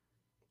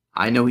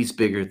 I know he's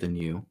bigger than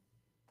you,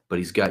 but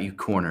he's got you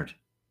cornered.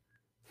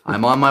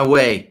 I'm on my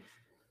way,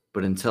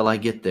 but until I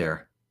get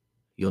there,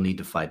 you'll need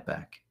to fight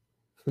back.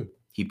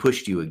 He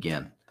pushed you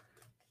again.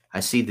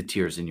 I see the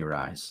tears in your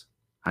eyes.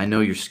 I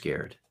know you're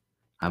scared.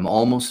 I'm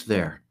almost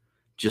there.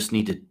 Just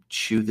need to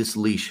chew this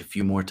leash a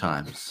few more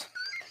times.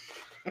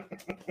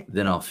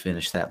 Then I'll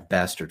finish that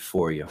bastard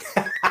for you.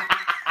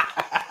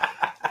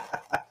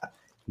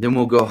 Then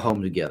we'll go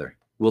home together.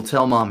 We'll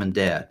tell mom and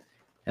dad,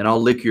 and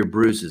I'll lick your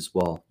bruises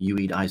while you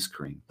eat ice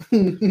cream.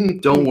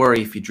 Don't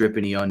worry if you drip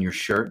any on your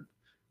shirt.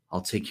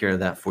 I'll take care of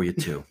that for you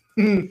too.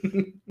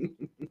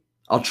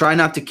 I'll try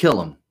not to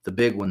kill him, the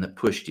big one that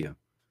pushed you.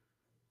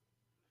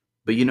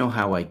 But you know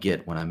how I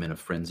get when I'm in a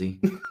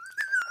frenzy.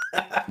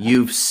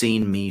 You've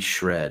seen me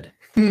shred.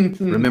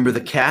 Remember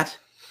the cat?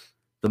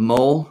 The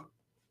mole?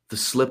 The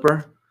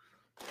slipper?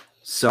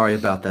 Sorry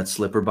about that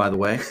slipper, by the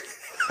way.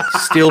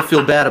 Still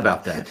feel bad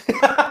about that.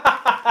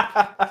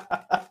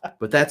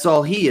 But that's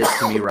all he is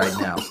to me right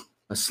now.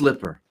 A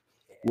slipper.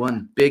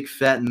 One big,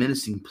 fat,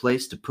 menacing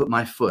place to put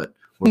my foot,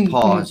 or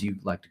paw, as you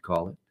like to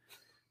call it.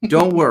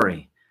 Don't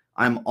worry.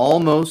 I'm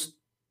almost...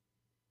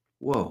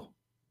 Whoa.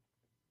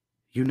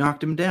 You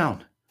knocked him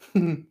down.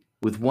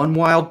 With one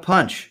wild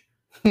punch.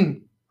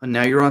 And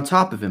now you're on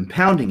top of him,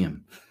 pounding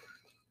him.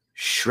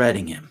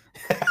 Shredding him.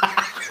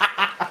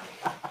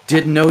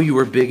 Didn't know you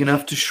were big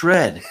enough to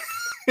shred.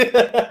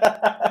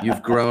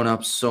 You've grown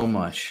up so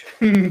much.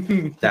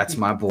 That's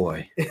my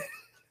boy.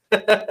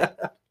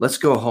 Let's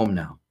go home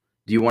now.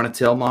 Do you want to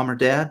tell mom or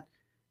dad?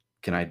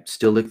 Can I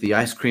still lick the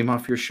ice cream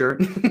off your shirt?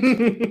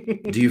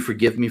 Do you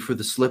forgive me for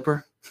the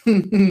slipper?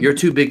 You're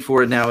too big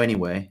for it now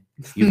anyway.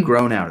 You've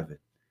grown out of it.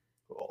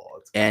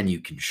 And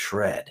you can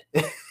shred.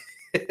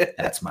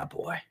 That's my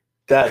boy.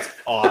 That's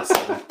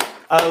awesome.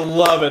 I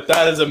love it.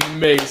 That is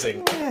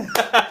amazing.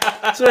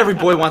 That's what every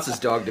boy wants his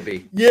dog to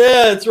be.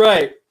 Yeah, that's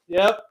right.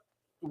 Yep.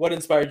 What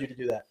inspired you to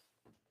do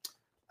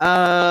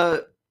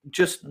that?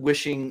 Just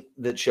wishing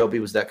that Shelby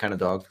was that kind of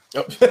dog.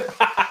 Oh.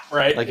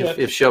 Right. Like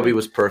if Shelby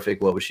was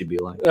perfect, what would she be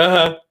like?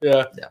 Yeah.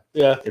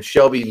 Yeah. If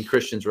Shelby and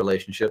Christian's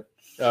relationship.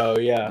 Oh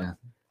yeah.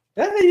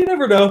 Yeah, you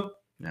never know.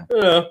 Yeah.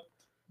 You know.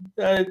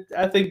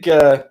 I think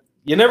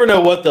you never know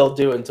what they'll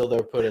do until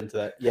they're put into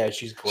that. Yeah,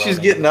 she's grown. She's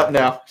getting up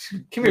now.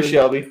 Come here,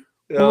 Shelby.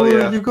 Oh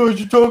yeah. You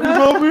guys are talking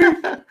about me.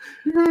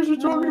 You guys are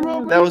talking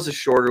about me. That was a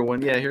shorter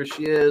one. Yeah, here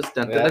she is.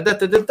 Dun, Yeah. dun, dun,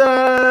 dun, dun,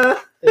 dun.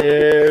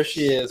 There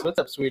she is. What's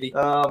up, sweetie?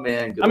 Oh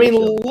man. Good I mean,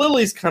 old Shelby.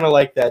 Lily's kind of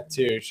like that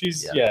too.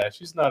 She's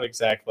she's not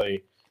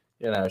exactly,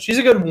 she's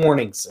a good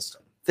warning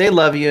system. They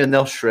love you and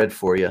they'll shred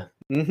for you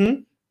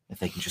Mm-hmm. if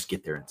they can just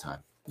get there in time.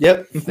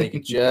 Yep. If they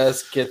can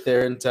just get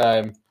there in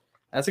time.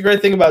 That's a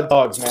great thing about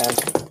dogs,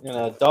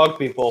 man. Dog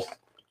people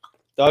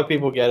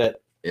get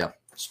it. Yeah.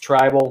 It's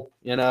tribal,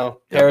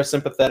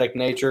 parasympathetic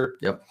nature.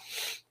 Yep.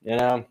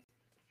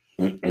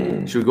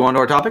 Should Should we go on to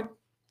our topic?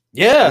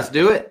 Yeah. Let's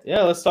do it.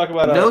 Yeah, let's talk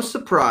about No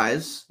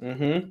surprise.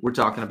 Mm-hmm. We're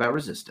talking about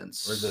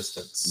resistance.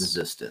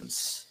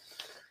 Resistance.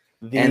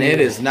 And it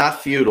is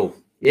not futile.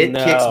 It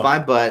No. kicks my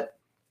butt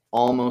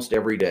almost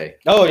every day.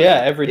 Oh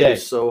yeah, every day. It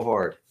is so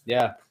hard.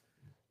 Yeah.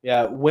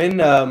 Yeah. When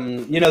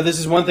this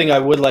is one thing I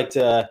would like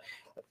to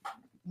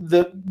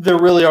there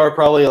really are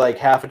probably like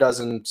half a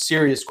dozen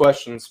serious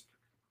questions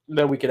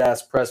that we could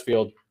ask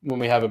Pressfield when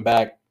we have him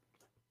back.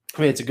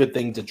 I mean, it's a good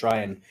thing to try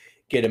and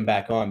get him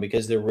back on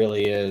because there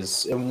really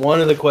is. And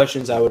one of the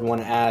questions I would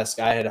want to ask,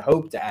 I had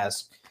hoped to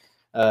ask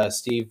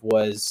Steve,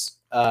 was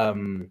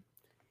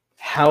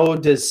how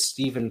does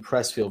Steven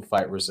Pressfield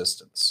fight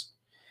resistance?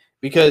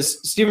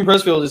 Because Steven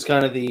Pressfield is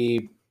kind of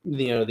the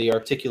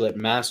articulate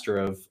master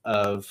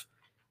of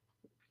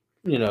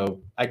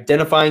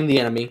identifying the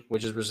enemy,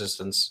 which is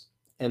resistance,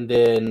 and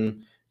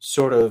then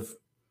sort of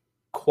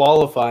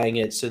qualifying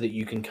it so that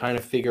you can kind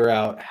of figure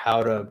out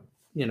how to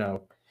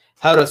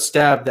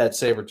stab that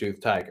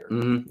saber-toothed tiger,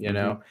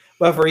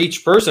 But for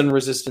each person,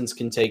 resistance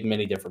can take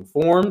many different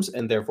forms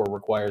and therefore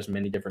requires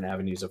many different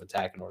avenues of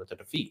attack in order to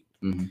defeat.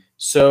 Mm-hmm.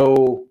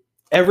 So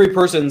every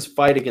person's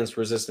fight against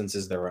resistance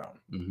is their own.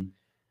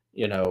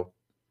 Mm-hmm.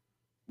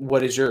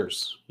 What is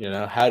yours?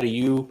 How do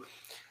you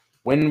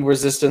win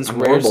resistance? I'm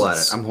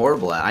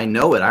horrible at it. I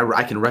know it.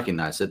 I can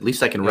recognize it. At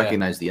least I can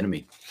recognize the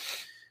enemy.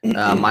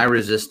 My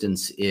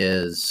resistance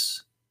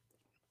is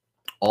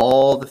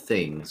all the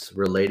things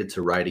related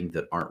to writing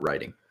that aren't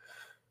writing.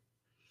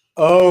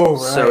 Oh,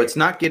 right. So it's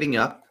not getting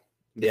up.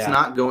 It's Yeah.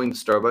 not going to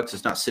Starbucks.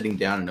 It's not sitting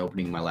down and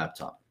opening my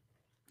laptop.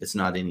 It's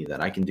not any of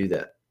that. I can do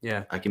that.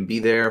 Yeah. I can be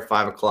there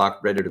 5 o'clock,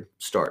 ready to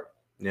start.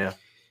 Yeah.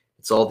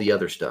 It's all the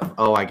other stuff.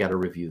 Oh, I got to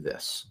review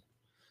this.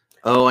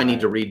 Oh, I need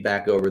to read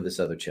back over this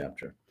other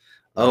chapter.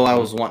 Oh, I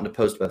was wanting to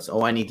post about this.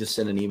 Oh, I need to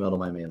send an email to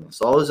my mailing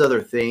list. All those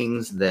other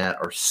things that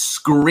are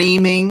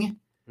screaming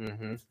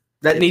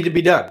that need to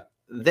be done.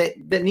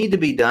 That need to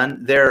be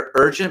done. They're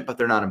urgent, but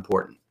they're not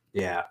important.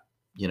 Yeah.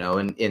 You know,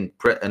 and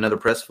another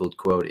Pressfield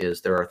quote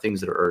is, there are things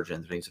that are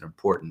urgent, things that are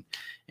important,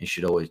 and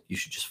you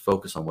should just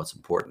focus on what's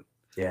important.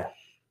 Yeah.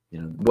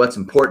 You know, what's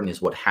important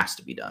is what has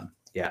to be done.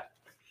 Yeah.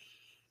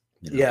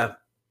 You know? Yeah,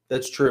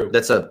 that's true.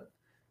 That's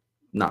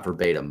not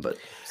verbatim, but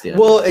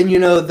well, and you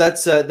know,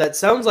 that's that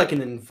sounds like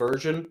an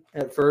inversion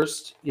at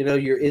first. You know,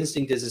 your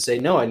instinct is to say,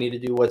 no, I need to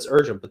do what's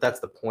urgent, but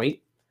that's the point.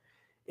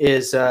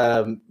 Is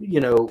you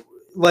know,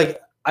 like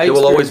there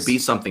will always be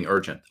something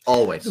urgent,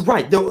 always.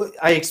 Right. Though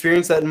I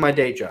experienced that in my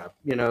day job.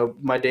 You know,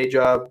 my day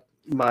job,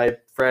 my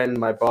friend,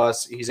 my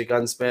boss, he's a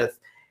gunsmith.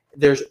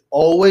 There's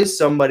always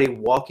somebody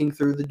walking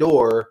through the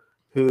door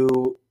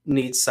who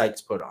needs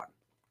sights put on,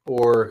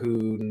 or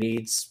who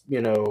needs,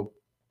 you know,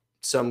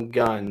 some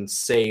gun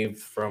saved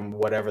from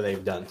whatever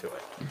they've done to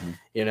it.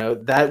 You know,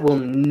 that will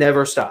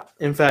never stop.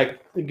 In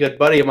fact, a good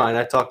buddy of mine,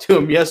 I talked to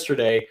him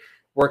yesterday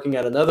working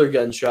at another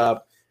gun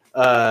shop.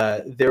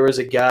 There was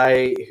a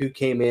guy who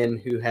came in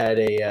who had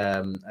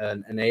an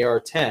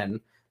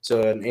AR-10,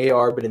 so an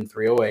AR but in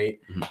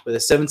 308 with a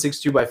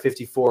 7.62 x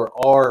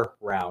 54R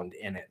round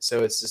in it.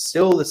 So it's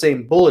still the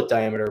same bullet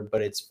diameter,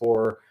 but it's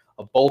for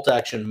a bolt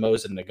action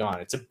Mosin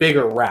Nagant. It's a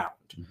bigger round.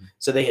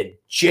 So they had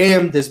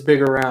jammed this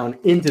bigger round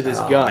into this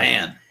gun.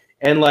 Man.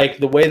 And like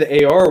the way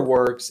the AR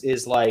works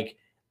is like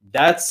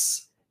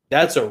that's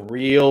a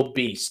real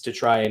beast to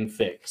try and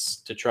fix,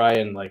 to try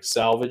and like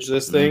salvage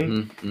this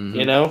thing,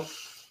 you know?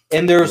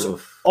 And there's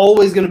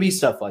always going to be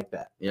stuff like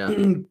that. Yeah.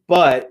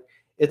 But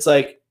it's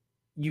like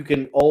you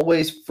can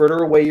always fritter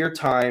away your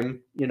time,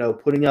 you know,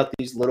 putting out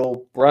these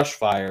little brush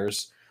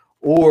fires,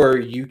 or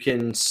you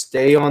can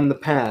stay on the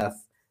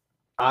path,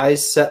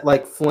 eyes set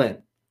like flint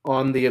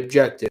on the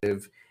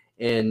objective,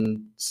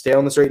 and stay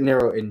on the straight and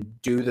narrow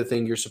and do the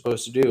thing you're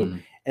supposed to do.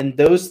 And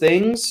those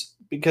things,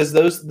 because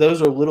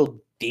those are little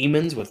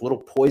demons with little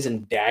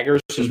poison daggers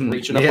just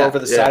reaching up over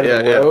the side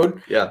of the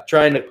road,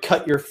 trying to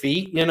cut your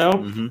feet, you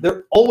know,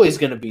 they're always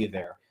going to be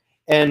there.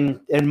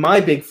 And my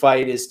big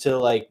fight is to,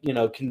 like, you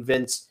know,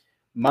 convince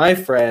my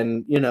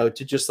friend, you know,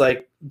 to just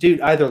like,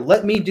 dude, either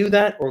let me do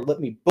that or let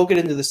me book it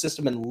into the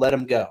system and let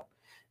him go.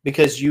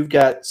 Because you've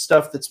got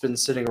stuff that's been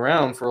sitting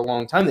around for a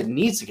long time that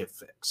needs to get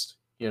fixed.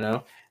 You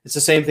know, it's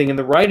the same thing in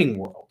the writing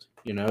world.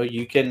 You know,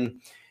 you can,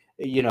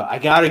 you know, I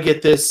got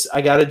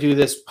to do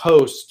this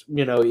post,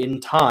 you know, in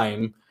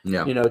time,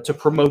 you know, to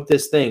promote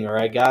this thing, or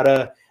I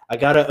gotta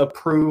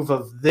approve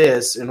of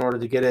this in order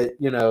to get it,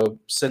 you know,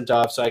 sent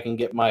off so I can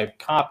get my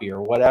copy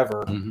or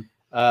whatever.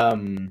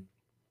 But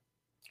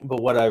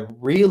what I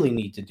really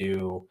need to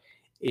do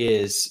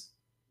is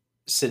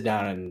sit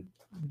down and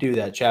do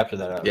that chapter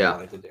that I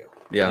wanted to do.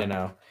 You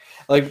know,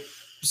 like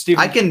Steve,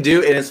 I can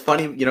do, and it's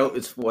funny, you know,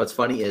 what's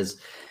funny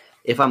is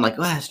if I'm like,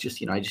 well, it's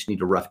just, you know, I just need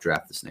to rough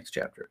draft this next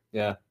chapter.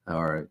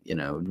 Or, you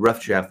know,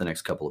 rough draft the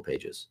next couple of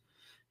pages,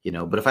 you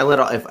know, but if I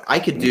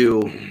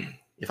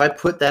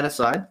put that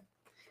aside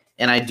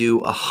and I do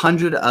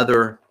 100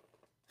 other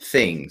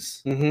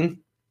things, you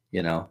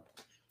know,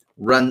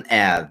 run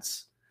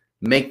ads,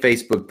 make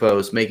Facebook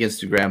posts, make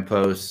Instagram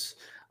posts,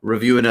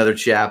 review another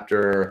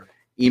chapter,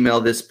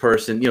 email this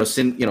person, you know,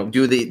 send, you know,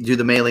 do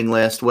the mailing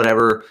list,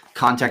 whatever,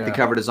 contact the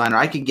cover designer.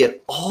 I could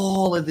get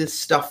all of this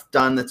stuff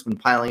done that's been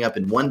piling up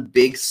in one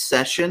big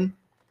session.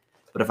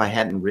 But if I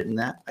hadn't written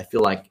that, I feel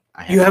like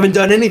you haven't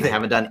done anything. I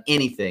haven't done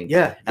anything.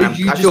 Yeah. And I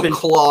feel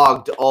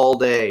clogged all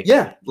day.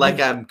 Yeah.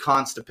 Like I'm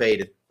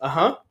constipated.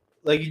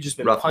 Like you've just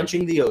been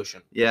punching the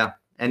ocean. Yeah.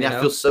 And I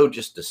feel so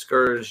just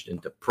discouraged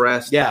and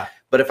depressed. Yeah.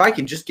 But if I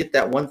can just get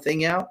that one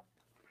thing out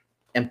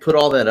and put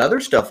all that other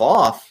stuff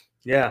off,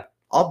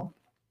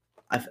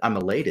 I'm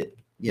elated.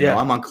 You know,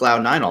 I'm on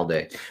cloud 9 all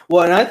day.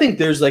 Well, and I think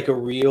there's like a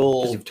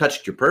real... You've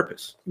touched your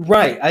purpose.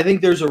 Right. I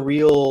think there's a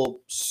real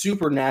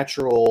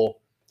supernatural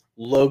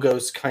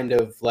logos kind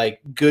of like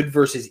good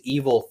versus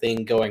evil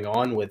thing going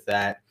on with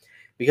that,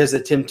 because the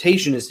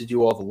temptation is to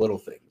do all the little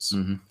things.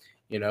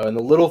 You know, and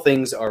the little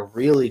things are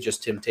really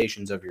just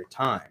temptations of your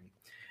time.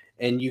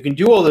 And you can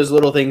do all those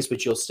little things,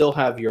 but you'll still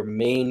have your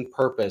main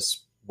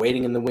purpose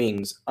waiting in the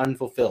wings,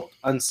 unfulfilled,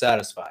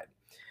 unsatisfied,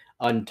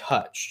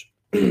 untouched.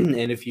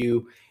 And if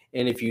you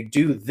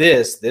do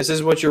this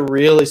is what you're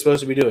really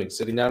supposed to be doing,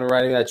 sitting down and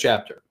writing that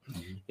chapter.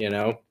 You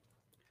know,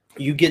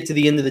 you get to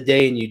the end of the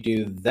day and you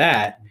do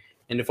that.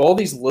 And if all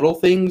these little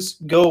things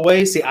go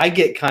away, see, I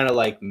get kind of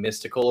like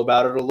mystical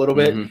about it a little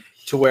bit,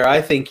 to where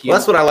I think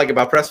that's what I like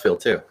about Pressfield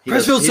too.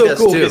 Pressfield's so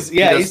cool. He's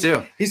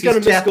kind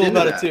of mystical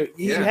about it too.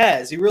 He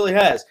really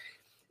has.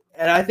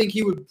 And I think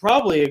he would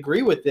probably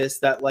agree with this,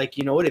 that, like,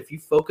 you know what, if you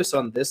focus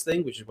on this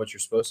thing, which is what you're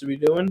supposed to be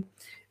doing,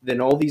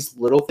 then all these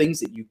little things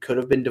that you could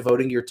have been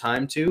devoting your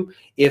time to,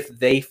 if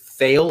they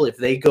fail, if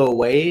they go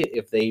away,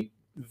 if they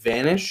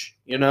vanish,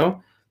 you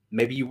know,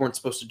 maybe you weren't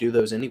supposed to do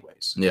those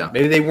anyways.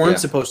 Maybe they weren't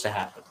supposed to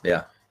happen.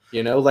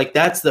 You know, like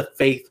that's the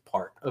faith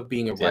part of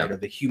being a writer,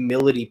 the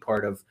humility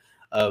part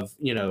of,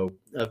 you know,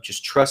 of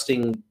just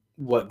trusting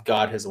what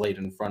God has laid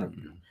in front of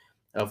you.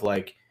 of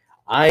like,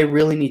 I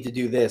really need to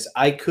do this.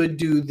 I could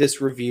do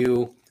this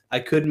review. I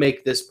could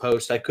make this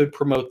post. I could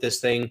promote this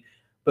thing.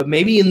 But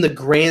maybe in the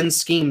grand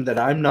scheme that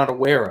I'm not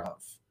aware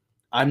of,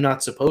 I'm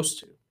not supposed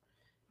to.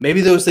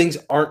 Maybe those things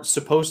aren't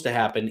supposed to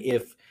happen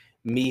if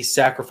me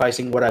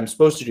sacrificing what I'm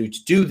supposed to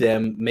do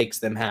them makes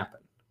them happen.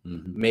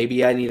 Mhm.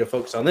 Maybe I need to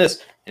focus on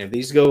this. And if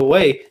these go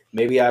away,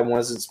 maybe I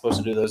wasn't supposed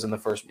to do those in the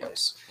first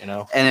place. You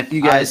know? And if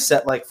you I guys,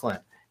 set like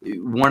Flint.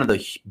 one of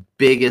the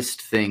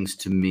biggest things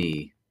to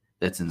me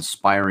that's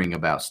inspiring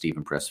about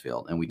Steven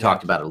Pressfield, and we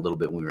talked about it a little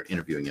bit when we were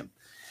interviewing him.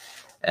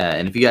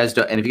 And if you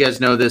guys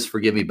know this,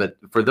 forgive me, but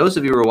for those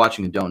of you who are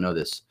watching and don't know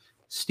this,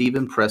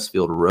 Steven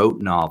Pressfield wrote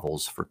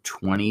novels for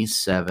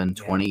 27,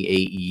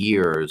 28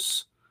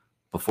 years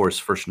before his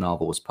first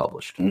novel was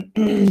published.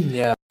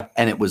 Yeah.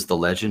 And it was The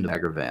Legend of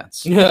Bagger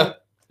Vance. Yeah.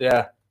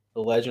 Yeah.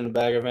 The Legend of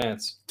Bagger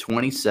Vance.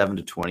 27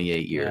 to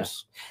 28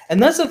 years. Yeah.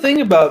 And that's the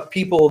thing about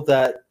people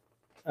that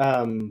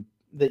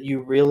that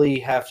you really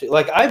have to,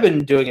 like, I've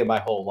been doing it my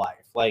whole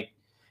life. Like,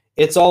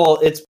 it's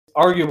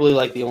arguably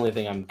like the only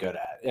thing I'm good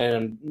at.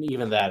 And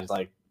even that is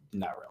like,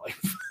 not really.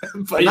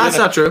 But that's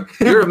not true.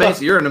 You're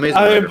amazing. You're an amazing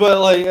writer.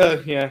 But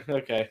like, yeah,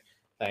 okay.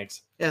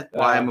 Thanks. Yeah,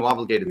 well, I'm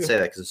obligated to say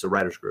that because it's a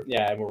writer's group.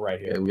 Yeah, and we're right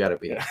here. Yeah, we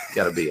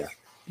gotta be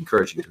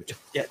encouraging to each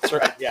other. Yeah, that's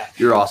right. Yeah.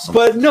 You're awesome.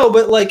 But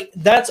like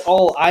that's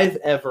all I've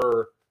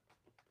ever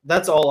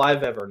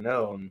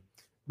known.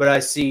 But I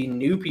see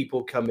new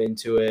people come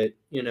into it,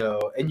 you know,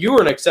 and you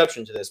were an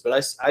exception to this, but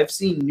I've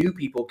seen new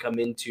people come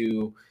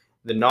into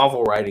the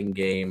novel writing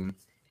game,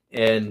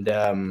 and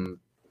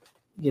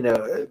you know,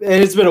 and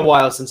it's been a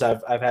while since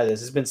I've had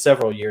this. It's been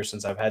several years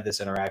since I've had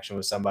this interaction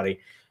with somebody,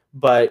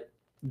 but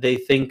they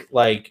think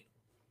like,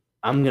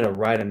 I'm going to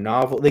write a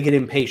novel. They get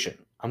impatient.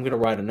 I'm going to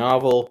write a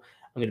novel.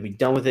 I'm going to be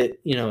done with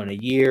it, you know, in a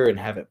year and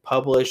have it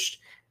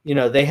published. You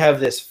know, they have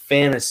this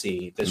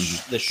fantasy, this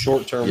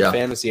short-term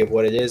fantasy of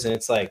what it is. And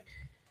it's like,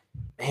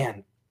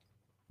 man,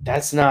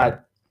 that's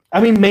not,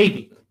 I mean,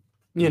 maybe,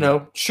 you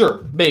know,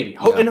 sure, maybe.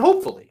 And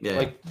hopefully,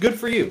 like, good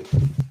for you.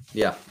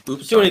 Yeah.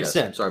 Oops, to an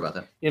extent. Sorry about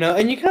that. You know,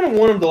 and you kind of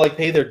want them to like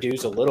pay their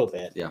dues a little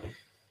bit. Yeah.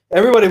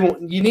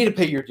 You need to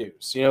pay your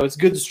dues. You know, it's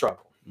good to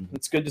struggle. Mm-hmm.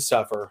 It's good to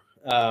suffer.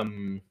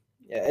 And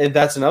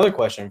that's another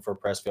question for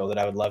Pressfield that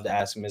I would love to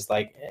ask him is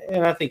like,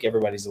 and I think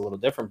everybody's a little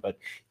different, but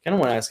kind of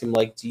want to ask him,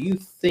 like, do you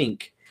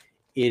think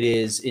it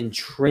is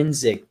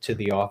intrinsic to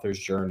the author's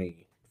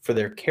journey for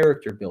their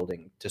character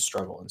building to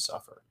struggle and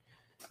suffer?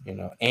 You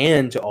know,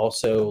 and to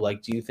also,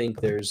 like, do you think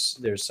there's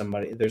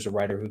a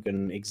writer who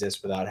can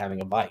exist without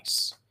having a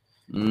vice?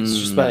 It's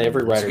just about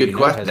every writer. That's a good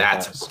question.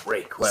 That's a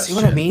great question.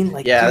 See what I mean?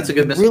 Like, yeah, that's a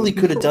good. We really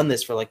could have done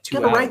this for like 2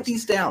 hours. Write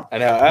these down. I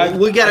know.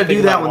 We got to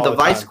do that one. The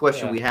vice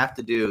question we have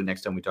to do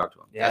next time we talk to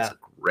him. Yeah. That's a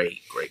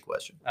great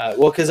question.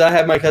 Well, because I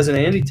had my cousin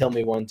Andy tell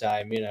me one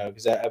time, you know,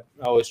 because I'm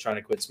always trying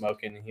to quit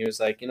smoking, and he was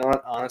like, you know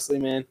what? Honestly,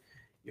 man,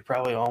 you're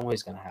probably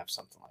always gonna have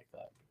something like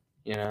that,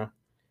 you know.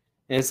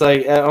 And it's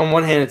like, on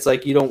one hand, it's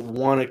like you don't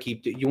want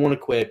to you want to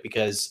quit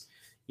because,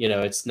 you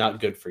know, it's not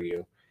good for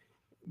you,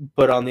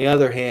 but on the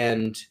other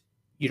hand,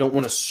 you don't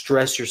want to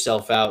stress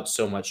yourself out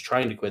so much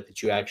trying to quit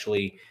that you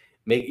actually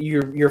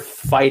you're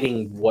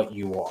fighting what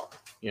you are,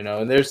 you know.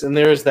 And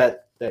there's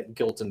that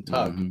guilt and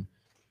tug,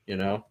 you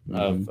know,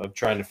 of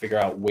trying to figure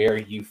out where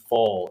you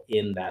fall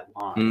in that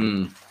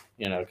line,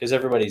 you know, because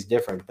everybody's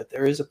different. But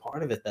there is a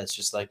part of it that's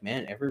just like,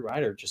 man, every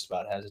writer just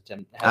about has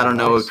I don't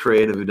know a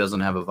creative who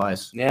doesn't have a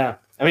vice. Yeah,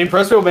 I mean,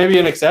 Pressfield may be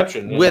an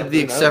exception, with the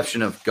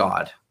exception of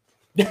God.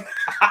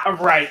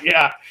 Right.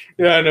 Yeah.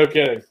 No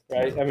kidding.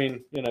 Right. I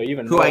mean, you know,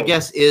 even who I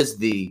guess is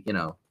the, you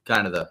know,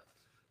 kind of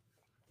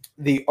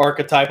the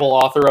archetypal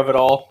author of it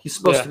all. He's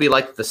supposed to be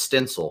like the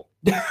stencil.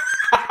 You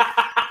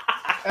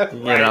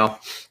know,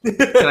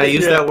 can I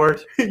use that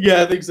word?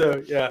 Yeah, I think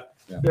so. Yeah.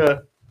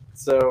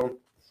 So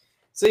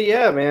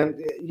yeah, man.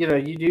 You know,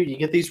 you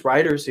get these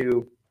writers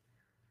who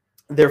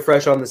they're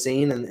fresh on the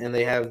scene and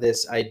they have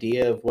this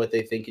idea of what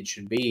they think it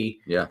should be.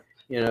 Yeah.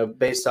 You know,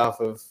 based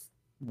off of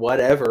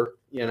whatever,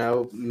 you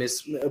know,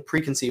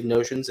 preconceived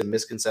notions and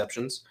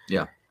misconceptions.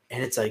 Yeah.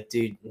 And it's like,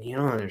 dude, you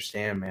don't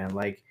understand, man.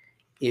 Like,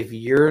 if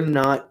you're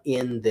not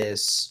in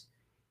this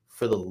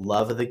for the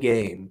love of the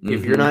game,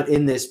 if you're not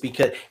in this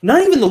because,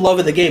 not even the love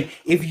of the game,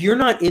 if you're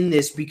not in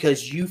this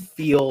because you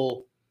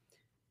feel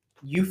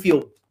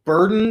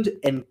burdened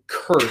and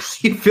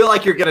cursed. You feel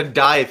like you're going to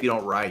die if you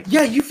don't write.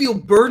 Yeah, you feel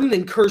burdened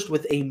and cursed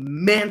with a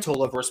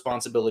mantle of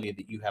responsibility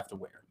that you have to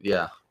wear.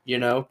 Yeah. You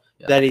know,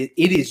 that it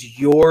is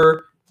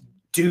your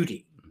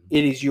duty.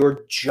 It is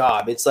your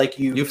job. It's like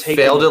you've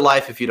failed at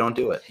life if you don't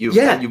do it.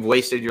 You've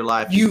wasted your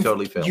life. You've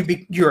totally failed.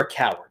 You're a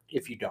coward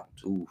if you don't.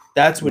 Ooh.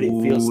 That's what it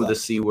feels like. The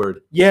C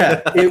word.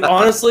 Yeah.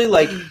 Honestly,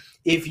 like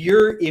if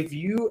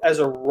you as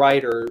a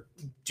writer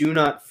do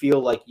not feel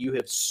like you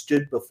have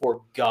stood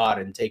before God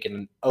and taken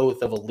an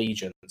oath of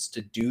allegiance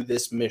to do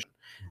this mission,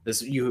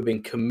 you have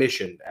been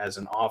commissioned as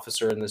an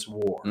officer in this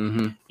war,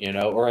 you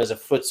know, or as a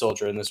foot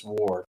soldier in this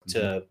war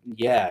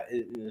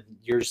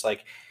you're just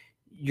like,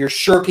 you're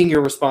shirking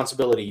your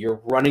responsibility. You're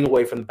running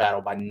away from the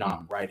battle by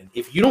not writing.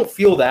 If you don't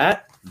feel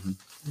that,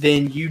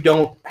 then you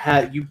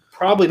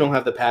probably don't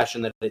have the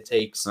passion that it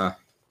takes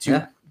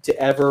to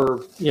ever,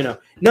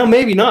 no,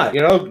 maybe not,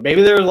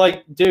 maybe they're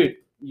like, dude,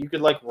 you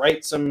could like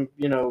write some,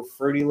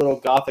 fruity little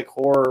gothic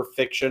horror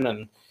fiction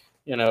and,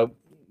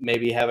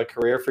 maybe have a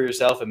career for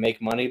yourself and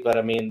make money. But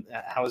I mean,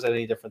 how is that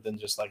any different than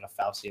just like a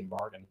Faustian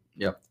bargain?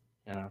 Yep.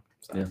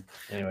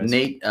 Anyways.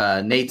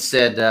 Nate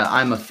said,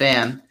 I'm a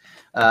fan.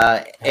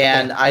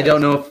 And I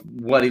don't know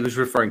what he was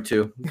referring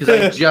to because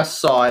I just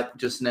saw it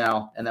just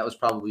now. And that was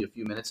probably a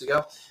few minutes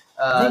ago.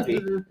 A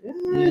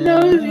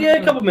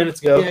couple minutes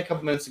ago. Yeah, a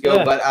couple minutes ago.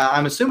 Yeah. But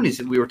I'm assuming he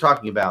said we were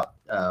talking about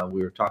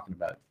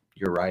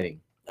your writing.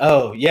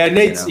 Oh yeah,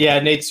 Nate's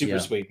super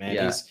sweet, man.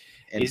 Yeah.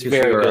 He's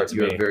very good to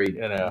you're me, a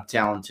very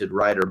talented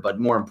writer, but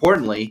more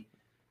importantly,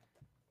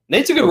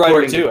 Nate's a good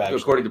writer too.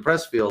 Actually, according to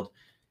Pressfield,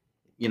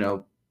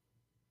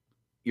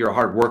 you're a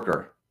hard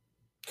worker.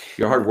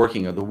 You're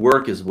hardworking. The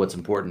work is what's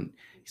important.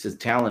 He says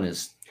talent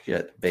is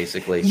shit,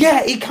 basically.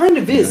 Yeah, it kind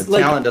of is.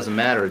 Talent doesn't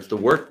matter. It's the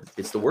work.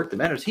 It's the work that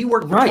matters. He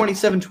worked for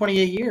 27,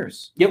 28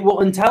 yeyears. Yeah, well,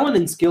 and talent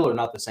and skill are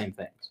not the same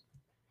things.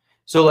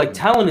 So, like,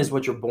 talent is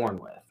what you're born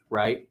with,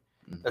 right?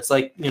 That's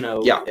like, in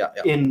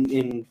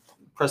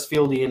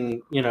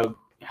Pressfieldian,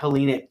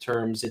 Hellenic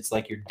terms, it's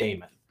like your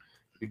daemon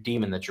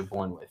that you're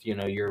born with.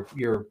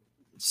 Your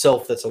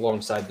self that's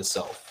alongside the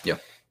self. Yeah,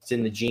 it's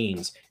in the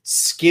genes.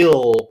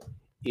 Skill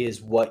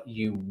is what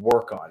you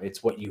work on.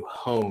 It's what you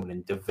hone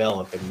and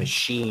develop and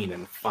machine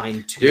and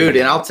fine tune. Dude,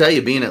 and I'll tell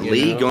you, being at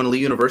Lee, going to Lee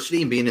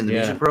University and being in the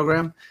music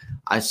program,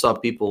 I saw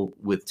people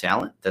with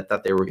talent that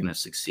thought they were going to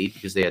succeed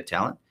because they had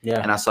talent.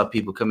 Yeah. And I saw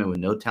people come in with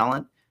no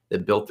talent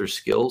that built their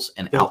skills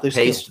and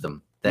outpaced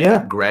them.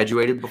 That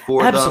graduated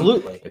before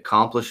them,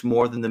 accomplished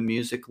more than them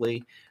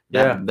musically.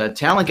 The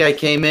talent guy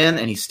came in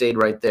and he stayed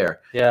right there.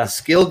 Yeah. The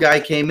skill guy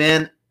came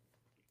in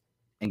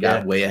and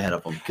got way ahead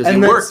of them because he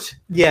worked.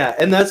 Yeah,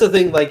 and that's the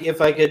thing. Like,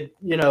 if I could,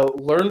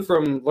 learn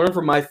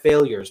from my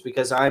failures,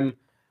 because I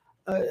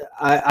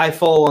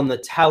fall on the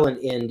talent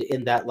end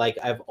in that, like,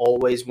 I've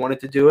always wanted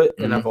to do it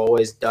and I've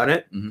always done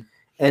it,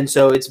 and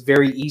so it's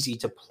very easy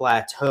to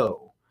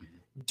plateau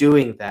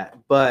doing that.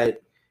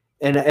 But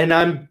and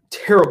I'm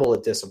terrible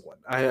at discipline.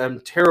 I'm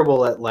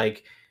terrible at,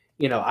 like,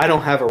 I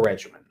don't have a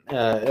regimen.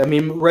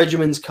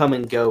 Regimens come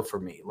and go for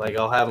me. Like,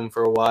 I'll have them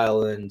for a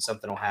while and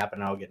something will happen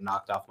and I'll get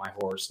knocked off my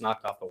horse,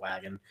 knocked off the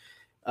wagon.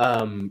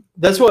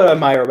 That's what I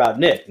admire about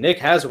Nick. Nick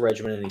has a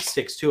regimen and he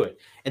sticks to it.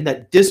 And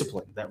that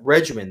discipline, that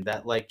regimen,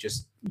 that, like,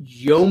 just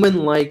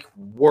yeoman-like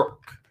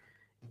work.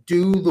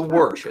 Do the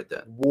work.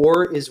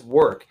 War is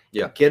work.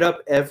 Yeah. Get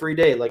up every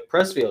day. Like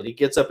Pressfield, he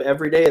gets up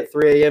every day at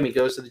 3 a.m. He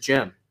goes to the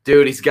gym.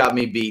 Dude, he's got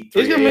me beat.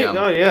 He's got me.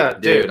 Oh yeah,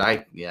 dude.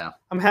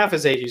 I'm half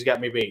his age. He's got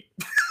me beat.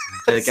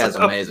 That guy's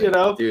amazing.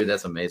 Dude,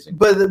 that's amazing.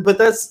 But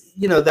that's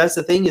that's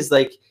the thing is,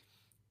 like,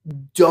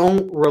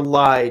 don't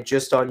rely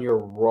just on your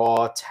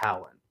raw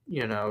talent.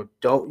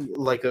 Don't,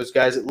 like those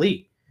guys at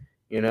Lee.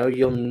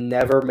 You'll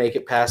never make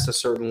it past a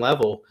certain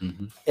level.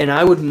 And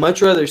I would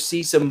much rather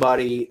see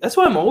somebody. That's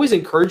why I'm always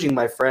encouraging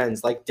my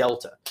friends like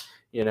Delta.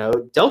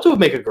 Delta would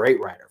make a great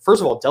writer.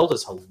 First of all,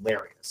 Delta's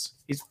hilarious.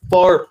 He's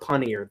far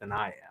punnier than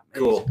I am.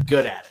 Cool. He's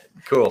good at it.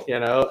 Cool.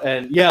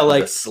 And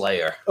like a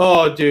slayer.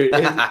 Oh, dude,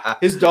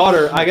 his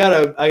daughter. I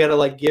gotta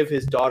like give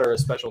his daughter a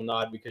special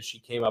nod because she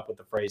came up with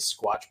the phrase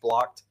 "squatch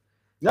blocked."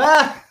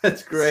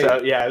 That's great.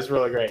 So, yeah, it's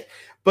really great.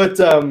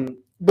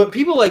 But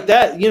people like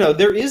that,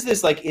 there is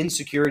this, like,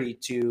 insecurity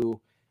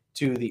to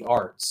the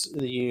arts.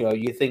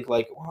 You think,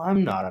 like, well,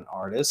 I'm not an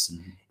artist.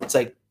 It's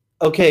like,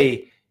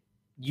 okay,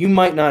 you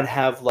might not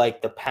have,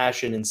 like, the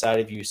passion inside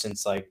of you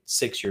since, like,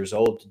 6 years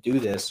old to do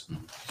this.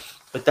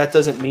 But that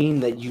doesn't mean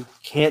that you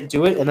can't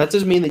do it, and that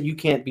doesn't mean that you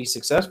can't be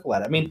successful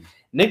at it. I mean,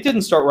 Nick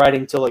didn't start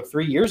writing till like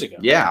 3 years ago.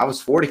 Yeah, I was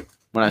 40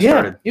 when I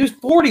started. He was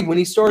 40 when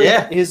he started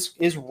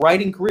his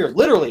writing career.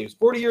 Literally, he was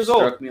 40 years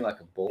old. Struck me like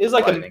a bolt. It's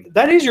like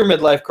that is your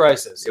midlife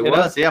crisis. It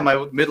was, yeah. My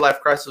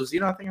midlife crisis was,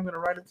 I think I'm going to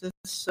write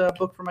this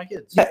book for my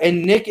kids. Yeah,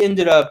 and Nick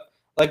ended up,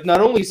 like,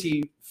 not only is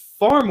he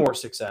far more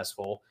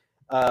successful,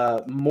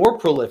 more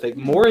prolific,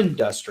 more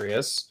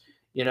industrious.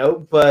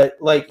 But,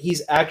 like,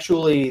 he's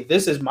actually,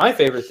 this is my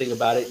favorite thing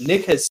about it.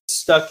 Nick has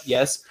stuck,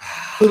 Nick,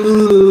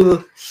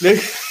 smell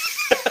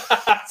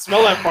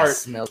that part.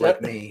 Smells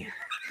like me.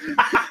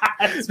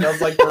 It smells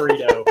like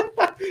burrito.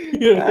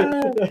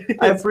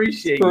 I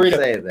appreciate you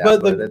saying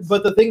that.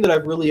 But the thing that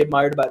I've really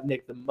admired about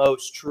Nick the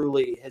most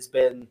truly has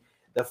been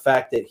the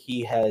fact that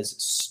he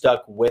has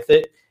stuck with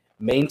it,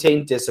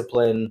 maintained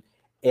discipline,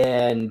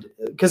 and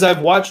because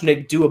I've watched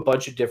Nick do a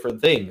bunch of different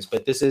things,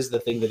 but this is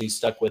the thing that he's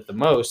stuck with the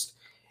most.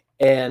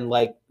 And,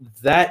 like,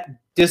 that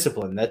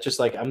discipline, that just,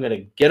 like, I'm going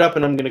to get up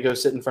and I'm going to go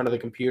sit in front of the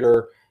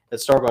computer at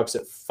Starbucks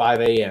at 5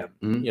 a.m.,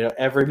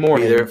 every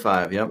morning. Be there at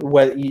 5, yep.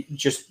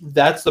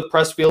 That's the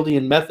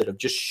Pressfieldian method of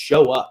just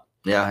show up.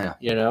 Yeah.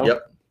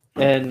 Yep.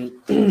 And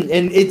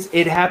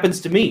it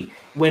happens to me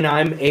when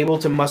I'm able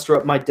to muster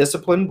up my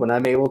discipline, when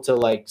I'm able to,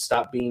 like,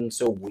 stop being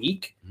so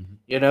weak,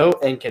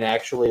 and can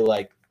actually,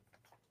 like,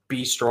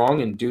 be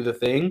strong and do the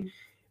thing.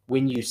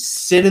 When you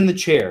sit in the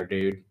chair,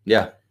 dude.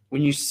 Yeah.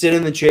 When you sit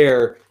in the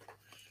chair,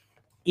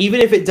 even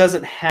if it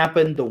doesn't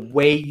happen the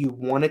way you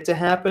want it to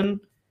happen,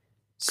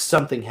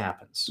 something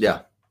happens.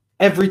 Yeah.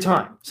 Every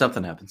time.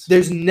 Something happens.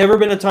 There's never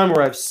been a time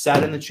where I've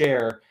sat in the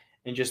chair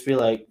and just be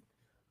like,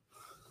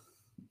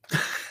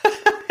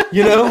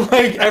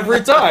 like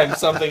every time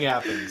something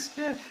happens.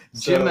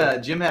 Jim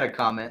had a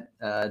comment.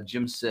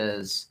 Jim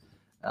says,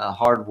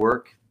 hard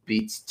work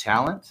beats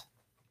talent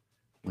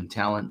when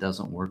talent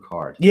doesn't work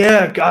hard.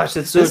 Yeah, gosh,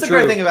 that's so That's true. the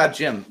great thing about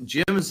Jim.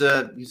 He's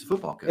a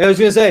football coach. I was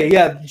gonna say,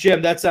 yeah,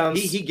 Jim, that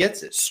sounds He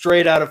gets it.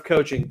 straight out of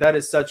coaching. That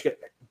is such good.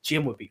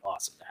 Jim would be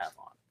awesome to have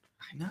on.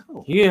 I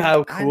know. You know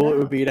how I cool it know.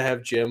 would be to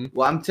have Jim.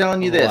 Well, I'm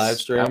telling you On a this. live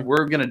stream.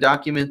 We're going to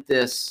document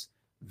this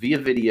via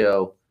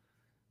video.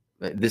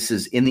 This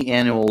is in the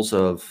annals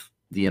of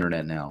the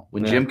internet now.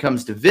 When Yeah. Jim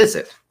comes to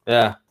visit,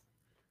 Yeah.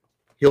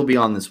 he'll be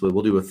on this.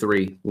 We'll do a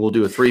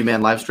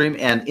 3-man live stream.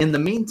 And in the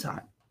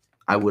meantime,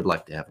 I would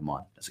like to have him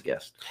on as a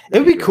guest.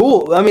 It'd be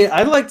cool. I mean,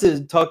 I'd like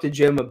to talk to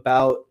Jim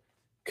about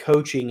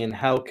coaching and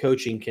how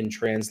coaching can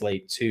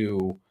translate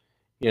to,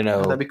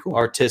 that'd be cool.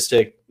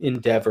 artistic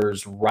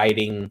endeavors,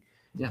 writing,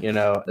 Yeah,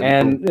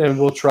 and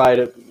we'll try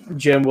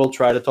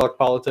to talk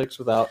politics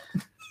without.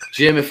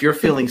 Jim, if you're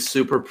feeling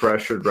super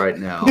pressured right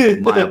now,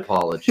 my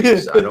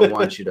apologies. I don't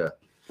want you to.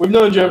 We've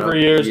known Jim for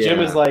years. Yeah. Jim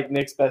is like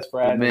Nick's best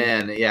friend.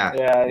 Man, yeah.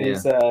 Yeah,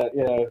 he's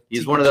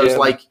He's one of those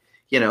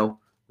Jim.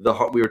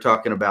 we were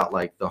talking about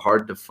like the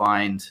hard to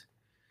find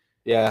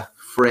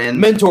friend,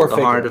 mentor the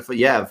figure. hard to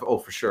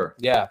for sure.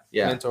 Yeah,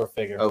 Yeah. mentor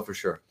figure. Oh, for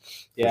sure.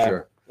 yeah. For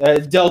sure.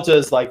 Delta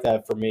is like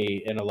that for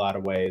me in a lot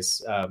of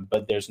ways,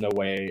 but there's no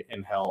way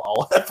in hell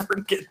I'll ever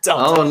get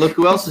Delta. Oh, and look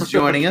who else is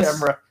joining us.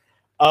 Camera.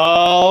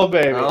 Oh,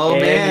 baby. Oh,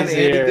 man, Andy's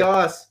Andy here.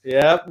 Goss.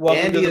 Yep,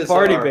 welcome Andy to the is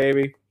party, our-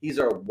 baby. He's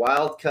our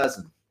wild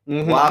cousin.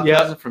 Mhm, Wild yep.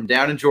 cousin from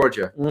down in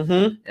Georgia.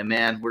 Mm-hmm. And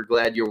man, we're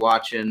glad you're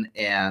watching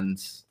and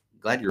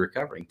glad you're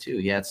recovering too.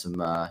 He had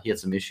some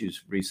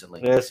issues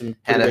recently. Yeah, some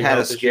Had pretty big a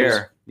health scare.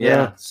 issues.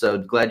 Yeah. So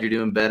glad you're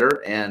doing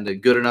better and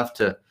good enough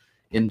to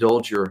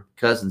indulge your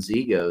cousin's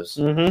egos.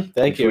 Mm-hmm.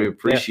 Thank which you. We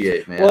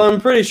appreciate, man. Well,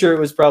 I'm pretty sure it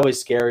was probably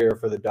scarier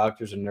for the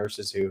doctors and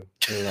nurses who,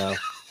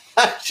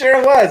 sure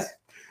it was.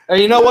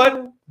 You know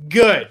what?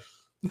 Good.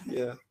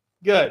 Yeah.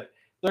 Good.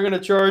 They're gonna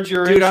charge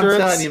your Dude, insurance I'm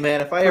telling you, man,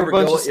 if I for ever a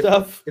bunch go of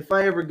stuff. if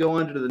I ever go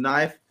under the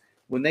knife,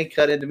 when they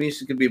cut into me, it's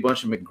gonna be a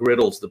bunch of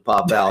McGriddles that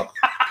pop out.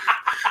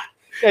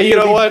 Yeah, you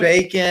know what?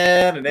 Bacon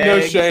and No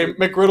eggs. shame.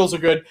 McGriddles are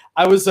good.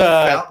 I was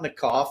Fountain of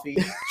coffee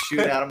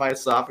shooting out of my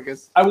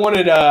esophagus. I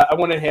wanted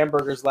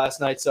hamburgers last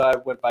night, so I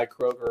went by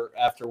Kroger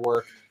after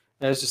work.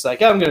 And I was just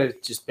like, I'm gonna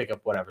just pick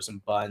up whatever,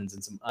 some buns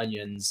and some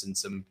onions and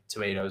some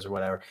tomatoes or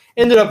whatever.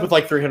 Ended up with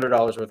like $300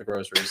 worth of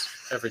groceries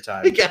every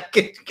time. You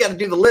gotta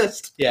do the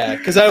list. Yeah,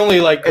 because I only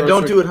like And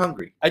don't do it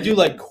hungry. I do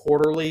like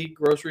quarterly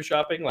grocery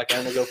shopping. Like I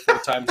only go 4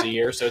 times a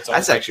year, so it's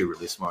always That's like, actually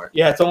really smart.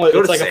 yeah, it's only Go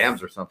it's to like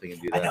Sam's or something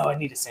and do I that. know I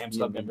need a Sam's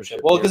Club Yeah, membership.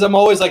 membership, Well, yeah. because I'm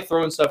always like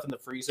throwing stuff in the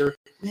freezer.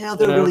 Yeah,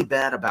 they're You know? really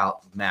bad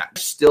about mask.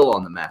 They're still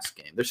on the mask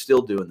game. They're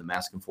still doing the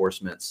mask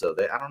enforcement. So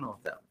I don't know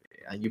if that.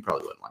 You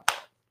probably wouldn't like that.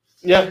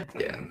 Yep.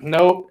 Yeah.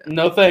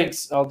 No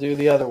thanks. I'll do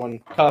the other one,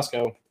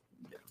 Costco.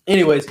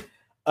 Anyways,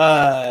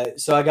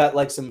 so I got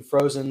like some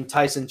frozen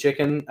Tyson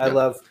chicken.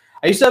 I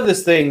used to have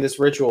this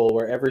ritual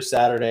where every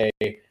Saturday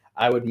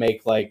I would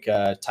make like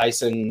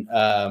Tyson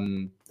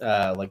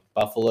like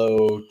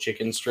buffalo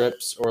chicken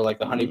strips or like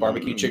the honey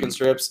barbecue chicken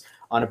strips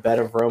on a bed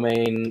of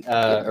romaine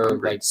or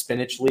like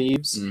spinach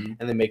leaves, and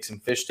then make some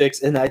fish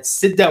sticks. And I'd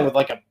sit down with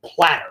like a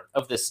platter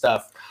of this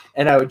stuff,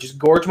 and I would just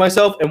gorge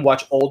myself and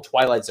watch old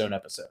Twilight Zone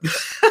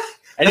episodes.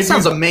 And That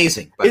sounds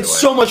amazing. By the way. It's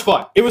so much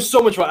fun. It was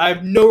so much fun. I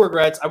have no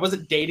regrets. I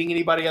wasn't dating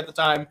anybody at the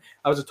time.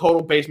 I was a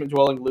total basement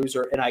dwelling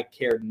loser, and I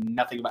cared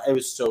nothing about it. It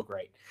was so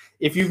great.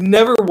 If you've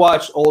never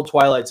watched old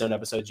Twilight Zone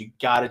episodes, you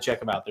got to check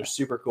them out. They're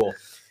super cool.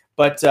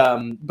 But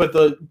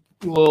the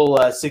little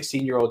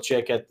 16-year-old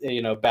chick at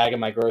bagging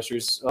my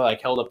groceries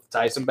like held up the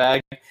Tyson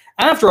bag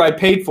after I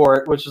paid for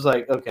it, which was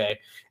like okay,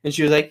 and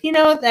she was like,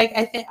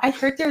 I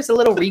heard there's a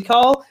little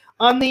recall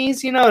on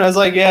these, and I was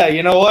like, yeah,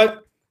 you know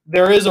what?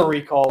 There is a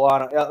recall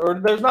on it, or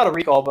there's not a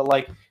recall, but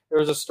like there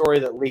was a story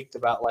that leaked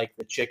about like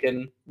the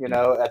chicken,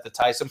 at the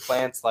Tyson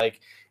plants,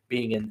 like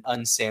being in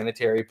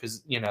unsanitary,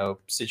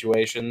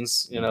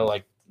 situations,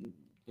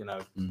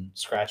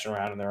 scratching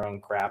around in their own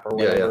crap or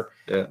whatever.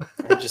 Yeah.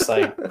 And just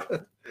like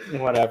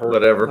whatever.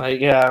 Whatever.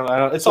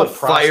 It's all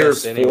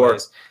fire's processed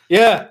anyways.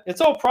 Yeah,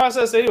 it's all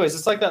processed anyways.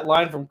 It's like that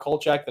line from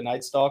Kolchak the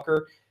Night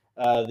Stalker,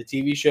 the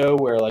TV show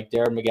where like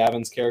Darren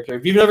McGavin's character.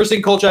 If you've never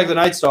seen Kolchak the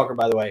Night Stalker,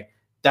 by the way,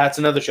 that's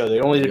another show. They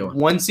only did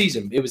one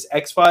season. It was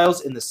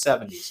X-Files in the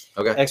 70s.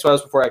 Okay.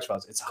 X-Files before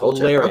X-Files. It's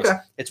hilarious. Okay.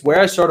 It's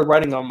where I started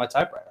writing on my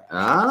typewriter.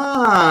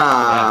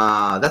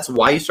 That's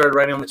why you started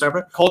writing on the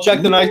typewriter?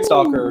 Kolchak the Night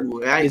Stalker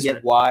I is get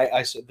it. why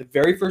I said the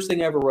very first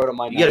thing I ever wrote on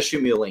my You got to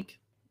shoot me a link.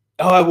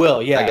 Oh, I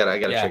will. Yeah. I gotta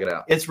check it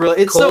out. It's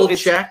really it's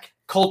Kolchak?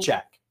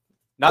 Kolchak.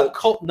 Not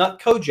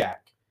Kojak.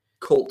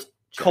 Kolchak.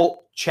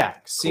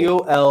 Kolchak.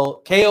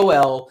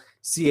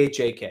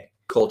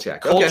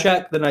 Kolchak.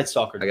 Kolchak the Night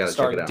Stalker. I gotta check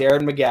starring it out.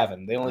 Darren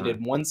McGavin. They only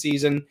did one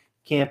season.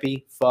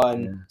 campy,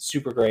 fun,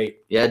 super great.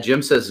 Yeah,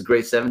 Jim says it's a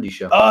great 70s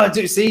show. Oh,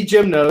 dude, see,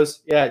 Jim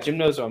knows. Yeah, Jim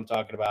knows what I'm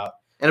talking about.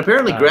 And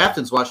apparently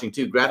Grafton's watching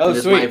too. Grafton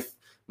is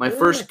my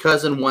first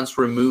cousin once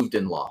removed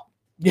in law.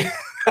 Yeah,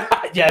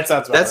 it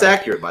sounds about That's right.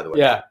 accurate, by the way.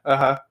 Yeah,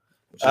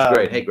 Which is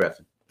great. Hey,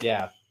 Grafton.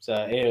 Yeah. So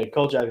anyway,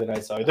 Cole Jack the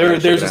Night Stalker.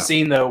 There's a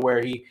scene though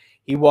where he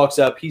walks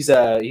up. He's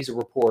a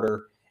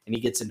reporter and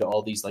he gets into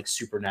all these like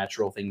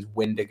supernatural things,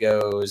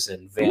 Wendigos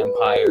and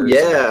vampires. Ooh,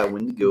 yeah,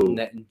 Wendigo.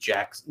 And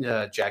Jack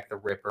the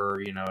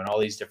Ripper, and all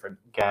these different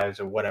guys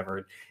or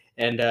whatever.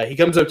 And he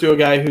comes up to a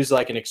guy who's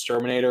like an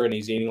exterminator and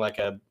he's eating like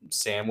a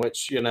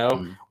sandwich,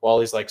 while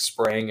he's like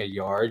spraying a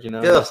yard,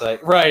 Yeah. It's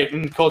like, right.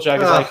 And Cole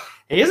Jack is like,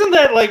 hey, isn't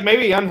that like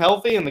maybe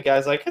unhealthy? And the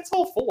guy's like, it's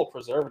all full of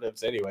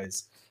preservatives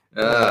anyways.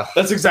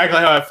 That's exactly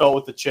how I felt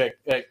with the chick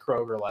at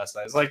Kroger last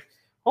night. It's like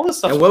all this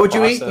stuff. And what would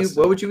you eat?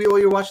 What would you eat while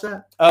you watch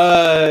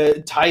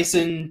that?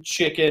 Tyson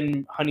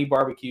chicken, honey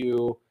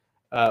barbecue,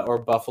 or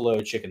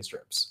buffalo chicken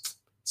strips.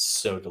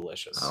 So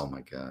delicious. Oh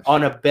my gosh!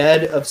 On a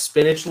bed of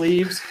spinach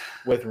leaves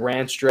with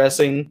ranch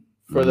dressing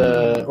for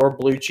or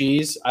blue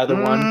cheese,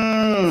 either one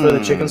for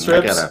the chicken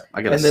strips.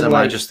 I got a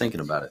semi just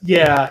thinking about it.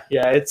 Yeah,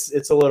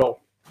 it's a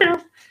little,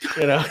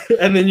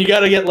 And then you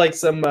got to get like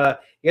some. You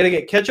got to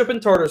get ketchup and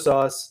tartar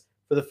sauce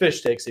for the fish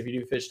sticks if you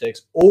do fish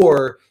sticks,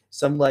 or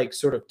some like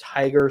sort of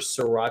tiger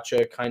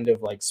sriracha kind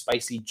of like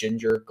spicy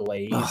ginger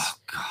glaze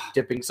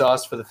dipping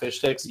sauce for the fish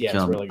sticks. Yeah,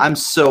 it's really good. I'm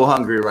so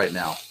hungry right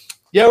now.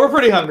 Yeah, we're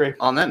pretty hungry.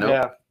 On that note.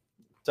 Yeah.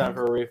 Time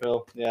for a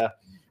refill. Yeah.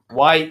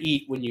 Why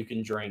eat when you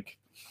can drink?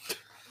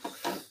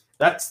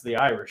 That's the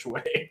Irish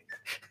way.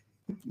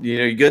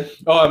 You good?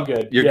 Oh, I'm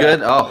good. You're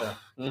good? Oh.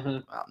 Yeah. Mm-hmm.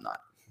 I'm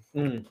not.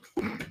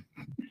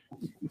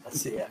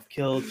 Let's see. I've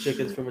killed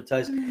chickens from a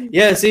Tyson.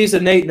 Yeah, see, so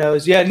Nate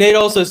knows. Yeah, Nate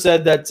also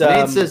said that.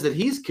 Nate says that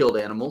he's killed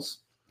animals.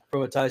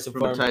 From a Tyson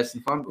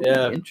farm. Ooh,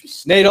 yeah.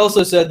 Interesting. Nate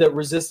also said that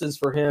resistance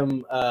for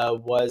him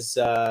was,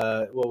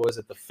 what was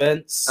it, the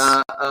fence?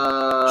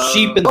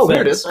 Sheep and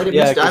fence. Here it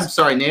is. I'm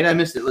sorry, Nate. I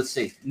missed it. Let's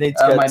see.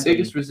 Nate's my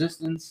biggest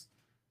resistance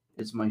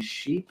is my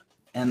sheep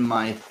and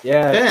my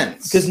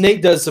fence. Because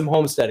Nate does some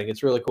homesteading.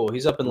 It's really cool.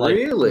 He's up in like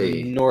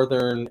the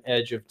northern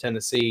edge of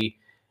Tennessee.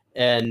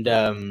 And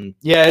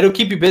it'll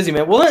keep you busy,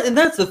 man. Well, and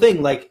that's the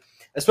thing, like,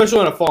 especially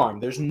on a farm.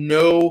 There's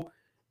no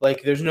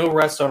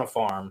rest on a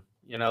farm.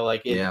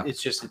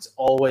 It's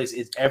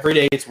always every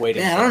day it's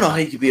waiting. Man, I don't know how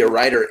you could be a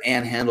writer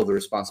and handle the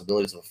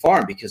responsibilities of a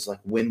farm because, like,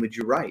 when would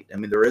you write? I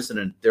mean, there isn't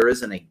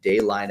a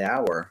daylight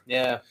hour.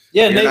 Yeah.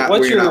 Nate,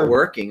 you're not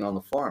working on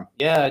the farm.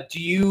 Yeah.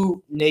 Do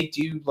you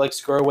like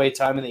square away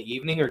time in the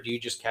evening, or do you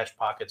just catch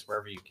pockets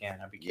wherever you can?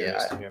 I'd be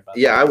curious to hear about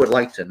that. Yeah, I would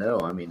like to know.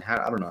 I mean,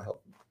 I don't know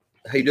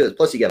how you do this.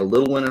 Plus, you got a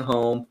little one at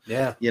home.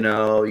 Yeah.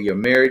 You're a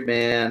married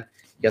man.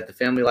 You got the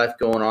family life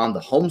going on, the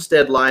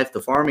homestead life,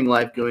 the farming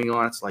life going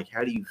on. It's like,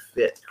 how do you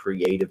fit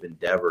creative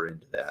endeavor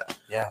into that?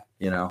 Yeah.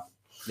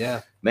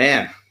 Yeah.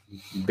 Man,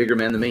 bigger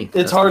man than me.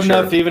 It's hard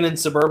enough even in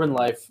suburban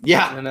life.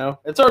 Yeah.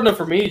 It's hard enough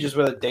for me just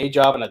with a day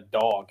job and a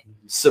dog.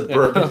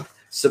 Suburbia.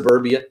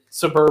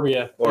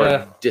 Or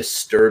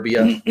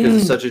disturbia, because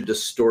it's such a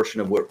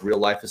distortion of what real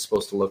life is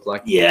supposed to look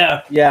like.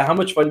 Yeah. How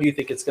much fun do you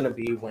think it's going to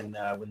be when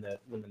the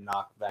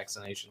knock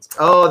vaccinations come?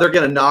 Oh, they're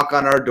going to knock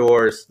on our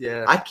doors.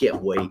 Yeah. I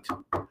can't wait.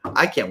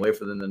 I can't wait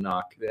for them to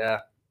knock.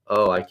 Yeah.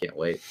 Oh, I can't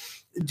wait.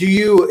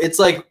 It's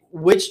like,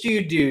 which do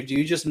you do? Do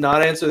you just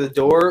not answer the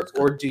door,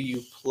 or do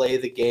you play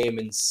the game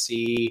and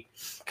see?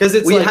 Because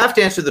you have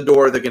to answer the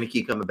door. They're going to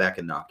keep coming back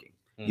and knocking.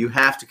 You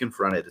have to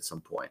confront it at some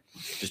point.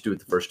 Just do it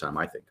the first time,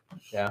 I think.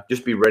 Yeah.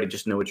 Just be ready.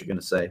 Just know what you're going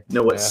to say.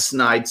 Know what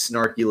snide,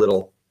 snarky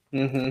little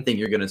thing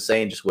you're going to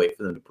say, and just wait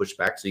for them to push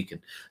back so you can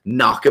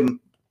knock them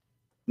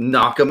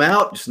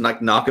out. Just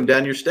knock them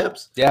down your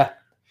steps. Yeah.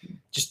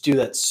 Just do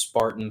that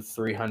Spartan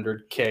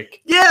 300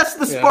 kick. Yes,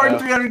 the Spartan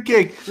 300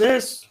 kick.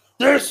 This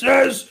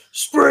is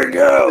Spring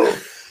Hill.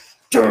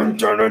 Dun,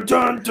 dun, dun,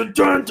 dun, dun,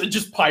 dun, dun.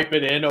 Just pipe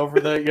it in over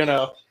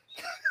the,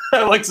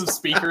 like some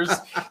speakers.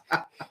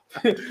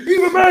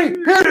 Even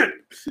me, hit it.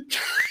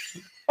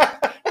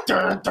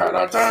 Dun, dun,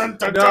 dun, dun,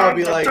 dun, no, I'll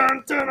be like,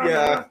 dun, dun, dun,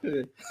 yeah,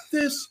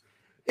 this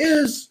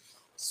is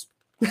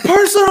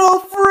personal,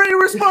 free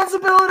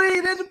responsibility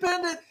and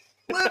independent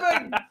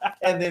living.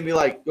 And then be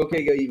like,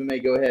 okay,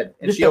 go ahead.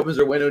 And she opens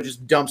her window,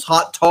 just dumps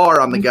hot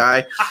tar on the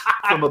guy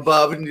from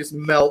above, and just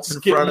melts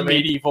in front of me.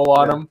 Medieval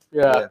on him.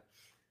 Yeah.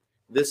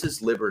 This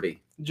is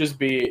liberty. Just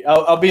be.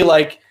 I'll be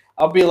like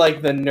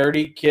the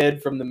nerdy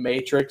kid from the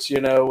Matrix,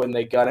 when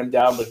they gun him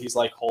down, but he's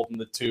like holding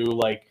the two,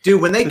 like.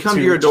 Dude, when they come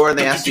to your door and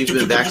they ask you if you've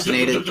been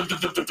vaccinated,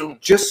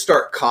 just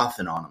start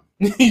coughing on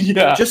them.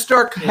 Yeah. Just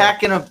start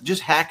hacking up.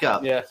 Just hack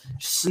up. Yeah.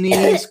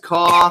 Sneeze,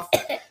 cough,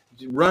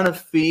 run a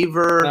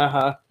fever.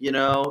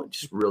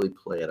 Just really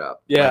play it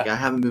up. Yeah. Like, I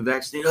haven't been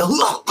vaccinated.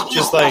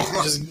 just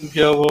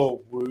get a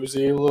little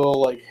woozy, a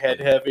little like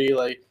head heavy,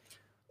 like.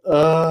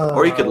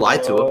 Or you could lie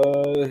to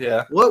them.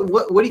 Yeah.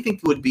 What do you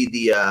think would be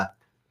the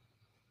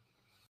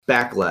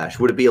backlash?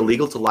 Would it be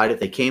illegal to lie if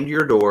they came to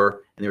your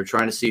door and they were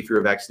trying to see if you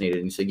were vaccinated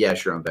and you said, yeah,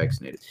 sure, I'm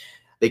vaccinated?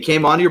 They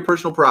came onto your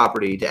personal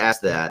property to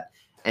ask that,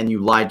 and you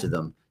lied to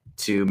them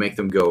to make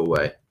them go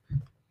away.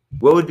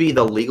 What would be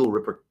the legal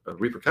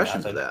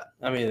repercussions of that?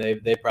 I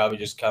mean, they probably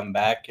just come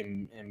back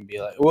and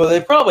be like, well,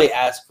 they probably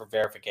ask for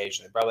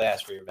verification. They probably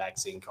ask for your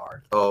vaccine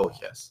card. Oh,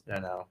 yes. I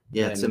know.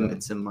 Yeah, it's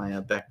in my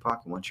back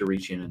pocket. Once you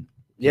reach in and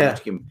yeah,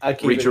 you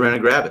can reach around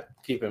and grab it.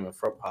 Keep it in my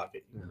front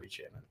pocket. You can reach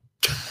in.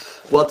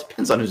 Well, it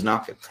depends on who's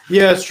knocking.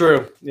 Yeah, it's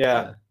true.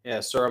 Yeah,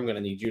 sir, I'm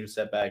gonna need you to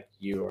step back.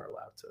 You are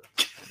allowed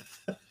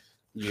to.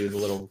 You, the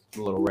little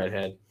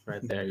redhead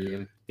right there. You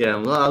can. Yeah,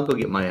 well, I'll go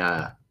get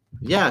my.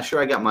 Yeah, sure.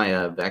 I got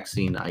my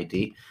vaccine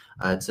ID.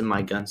 It's in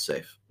my gun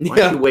safe. Why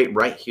don't you wait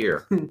right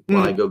here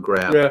while I go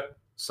grab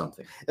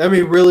something? I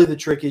mean, really, the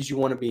trick is you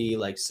want to be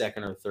like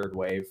second or third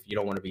wave. You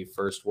don't want to be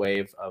first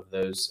wave of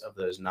those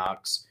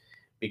knocks,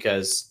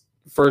 because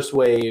first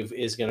wave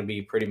is going to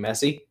be pretty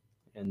messy,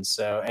 and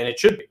it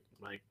should be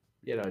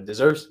it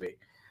deserves to be.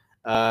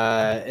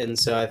 And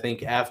so I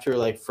think after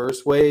like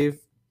first wave,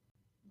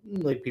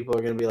 like people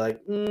are going to be like,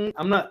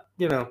 I'm not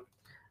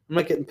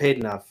getting paid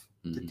enough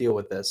to deal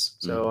with this,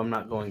 so I'm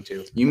not going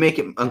to. You make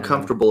it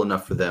uncomfortable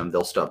enough for them,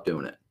 they'll stop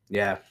doing it.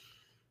 Yeah.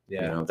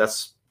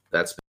 That's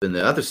been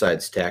the other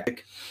side's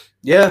tactic.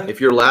 Yeah. If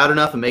you're loud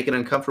enough and make it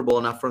uncomfortable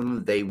enough for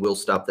them, they will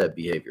stop that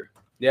behavior.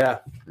 Yeah.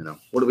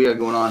 What do we got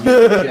going on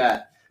here in the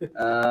chat?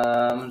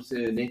 Let's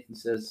see, Nathan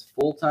says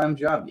full-time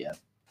job yet.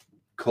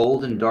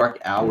 Cold and dark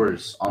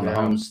hours on the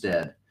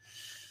homestead.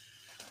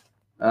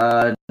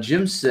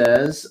 Jim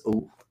says,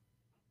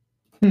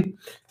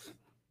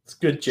 it's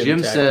good.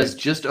 Jim says,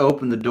 just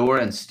open the door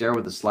and stare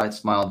with a slight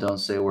smile. Don't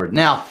say a word.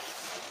 Now,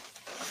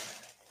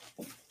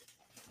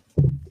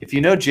 if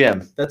you know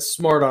Jim, that's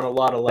smart on a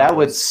lot of levels. That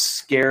would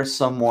scare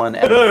someone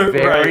at a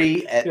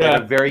very at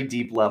a very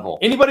deep level.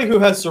 Anybody who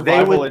has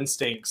survival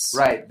instincts,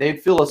 right?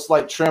 They'd feel a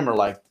slight tremor,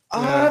 like,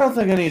 I don't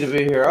think I need to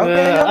be here.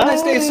 Okay, have a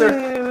nice day,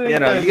 sir. You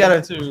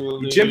gotta.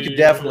 Jim could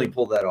definitely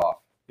pull that off.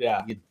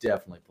 Yeah, you could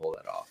definitely pull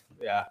that off.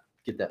 Yeah,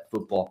 get that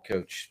football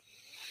coach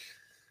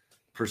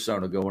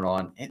persona going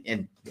on,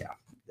 and yeah,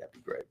 that'd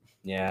be great.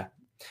 Yeah,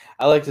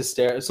 I like to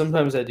stare.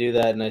 Sometimes I do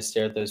that, and I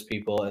stare at those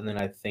people, and then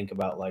I think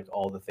about like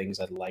all the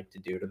things I'd like to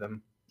do to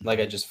them. Like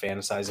I just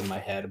fantasize in my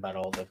head about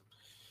all the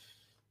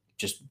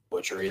just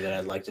butchery that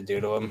I'd like to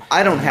do to them.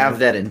 I don't have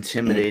that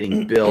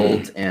intimidating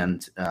build,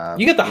 and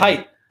you get the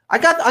height. I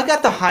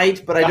got the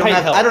height, but I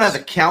don't have the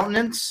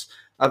countenance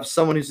of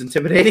someone who's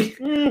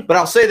intimidating. But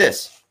I'll say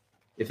this: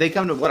 if they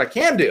come to what I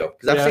can do,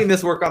 because I've seen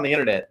this work on the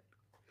internet,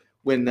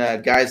 when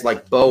guys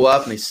like bow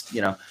up and they,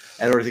 and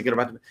they're thinking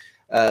about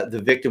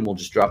the victim will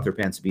just drop their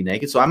pants and be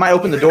naked. So I might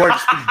open the door and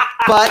just be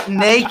butt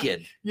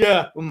naked.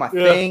 Yeah. With my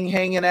thing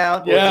hanging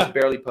out, or just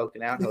barely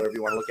poking out, however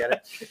you want to look at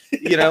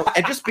it.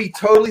 And just be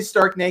totally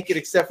stark naked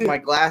except for my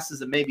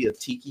glasses and maybe a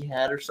tiki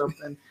hat or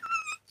something.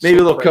 Maybe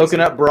a little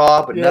coconut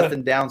bra, but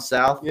nothing down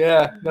south.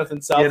 Yeah,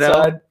 nothing south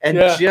side. And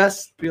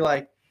just be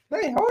like,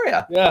 hey, how are you?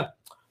 Yeah.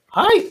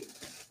 Hi.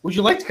 Would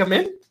you like to come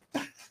in?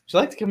 Would you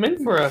like to come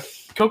in for a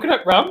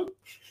coconut rub?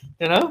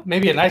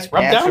 Maybe a nice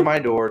rub down? Answer my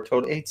door.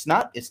 Totally. It's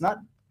not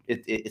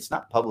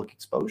public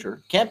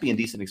exposure. It can't be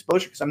indecent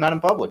exposure because I'm not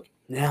in public.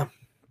 Yeah.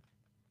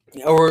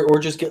 Or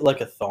just get like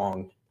a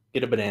thong.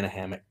 Get a banana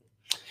hammock.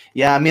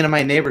 Yeah, I mean,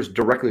 my neighbors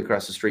directly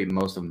across the street,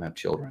 most of them have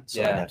children,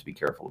 so I have to be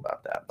careful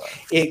about that. But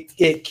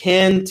it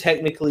can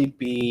technically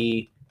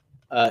be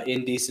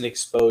indecent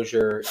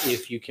exposure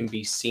if you can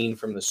be seen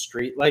from the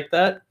street like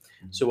that.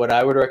 So what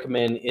I would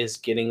recommend is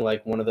getting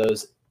like one of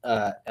those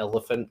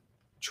elephant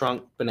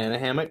trunk banana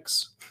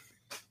hammocks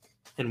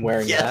and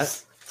wearing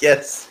that.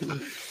 Yes.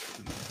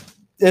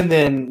 And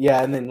then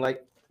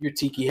like your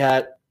tiki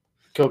hat,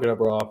 coconut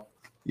bra.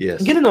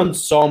 Yes. Get an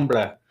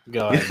ensemble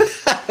going.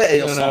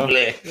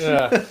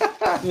 Yeah.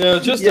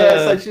 Just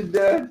I should.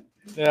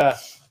 Yeah.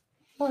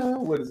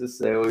 What does this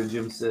say? Oh,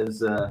 Jim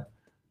says.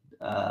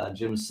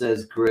 Jim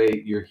says,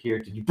 "Great, you're here.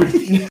 Did you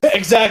bring?"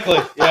 Exactly.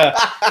 Yeah.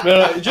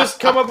 But, just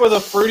come up with a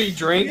fruity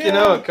drink,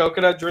 a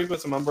coconut drink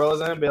with some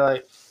umbrellas in it, and be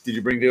like, "Did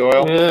you bring the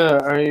oil?" Yeah.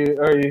 Are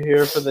you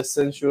here for the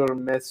sensual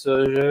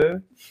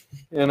message?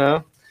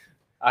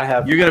 I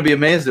have. You're gonna be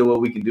amazed at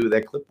what we can do with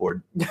that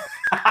clipboard.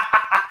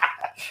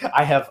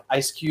 I have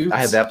ice cubes. I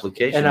have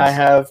applications. And I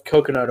have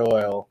coconut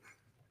oil.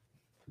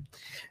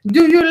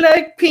 Do you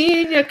like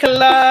pina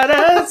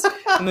coladas?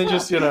 And then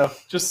just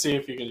see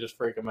if you can just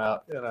freak them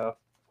out. Yeah.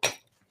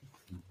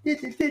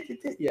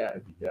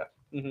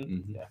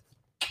 Mm-hmm. Yeah.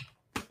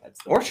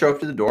 Or show up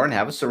to the door and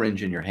have a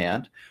syringe in your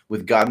hand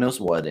with God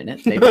knows what in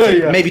it.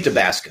 Maybe, maybe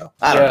Tabasco.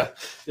 I don't know.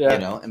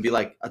 Yeah. And be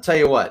like, I'll tell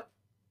you what.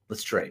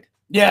 Let's trade.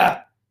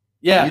 Yeah.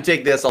 Yeah. You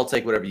take this. I'll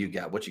take whatever you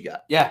got. What you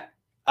got? Yeah.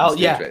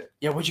 Trade.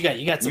 Yeah. What you got?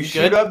 You got some good?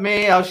 Shoot up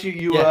me. I'll shoot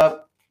you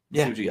up.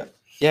 Yeah. See what you got.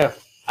 Yeah.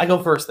 I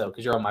go first though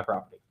because you're on my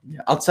property.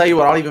 Yeah. I'll tell you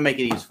what. I'll even make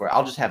it easy for you.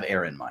 I'll just have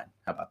air in mine.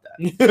 How about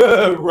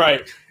that?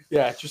 Right.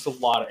 Yeah. Just a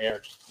lot of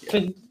air.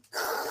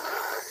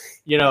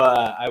 Yeah.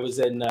 I was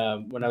in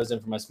when I was in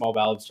for my small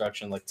bowel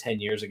obstruction like 10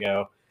 years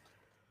ago.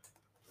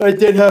 I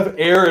did have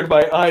air in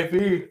my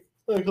IV,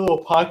 like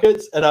little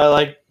pockets, and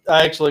I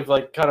actually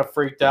kind of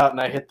freaked out, and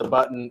I hit the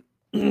button.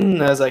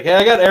 And I was like, "Hey,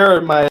 I got air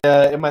in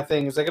my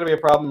thing. Is that gonna be a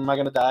problem? Am I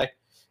gonna die?"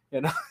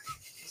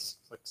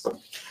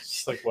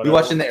 It's like You whatever.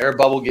 watching the air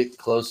bubble get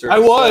closer? I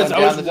was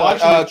down the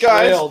watching tunnel? the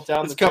trail guys,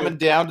 down it's the coming tube.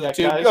 down to Yeah,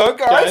 the tube.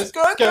 guys,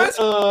 Guys.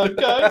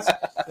 guys.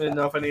 I didn't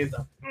know if I needed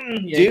to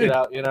yank Dude, it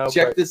out, you know.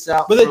 Check this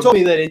out. But they told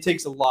me that it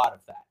takes a lot of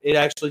that. It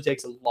actually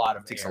takes a lot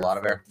of Takes air. a lot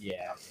of air.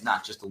 Yeah.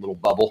 Not just a little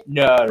bubble.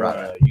 No.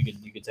 Right.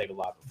 You could take a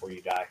lot before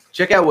you die.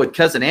 Check out what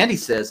Cousin Andy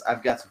says.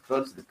 I've got some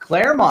photos of the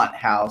Claremont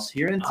house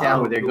here in town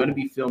Oh, where they're cool. going to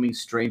be filming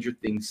Stranger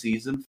Things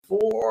season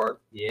 4.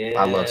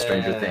 Yeah. I love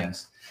Stranger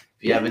Things.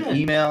 If you have an Yeah.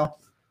 email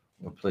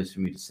or place for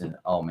me to send it.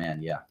 Oh,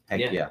 man, yeah.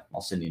 Heck Yeah. yeah.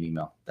 I'll send you an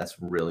email. That's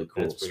really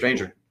cool. That's pretty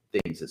Stranger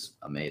Things is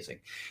amazing.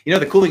 You know,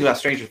 the cool thing about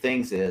Stranger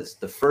Things is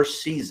the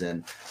first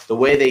season, the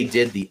way they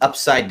did the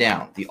upside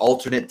down, the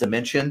alternate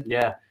dimension,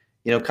 Yeah.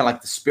 you know, kind of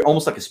like the spirit,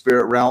 almost like a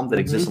spirit realm that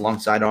Mhm. exists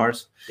alongside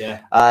ours. Yeah.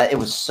 It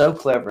was so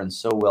clever and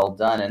so well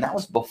done. And that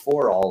was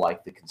before all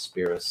like the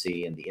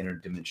conspiracy and the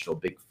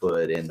interdimensional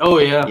Bigfoot and, Oh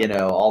yeah. you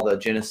know, all the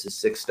Genesis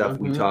 6 stuff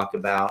we Mhm. talk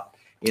about.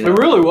 You know, It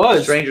really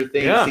was. Stranger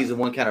Things Yeah. season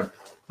 1 kind of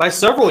By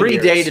several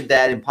predated years.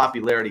 that in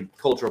popularity,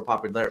 cultural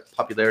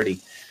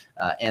popularity.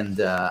 And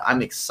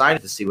I'm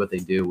excited to see what they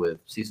do with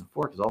season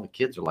 4 because all the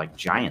kids are like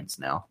giants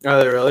now. Are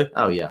they really?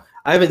 Oh, yeah.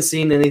 I haven't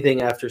seen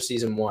anything after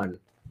season 1.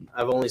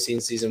 I've only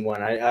seen season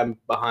 1. I'm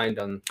behind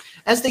on.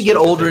 As they get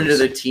Stranger older into Things.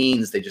 their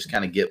teens, they just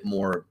kind of get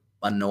more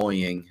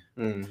annoying.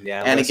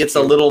 Yeah. And it less gets a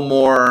cute. little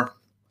more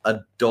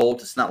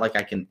adult. It's not like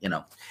I can, you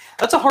know.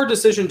 That's a hard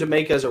decision to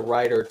make as a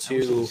writer I wish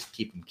I to, just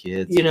keep them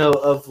kids. you know,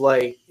 of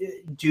like,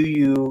 do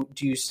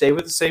you stay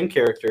with the same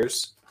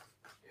characters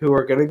who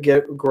are going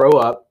to grow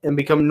up and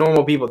become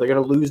normal people? They're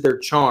going to lose their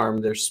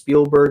charm, their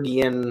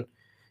Spielbergian,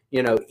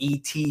 you know,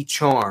 E.T.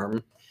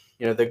 charm.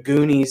 You know, the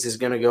Goonies is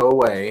going to go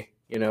away,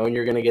 you know, and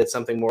you're going to get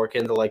something more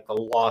akin to like the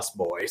Lost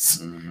Boys,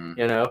 Mhm.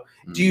 you know.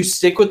 Mhm. Do you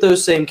stick with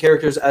those same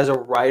characters as a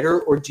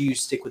writer, or do you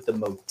stick with the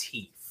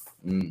motif?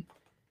 Mm.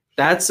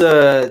 That's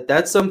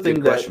something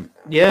Good that, question.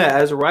 yeah,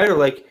 as a writer,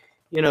 like,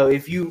 you know,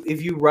 if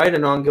you write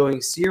an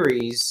ongoing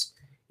series,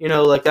 you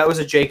know, like that was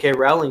a J.K.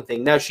 Rowling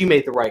thing. Now she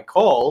made the right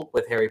call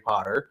with Harry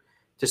Potter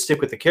to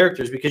stick with the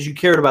characters because you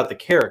cared about the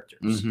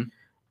characters. Mhm.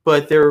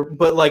 But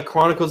like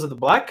Chronicles of the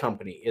Black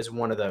Company is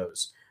one of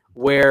those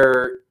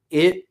where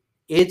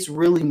it's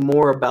really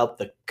more about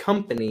the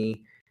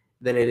company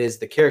than it is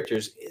the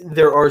characters.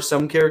 There are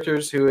some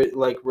characters who it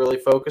like really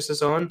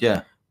focuses on.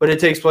 Yeah. But it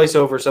takes place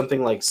over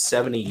something like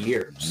 70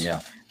 years.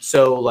 Yeah.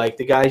 So like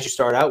the guys you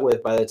start out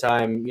with, by the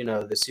time, you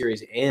know, the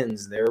series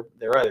ends, they're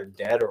either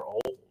dead or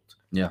old.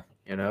 Yeah.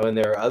 You know, and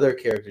there are other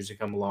characters who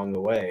come along the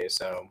way.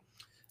 So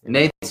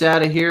Nate's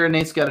out of here.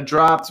 Nate's got to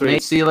drop. Sweet.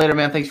 Nate, see you later,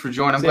 man. Thanks for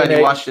joining. I'm See you, glad you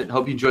Nate. watched it.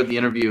 Hope you enjoyed the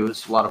interview. It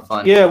was a lot of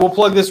fun. yeah, we'll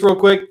plug this real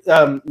quick.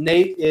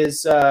 Nate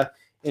is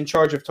in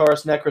charge of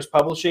Taurus Necros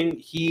Publishing.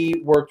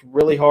 He worked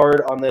really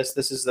hard on this.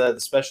 This is the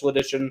special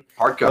edition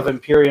of Hardcover.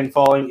 Empyrean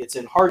Falling. It's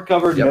in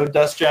hardcover, Yep. no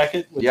dust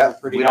jacket. Which Yeah, we're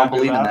pretty we don't happy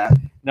believe in about. that.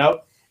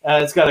 Nope.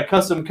 It's got a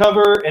custom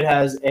cover. It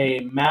has a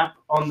map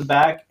on the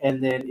back,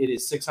 and then it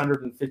is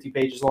 650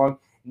 pages long.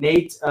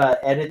 Nate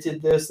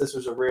edited this. This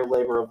was a real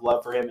labor of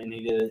love for him, and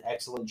he did an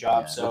excellent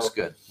job. Yeah, So looks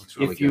good. Looks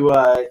really if you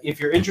if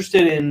you're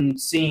interested in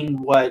seeing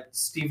what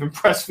Steven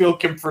Pressfield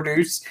can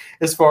produce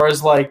as far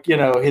as like, you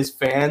know, his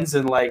fans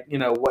and like, you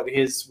know, what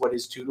his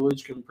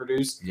tutelage can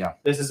produce, Yeah.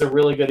 this is a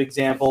really good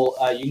example.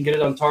 You can get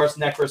it on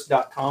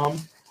taurusnecros.com.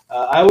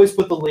 I always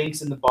put the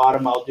links in the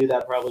bottom. I'll do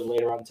that probably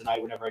later on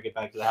tonight whenever I get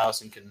back to the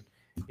house and can,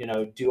 you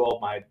know, do all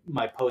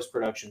my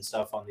post-production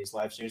stuff on these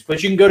live streams.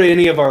 But you can go to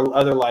any of our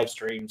other live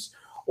streams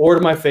or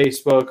to my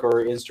Facebook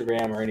or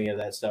Instagram or any of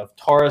that stuff.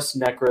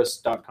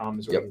 taurusnecros.com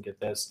is where Yep. you can get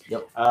this.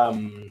 Yep.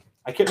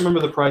 I can't remember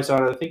the price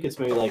on it. I think it's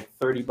maybe like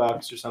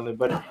 $30 or something,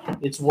 but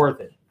it's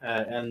worth it.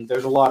 And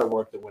there's a lot of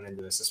work that went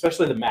into this,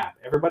 especially the map.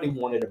 Everybody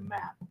wanted a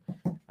map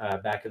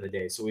back in the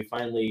day. So we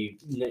finally,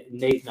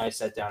 Nate and I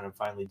sat down and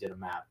finally did a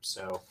map.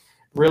 So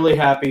really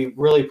happy,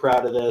 really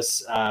proud of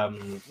this.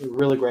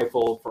 Really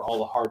grateful for all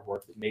the hard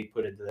work that Nate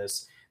put into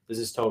this. This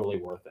is totally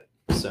worth it.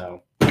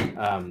 So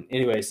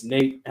anyways,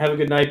 Nate, have a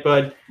good night,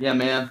 bud. Yeah,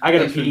 man. I got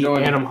to Thanks for pee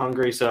joining. and I'm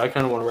hungry, so I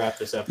kind of want to wrap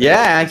this up.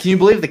 Yeah, can you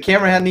believe the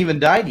camera hadn't even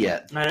died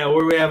yet? I know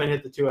we haven't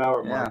hit the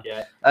 2-hour mark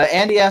yet.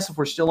 Andy asked if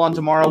we're still on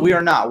tomorrow. We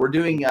are not. We're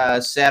doing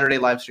Saturday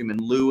live stream in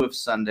lieu of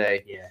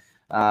Sunday.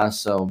 Yeah.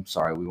 So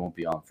sorry, we won't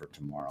be on for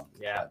tomorrow.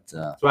 Yeah. But,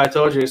 That's why I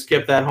told you to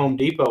skip that Home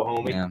Depot,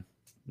 homie.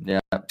 yeah.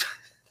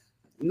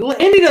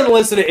 Andy doesn't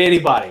listen to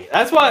anybody.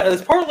 That's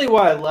partly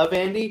why I love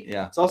Andy.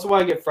 Yeah. It's also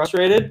why I get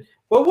frustrated.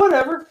 But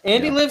whatever.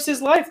 Andy Yeah. lives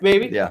his life,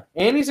 baby. Yeah.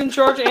 Andy's in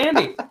charge of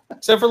Andy.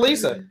 Except for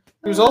Lisa,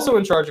 who's also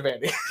in charge of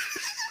Andy.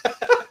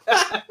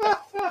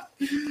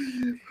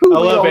 I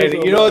love Andy.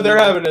 You know what? They're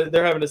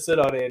having to sit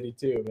on Andy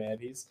too, man.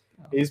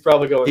 He's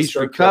probably going. He's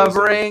stir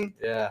recovering.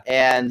 crazy. Yeah.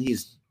 And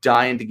he's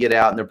dying to get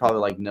out, and they're probably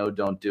like, "No,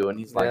 don't do it." And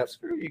he's like, Yep.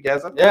 "Screw you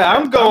guys!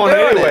 I'm going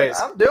doing it. anyways.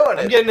 I'm doing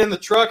I'm it." getting in the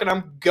truck and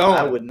I'm going.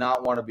 I would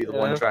not want to be the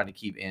one Yeah. trying to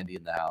keep Andy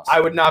in the house. I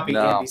would not be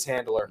No. Andy's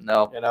handler.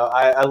 No. You know,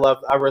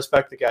 I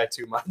respect the guy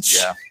too much.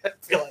 Yeah. I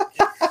feel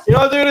like, you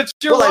know, dude, it's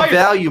your Well, I life.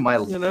 value my,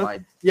 You know? my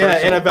Yeah,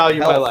 and I personal value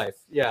my health. life.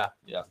 Yeah.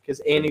 Yeah. Because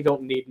Andy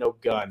don't need no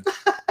gun.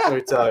 Let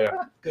me tell you.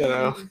 You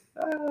know.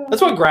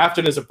 That's why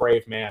Grafton is a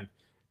brave man.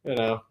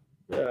 Yeah.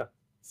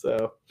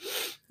 So,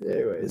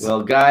 anyways.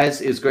 Well,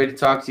 guys, it's great to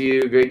talk to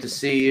you. Great to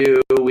see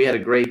you. We had a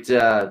great.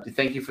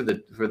 Thank you for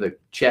the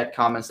chat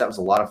comments. That was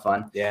a lot of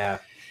fun. Yeah.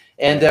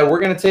 And we're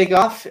gonna take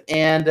off,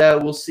 and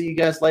we'll see you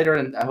guys later.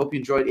 And I hope you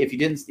enjoyed. If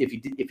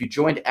you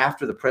joined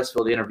after the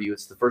Pressfield interview,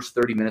 it's the first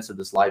 30 minutes of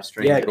this live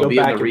stream. Yeah, it'll go be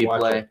in back the and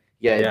watch replay. it.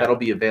 Yeah, Yeah. that'll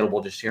be available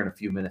just here in a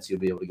few minutes. You'll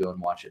be able to go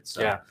and watch it.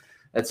 So Yeah.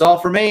 that's all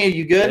for me.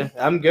 You good?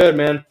 Yeah, I'm good,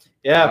 man.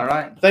 Yeah. All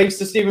right. Thanks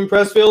to Steven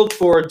Pressfield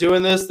for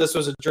doing this. This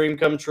was a dream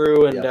come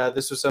true, and Yep.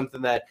 this was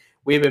something that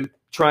we've been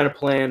trying to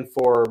plan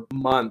for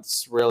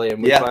months, really,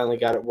 and we Yeah. finally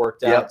got it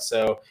worked Yep. out.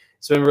 So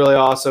it's been really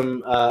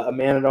awesome. A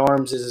Man at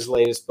Arms is his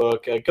latest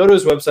book. Go to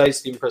his website,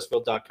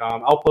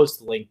 stevenpressfield.com. I'll post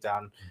the link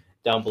down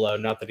below.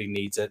 Not that he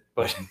needs it,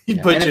 but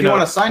Yeah. but And if you you know,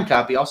 want a signed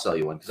copy, I'll sell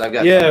you one because I've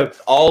got. Yeah.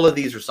 All of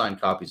these are signed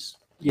copies.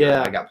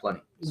 Yeah. I got plenty.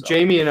 So.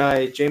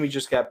 Jamie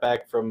just got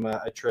back from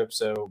a trip,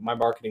 so my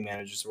marketing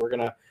manager. So we're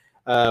gonna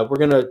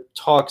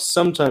talk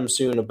sometime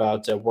soon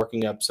about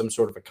working up some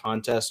sort of a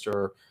contest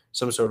or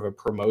some sort of a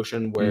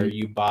promotion where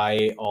you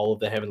buy all of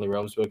the Heavenly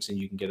Realms books and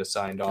you can get a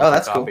signed Oh,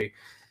 that's copy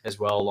as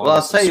well. Along Well, with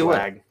I'll some tell you what.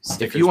 swag, If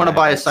stickers, you want to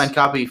buy a magnets. signed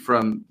copy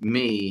from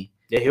me,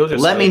 yeah, he'll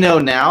just let me know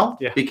now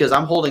Yeah. because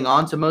I'm holding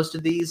on to most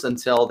of these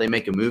until they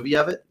make a movie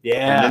of it. And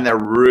Yeah, then they're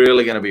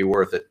really going to be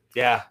worth it.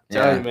 yeah,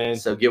 tell you, man.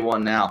 So get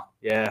one now.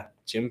 Yeah,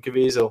 Jim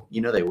Caviezel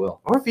You know they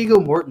will. or Viggo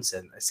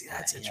Mortensen. I see.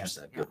 That's Yeah,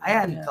 interesting. that's a good I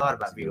hadn't one. thought Yeah, about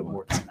that's a Viggo good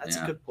one. Mortensen. That's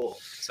Yeah. a good pull.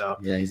 So,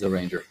 Yeah, he's a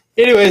ranger.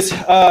 anyways,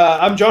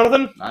 I'm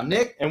Jonathan. I'm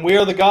Nick. And we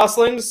are the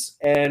Goslings,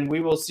 and we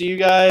will see you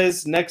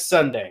guys next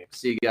Sunday.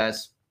 See you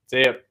guys.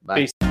 See ya. Bye.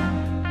 Peace.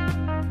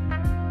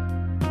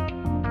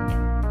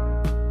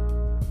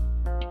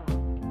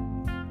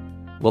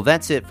 Well,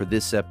 that's it for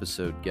this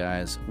episode,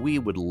 guys. We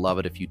would love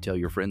it if you tell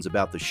your friends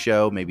about the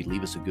show, maybe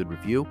leave us a good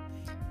review,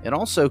 and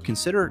also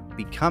consider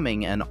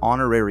becoming an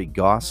honorary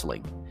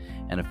Gosling.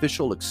 An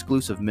official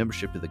exclusive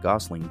membership to the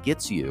Gosling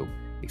gets you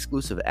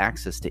exclusive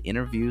access to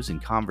interviews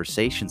and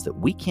conversations that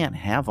we can't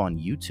have on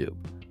YouTube.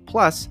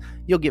 Plus,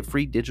 you'll get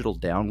free digital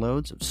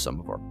downloads of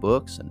some of our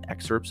books and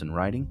excerpts and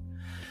writing.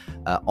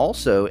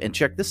 Also, and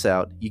check this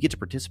out, you get to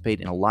participate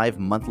in a live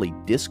monthly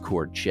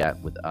Discord chat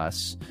with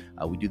us.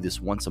 We do this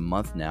once a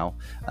month now.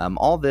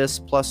 All this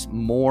plus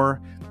more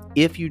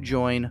if you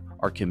join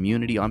our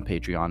community on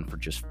Patreon for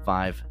just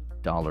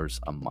 $5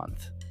 a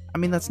month. I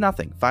mean, that's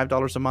nothing.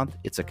 $5 a month,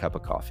 it's a cup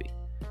of coffee.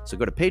 So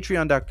go to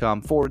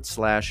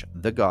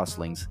patreon.com/The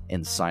Goslings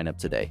and sign up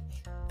today.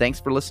 Thanks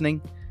for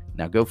listening.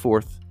 Now go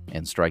forth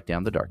and strike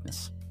down the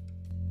darkness.